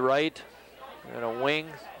wide to the right. And a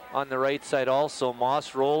wing on the right side also.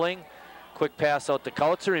 Moss rolling. Quick pass out to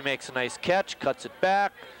Kautzer. He makes a nice catch, cuts it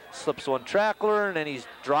back, slips one tackler, and then he's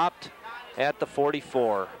dropped at the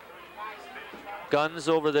 44. Guns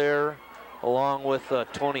over there along with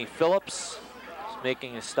Tony Phillips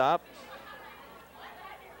making a stop.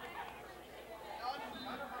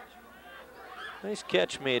 Nice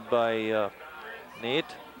catch made by Nate.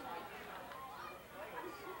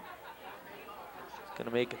 It's going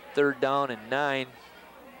to make it 3rd down and 9.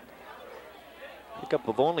 Pickup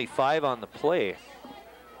of only 5 on the play.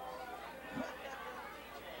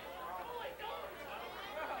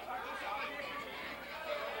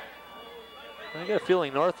 I got a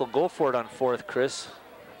feeling North will go for it on 4th, Chris.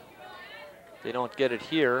 They don't get it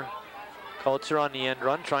here. Kautzer on the end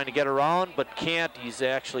run, trying to get around, but can't. He's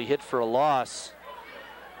actually hit for a loss.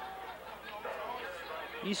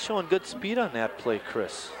 He's showing good speed on that play,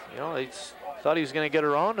 Chris. You know, he thought he was going to get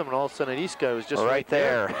around him, and all of a sudden, the East guy was just right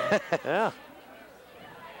there. Yeah.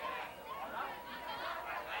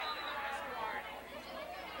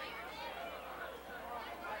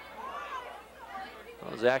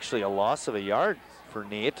 That was actually a loss of a yard for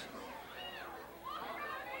Nate.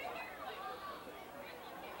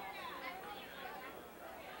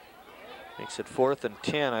 Makes it 4th and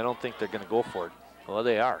 10. I don't think they're going to go for it. Well,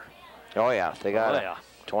 they are. Oh, yeah. They got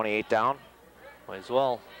 28 down. Might as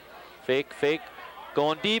well. Fake, fake.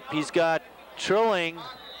 Going deep. He's got Trilling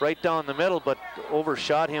right down the middle, but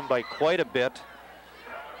overshot him by quite a bit.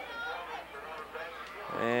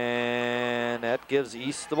 And that gives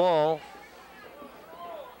East the ball.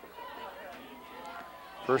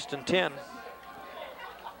 1st and 10.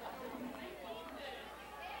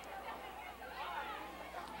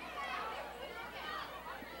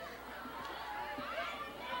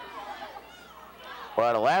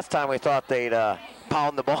 Well, the last time we thought they'd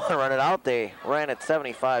pound the ball and run it out, they ran it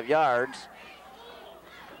 75 yards.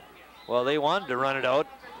 Well, they wanted to run it out.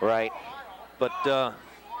 Right. But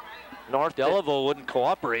North Delaveau wouldn't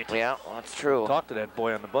cooperate. Yeah, well, that's true. Talk to that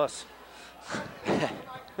boy on the bus.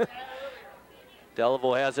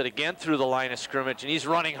 Delaveau has it again through the line of scrimmage, and he's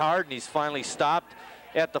running hard, and he's finally stopped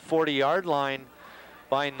at the 40-yard line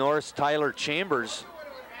by North's Tyler Chambers.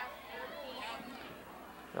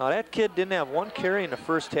 Now, that kid didn't have one carry in the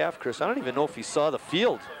first half, Chris. I don't even know if he saw the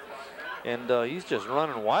field. And he's just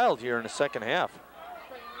running wild here in the second half.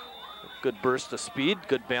 Good burst of speed,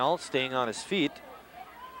 good balance, staying on his feet.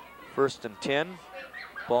 1st and 10,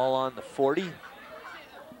 ball on the 40.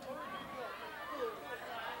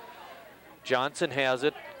 Johnson has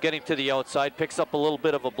it, getting to the outside, picks up a little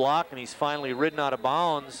bit of a block, and he's finally ridden out of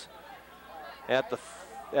bounds at the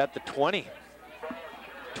 20.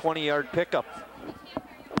 20-yard pickup.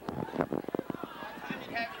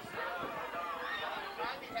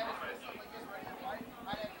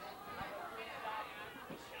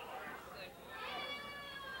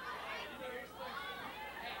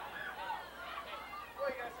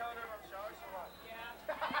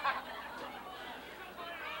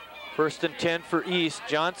 First and 10 for East.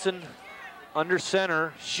 Johnson under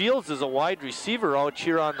center. Shields is a wide receiver out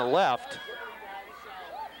here on the left.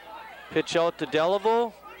 Pitch out to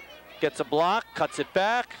Delaveau. Gets a block, cuts it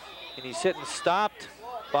back, and he's hit and stopped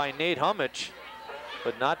by Nate Hummich,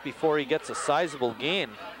 but not before he gets a sizable gain.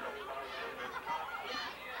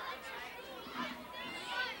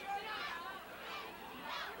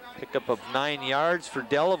 Pickup of 9 yards for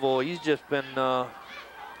Delaveau. He's just been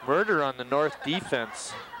murder on the North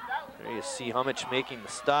defense. There you see Hummich making the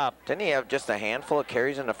stop. Didn't he have just a handful of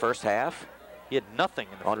carries in the first half? He had nothing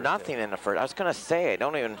in the first nothing half. In the first. I was going to say, I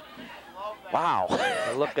don't even. Wow.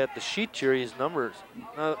 I look at the sheet here, his number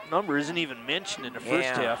isn't even mentioned in the first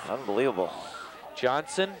half. Unbelievable.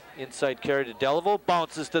 Johnson, inside carry to Delaveau,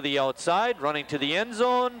 bounces to the outside, running to the end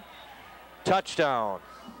zone. Touchdown.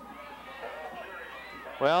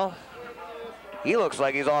 Well, he looks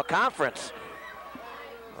like he's all conference.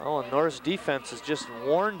 Oh, and North's defense is just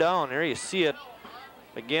worn down. There you see it.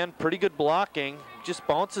 Again, pretty good blocking. Just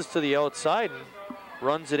bounces to the outside and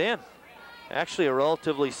runs it in. Actually, a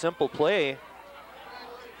relatively simple play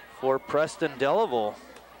for Preston Delaveau.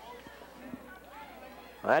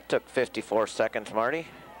 That took 54 seconds, Marty.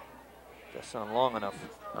 That's not long enough.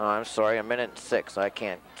 Oh, I'm sorry, 1:06. I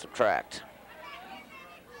can't subtract.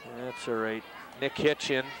 That's all right. Nick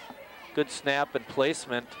Hitchin, good snap and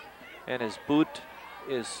placement, and his boot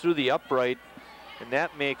is through the upright, and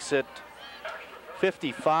that makes it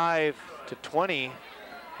 55-20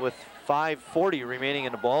 with 5:40 remaining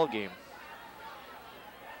in the ball game.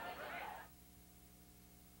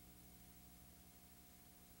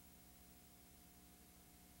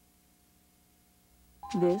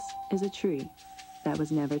 This is a tree that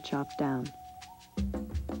was never chopped down.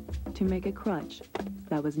 To make a crutch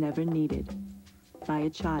that was never needed by a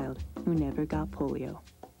child who never got polio.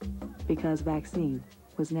 Because vaccine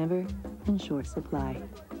was never in short supply,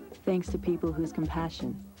 thanks to people whose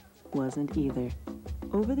compassion wasn't either.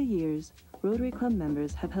 Over the years, Rotary Club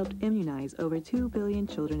members have helped immunize over 2 billion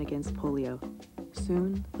children against polio.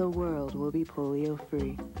 Soon, the world will be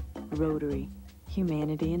polio-free. Rotary,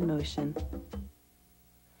 humanity in motion.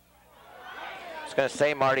 I was going to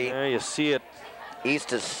say, Marty. There you see it.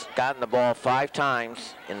 East has gotten the ball 5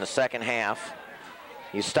 times in the second half.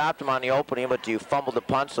 You stopped them on the opening, but you fumbled the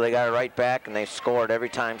punt, so they got it right back, and they've scored every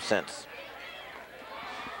time since.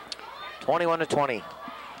 21-20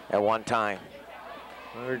 at one time.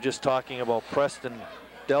 We were just talking about Preston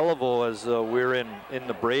Delaveau as we're in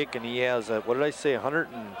the break, and he has, what did I say,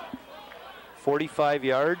 145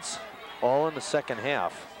 yards, all in the second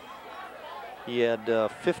half. He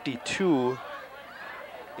had 52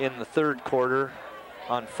 in the third quarter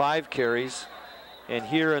on 5 carries. And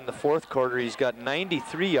here in the fourth quarter, he's got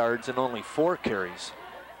 93 yards and only 4 carries.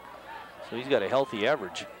 So he's got a healthy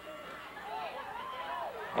average.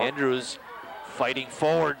 Andrews fighting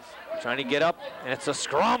forward, trying to get up, and it's a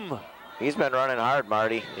scrum. He's been running hard,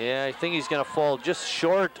 Marty. Yeah, I think he's going to fall just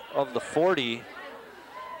short of the 40.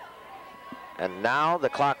 And now the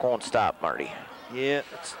clock won't stop, Marty. Yeah,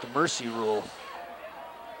 it's the mercy rule.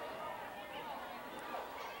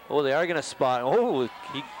 Oh, they are going to spot. Oh,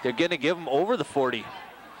 they're going to give him over the 40.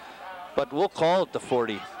 But we'll call it the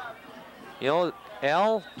 40. You know,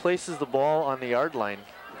 Al places the ball on the yard line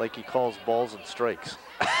like he calls balls and strikes.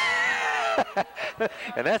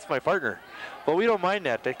 And that's my partner. But we don't mind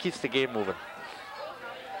that. That keeps the game moving.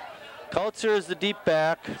 Kautzer is the deep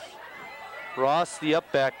back. Ross, the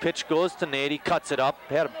up back. Pitch goes to Nate. He cuts it up.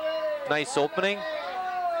 Had a nice opening.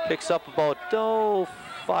 Picks up about,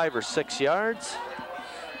 5 or 6 yards.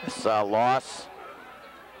 This loss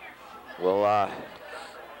will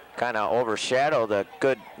kind of overshadow the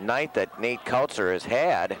good night that Nate Kautzer has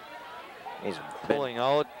had. He's pulling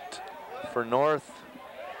out for North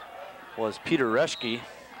was Peter Reschke.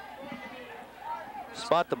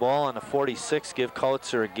 Spot the ball on the 46, give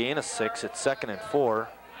Kautzer a gain of 6. It's 2nd and 4.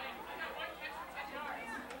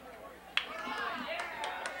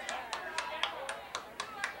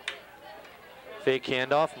 Fake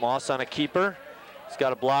handoff, Moss on a keeper. He's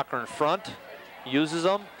got a blocker in front, uses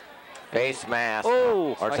them. Face mask.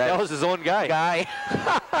 Oh, that was his own guy.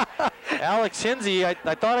 Alex Hinsey, I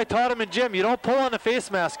thought I taught him in gym. You don't pull on the face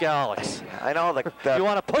mask, Alex. I know. You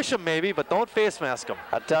want to push him maybe, but don't face mask him.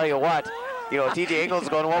 I'll tell you what. You know, TJ Ingles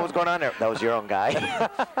going, what was going on there? That was your own guy.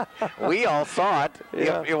 We all saw it.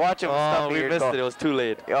 Yeah. You're watching stuff. We missed it. It was too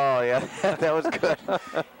late. Oh, yeah. That was good.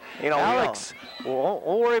 You know, Alex, won't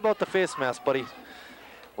worry about the face mask, buddy.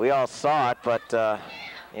 We all saw it, but,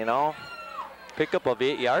 you know. Pickup of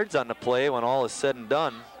 8 yards on the play when all is said and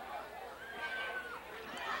done.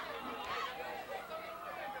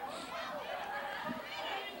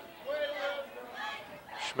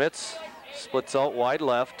 Schmitz splits out wide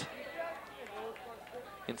left.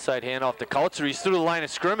 Inside handoff to Kautzer. He's through the line of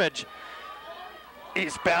scrimmage.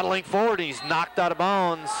 He's battling forward. He's knocked out of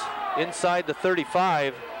bounds inside the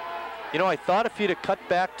 35. You know, I thought if he'd have cut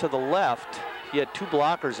back to the left, he had 2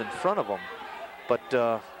 blockers in front of him. But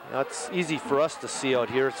that's easy for us to see out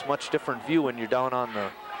here. It's a much different view when you're down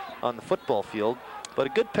on the football field. But a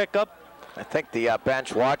good pickup. I think the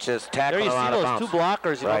bench watches tackling him out of bounds. There you see those 2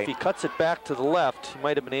 blockers. You know, if he cuts it back to the left, he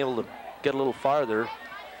might have been able to get a little farther.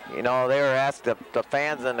 You know, they were asked, the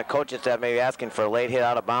fans and the coaches that may be asking for a late hit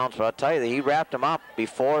out of bounds, but I'll tell you that he wrapped him up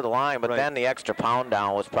before the line, but then the extra pound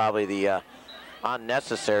down was probably the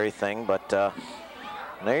unnecessary thing. But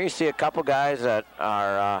there you see a couple guys that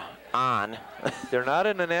are on. They're not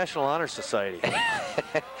in the National Honor Society.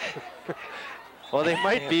 Well, they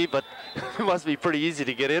might be, but it must be pretty easy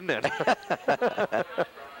to get in there.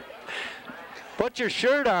 Put your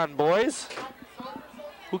shirt on, boys.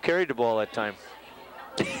 Who carried the ball that time?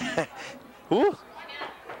 Who?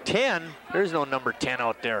 10? There's no number 10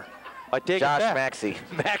 out there. I take Josh it back. Maxey.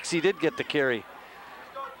 Maxey did get the carry.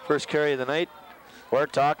 First carry of the night. We're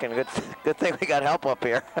talking. Good thing we got help up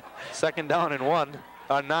here. 2nd down and 1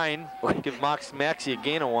 on 9. Give Maxey a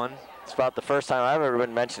gain of 1. It's about the first time I've ever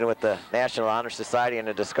been mentioned with the National Honor Society in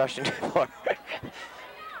a discussion before.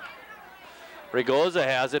 Regoza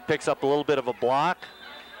has it, picks up a little bit of a block,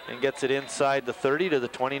 and gets it inside the 30 to the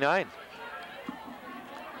 29.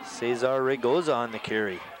 Cesar Regoza on the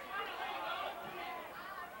carry.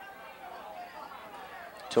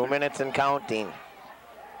 2 minutes and counting.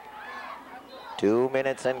 2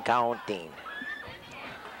 minutes and counting.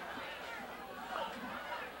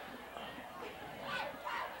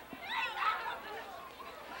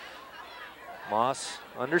 Moss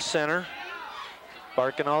under center,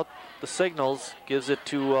 barking out the signals, gives it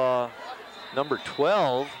to number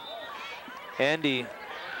 12, Andy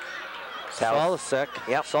Salsek.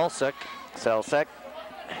 Yep. Salsek.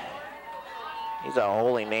 He's a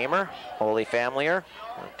holy namer, holy familyer.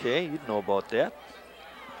 Okay, you'd know about that.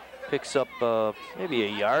 Picks up maybe a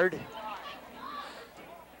yard.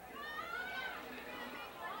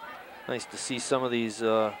 Nice to see some of these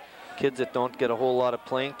kids that don't get a whole lot of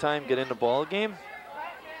playing time get in the ball game.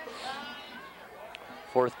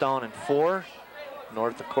 4th down and 4.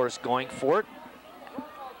 North, of course, going for it.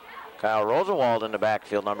 Kyle Rosenwald in the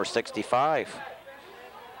backfield, number 65.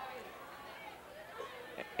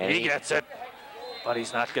 And he gets it, but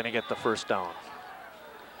he's not going to get the first down.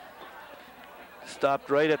 Stopped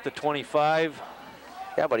right at the 25.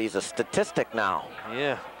 Yeah, but he's a statistic now.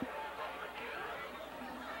 Yeah.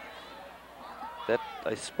 That,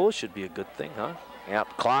 I suppose, should be a good thing, huh?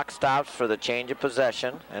 Yep, clock stops for the change of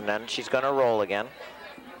possession, and then she's going to roll again.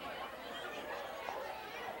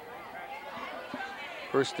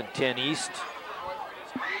 1st and 10 East.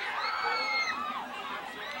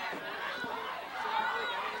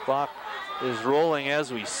 Clock is rolling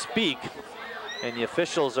as we speak, and the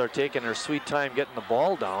officials are taking their sweet time getting the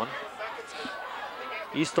ball down.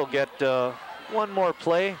 East will get one more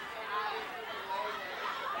play.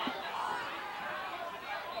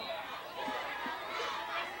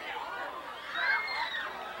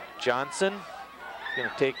 Johnson going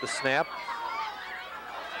to take the snap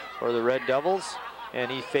for the Red Devils,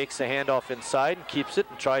 and he fakes a handoff inside and keeps it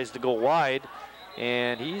and tries to go wide,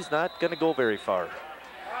 and he's not going to go very far.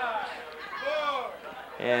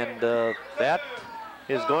 And that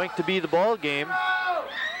is going to be the ball game.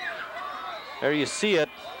 There you see it.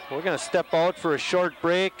 We're going to step out for a short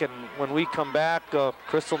break, and when we come back,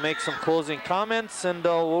 Chris will make some closing comments, and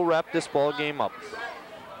we'll wrap this ball game up.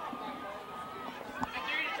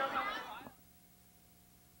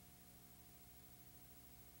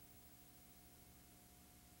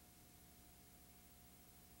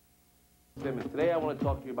 Today I want to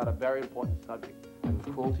talk to you about a very important subject, and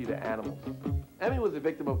cruelty to animals. Emmy was a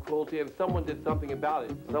victim of cruelty, and someone did something about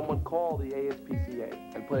it. Someone called the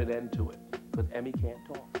ASPCA and put an end to it, because Emmy can't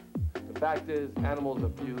talk. The fact is, animals are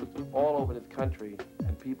abused all over this country,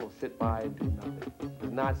 and people sit by and do nothing.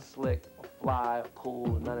 It's not slick or fly or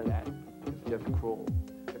cool or none of that. It's just cruel.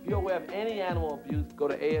 If you're aware of any animal abuse, go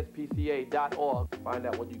to aspca.org. Find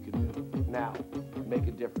out what you can do now to make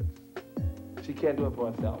a difference. She can't do it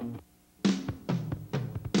for herself.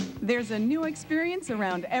 There's a new experience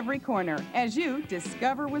around every corner as you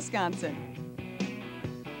discover Wisconsin.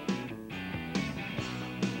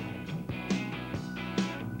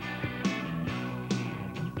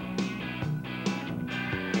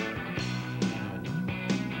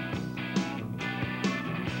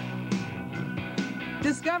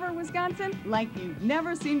 Discover Wisconsin like you've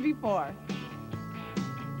never seen before.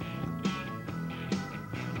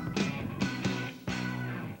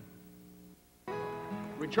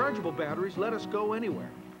 Rechargeable batteries let us go anywhere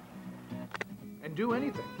and do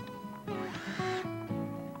anything.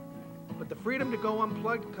 But the freedom to go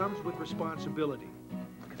unplugged comes with responsibility.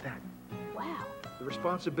 Look at that. Wow. The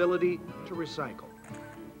responsibility to recycle.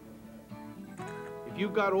 If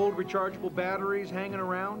you've got old rechargeable batteries hanging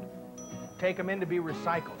around, take them in to be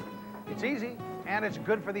recycled. It's easy and it's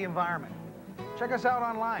good for the environment. Check us out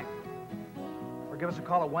online or give us a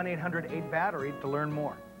call at 1-800-8-BATTERY to learn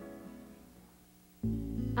more.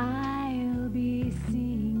 I'll be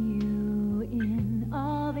seeing you in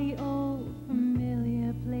all the old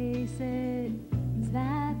familiar places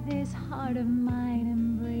that this heart of mine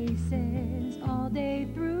embraces all day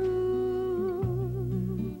through.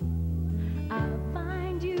 I'll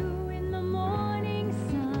find you in the morning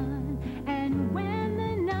sun, and when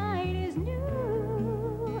the night is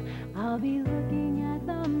new, I'll be looking at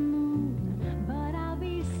the moon, but I'll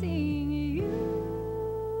be seeing you.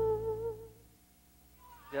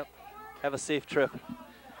 Yep, have a safe trip.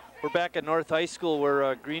 We're back at North High School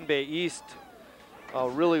where Green Bay East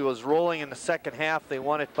really was rolling in the second half. They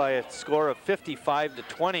won it by a score of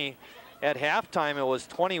 55-20. At halftime, it was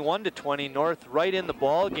 21-20. North right in the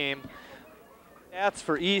ball game. Stats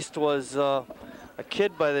for East was a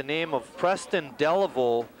kid by the name of Preston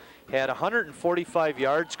Delaveau. Had 145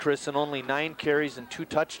 yards, Chris, and only 9 carries and 2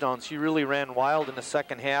 touchdowns. He really ran wild in the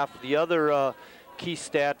second half. The other key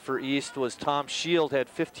stat for East was Tom Shield had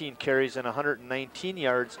 15 carries and 119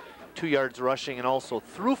 yards, 2 yards rushing, and also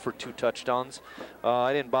threw for 2 touchdowns.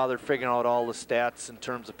 I didn't bother figuring out all the stats in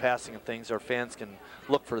terms of passing and things. Our fans can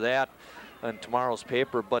look for that in tomorrow's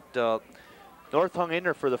paper. But North hung in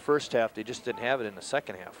there for the first half. They just didn't have it in the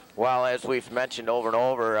second half. Well, as we've mentioned over and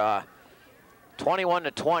over,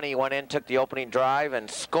 21-20 went in, took the opening drive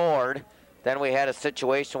and scored. Then we had a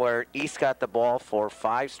situation where East got the ball for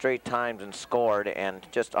 5 straight times and scored, and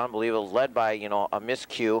just unbelievable, led by, you know, a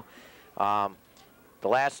miscue. The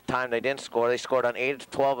last time they didn't score, they scored on 8 of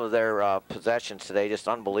 12 of their possessions today, just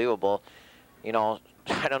unbelievable. You know,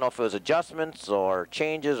 I don't know if it was adjustments or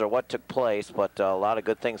changes or what took place, but a lot of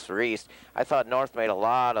good things for East. I thought North made a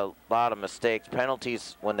lot of mistakes,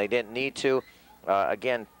 penalties when they didn't need to.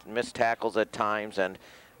 Again, missed tackles at times, and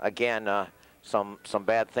again, some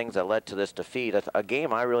bad things that led to this defeat. A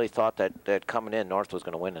game I really thought that coming in, North was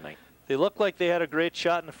going to win tonight. They looked like they had a great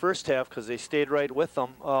shot in the first half because they stayed right with them.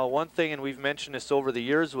 One thing, and we've mentioned this over the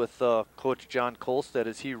years with Coach John Kolstad,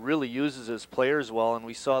 is he really uses his players well, and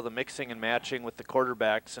we saw the mixing and matching with the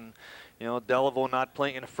quarterbacks. And, you know, Delaveau not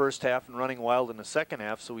playing in the first half and running wild in the second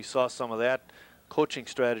half, so we saw some of that coaching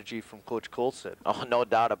strategy from Coach Kolstad. Oh, no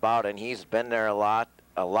doubt about it, and he's been there a lot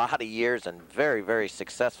of years, and very, very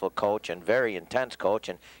successful coach and very intense coach.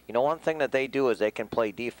 And you know, one thing that they do is they can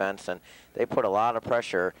play defense, and they put a lot of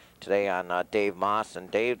pressure today on Dave Moss,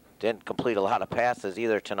 and Dave didn't complete a lot of passes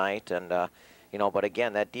either tonight. And you know, but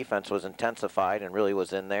again, that defense was intensified and really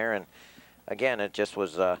was in there. And again, it just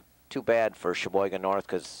was too bad for Sheboygan North,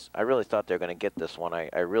 because I really thought they were going to get this one.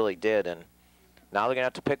 I really did. And now they're going to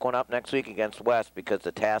have to pick one up next week against West, because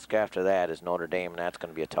the task after that is Notre Dame, and that's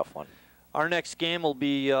going to be a tough one. Our next game will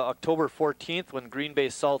be October 14th when Green Bay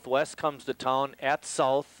Southwest comes to town at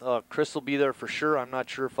South. Chris will be there for sure. I'm not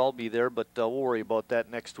sure if I'll be there, but we'll worry about that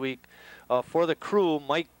next week. For the crew,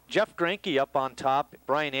 Jeff Granke up on top,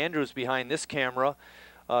 Brian Andrews behind this camera,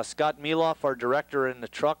 Scott Mieloff, our director in the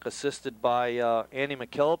truck, assisted by Andy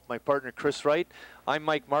McKillop, my partner Chris Wright. I'm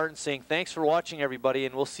Mike Martin saying thanks for watching, everybody,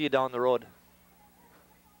 and we'll see you down the road.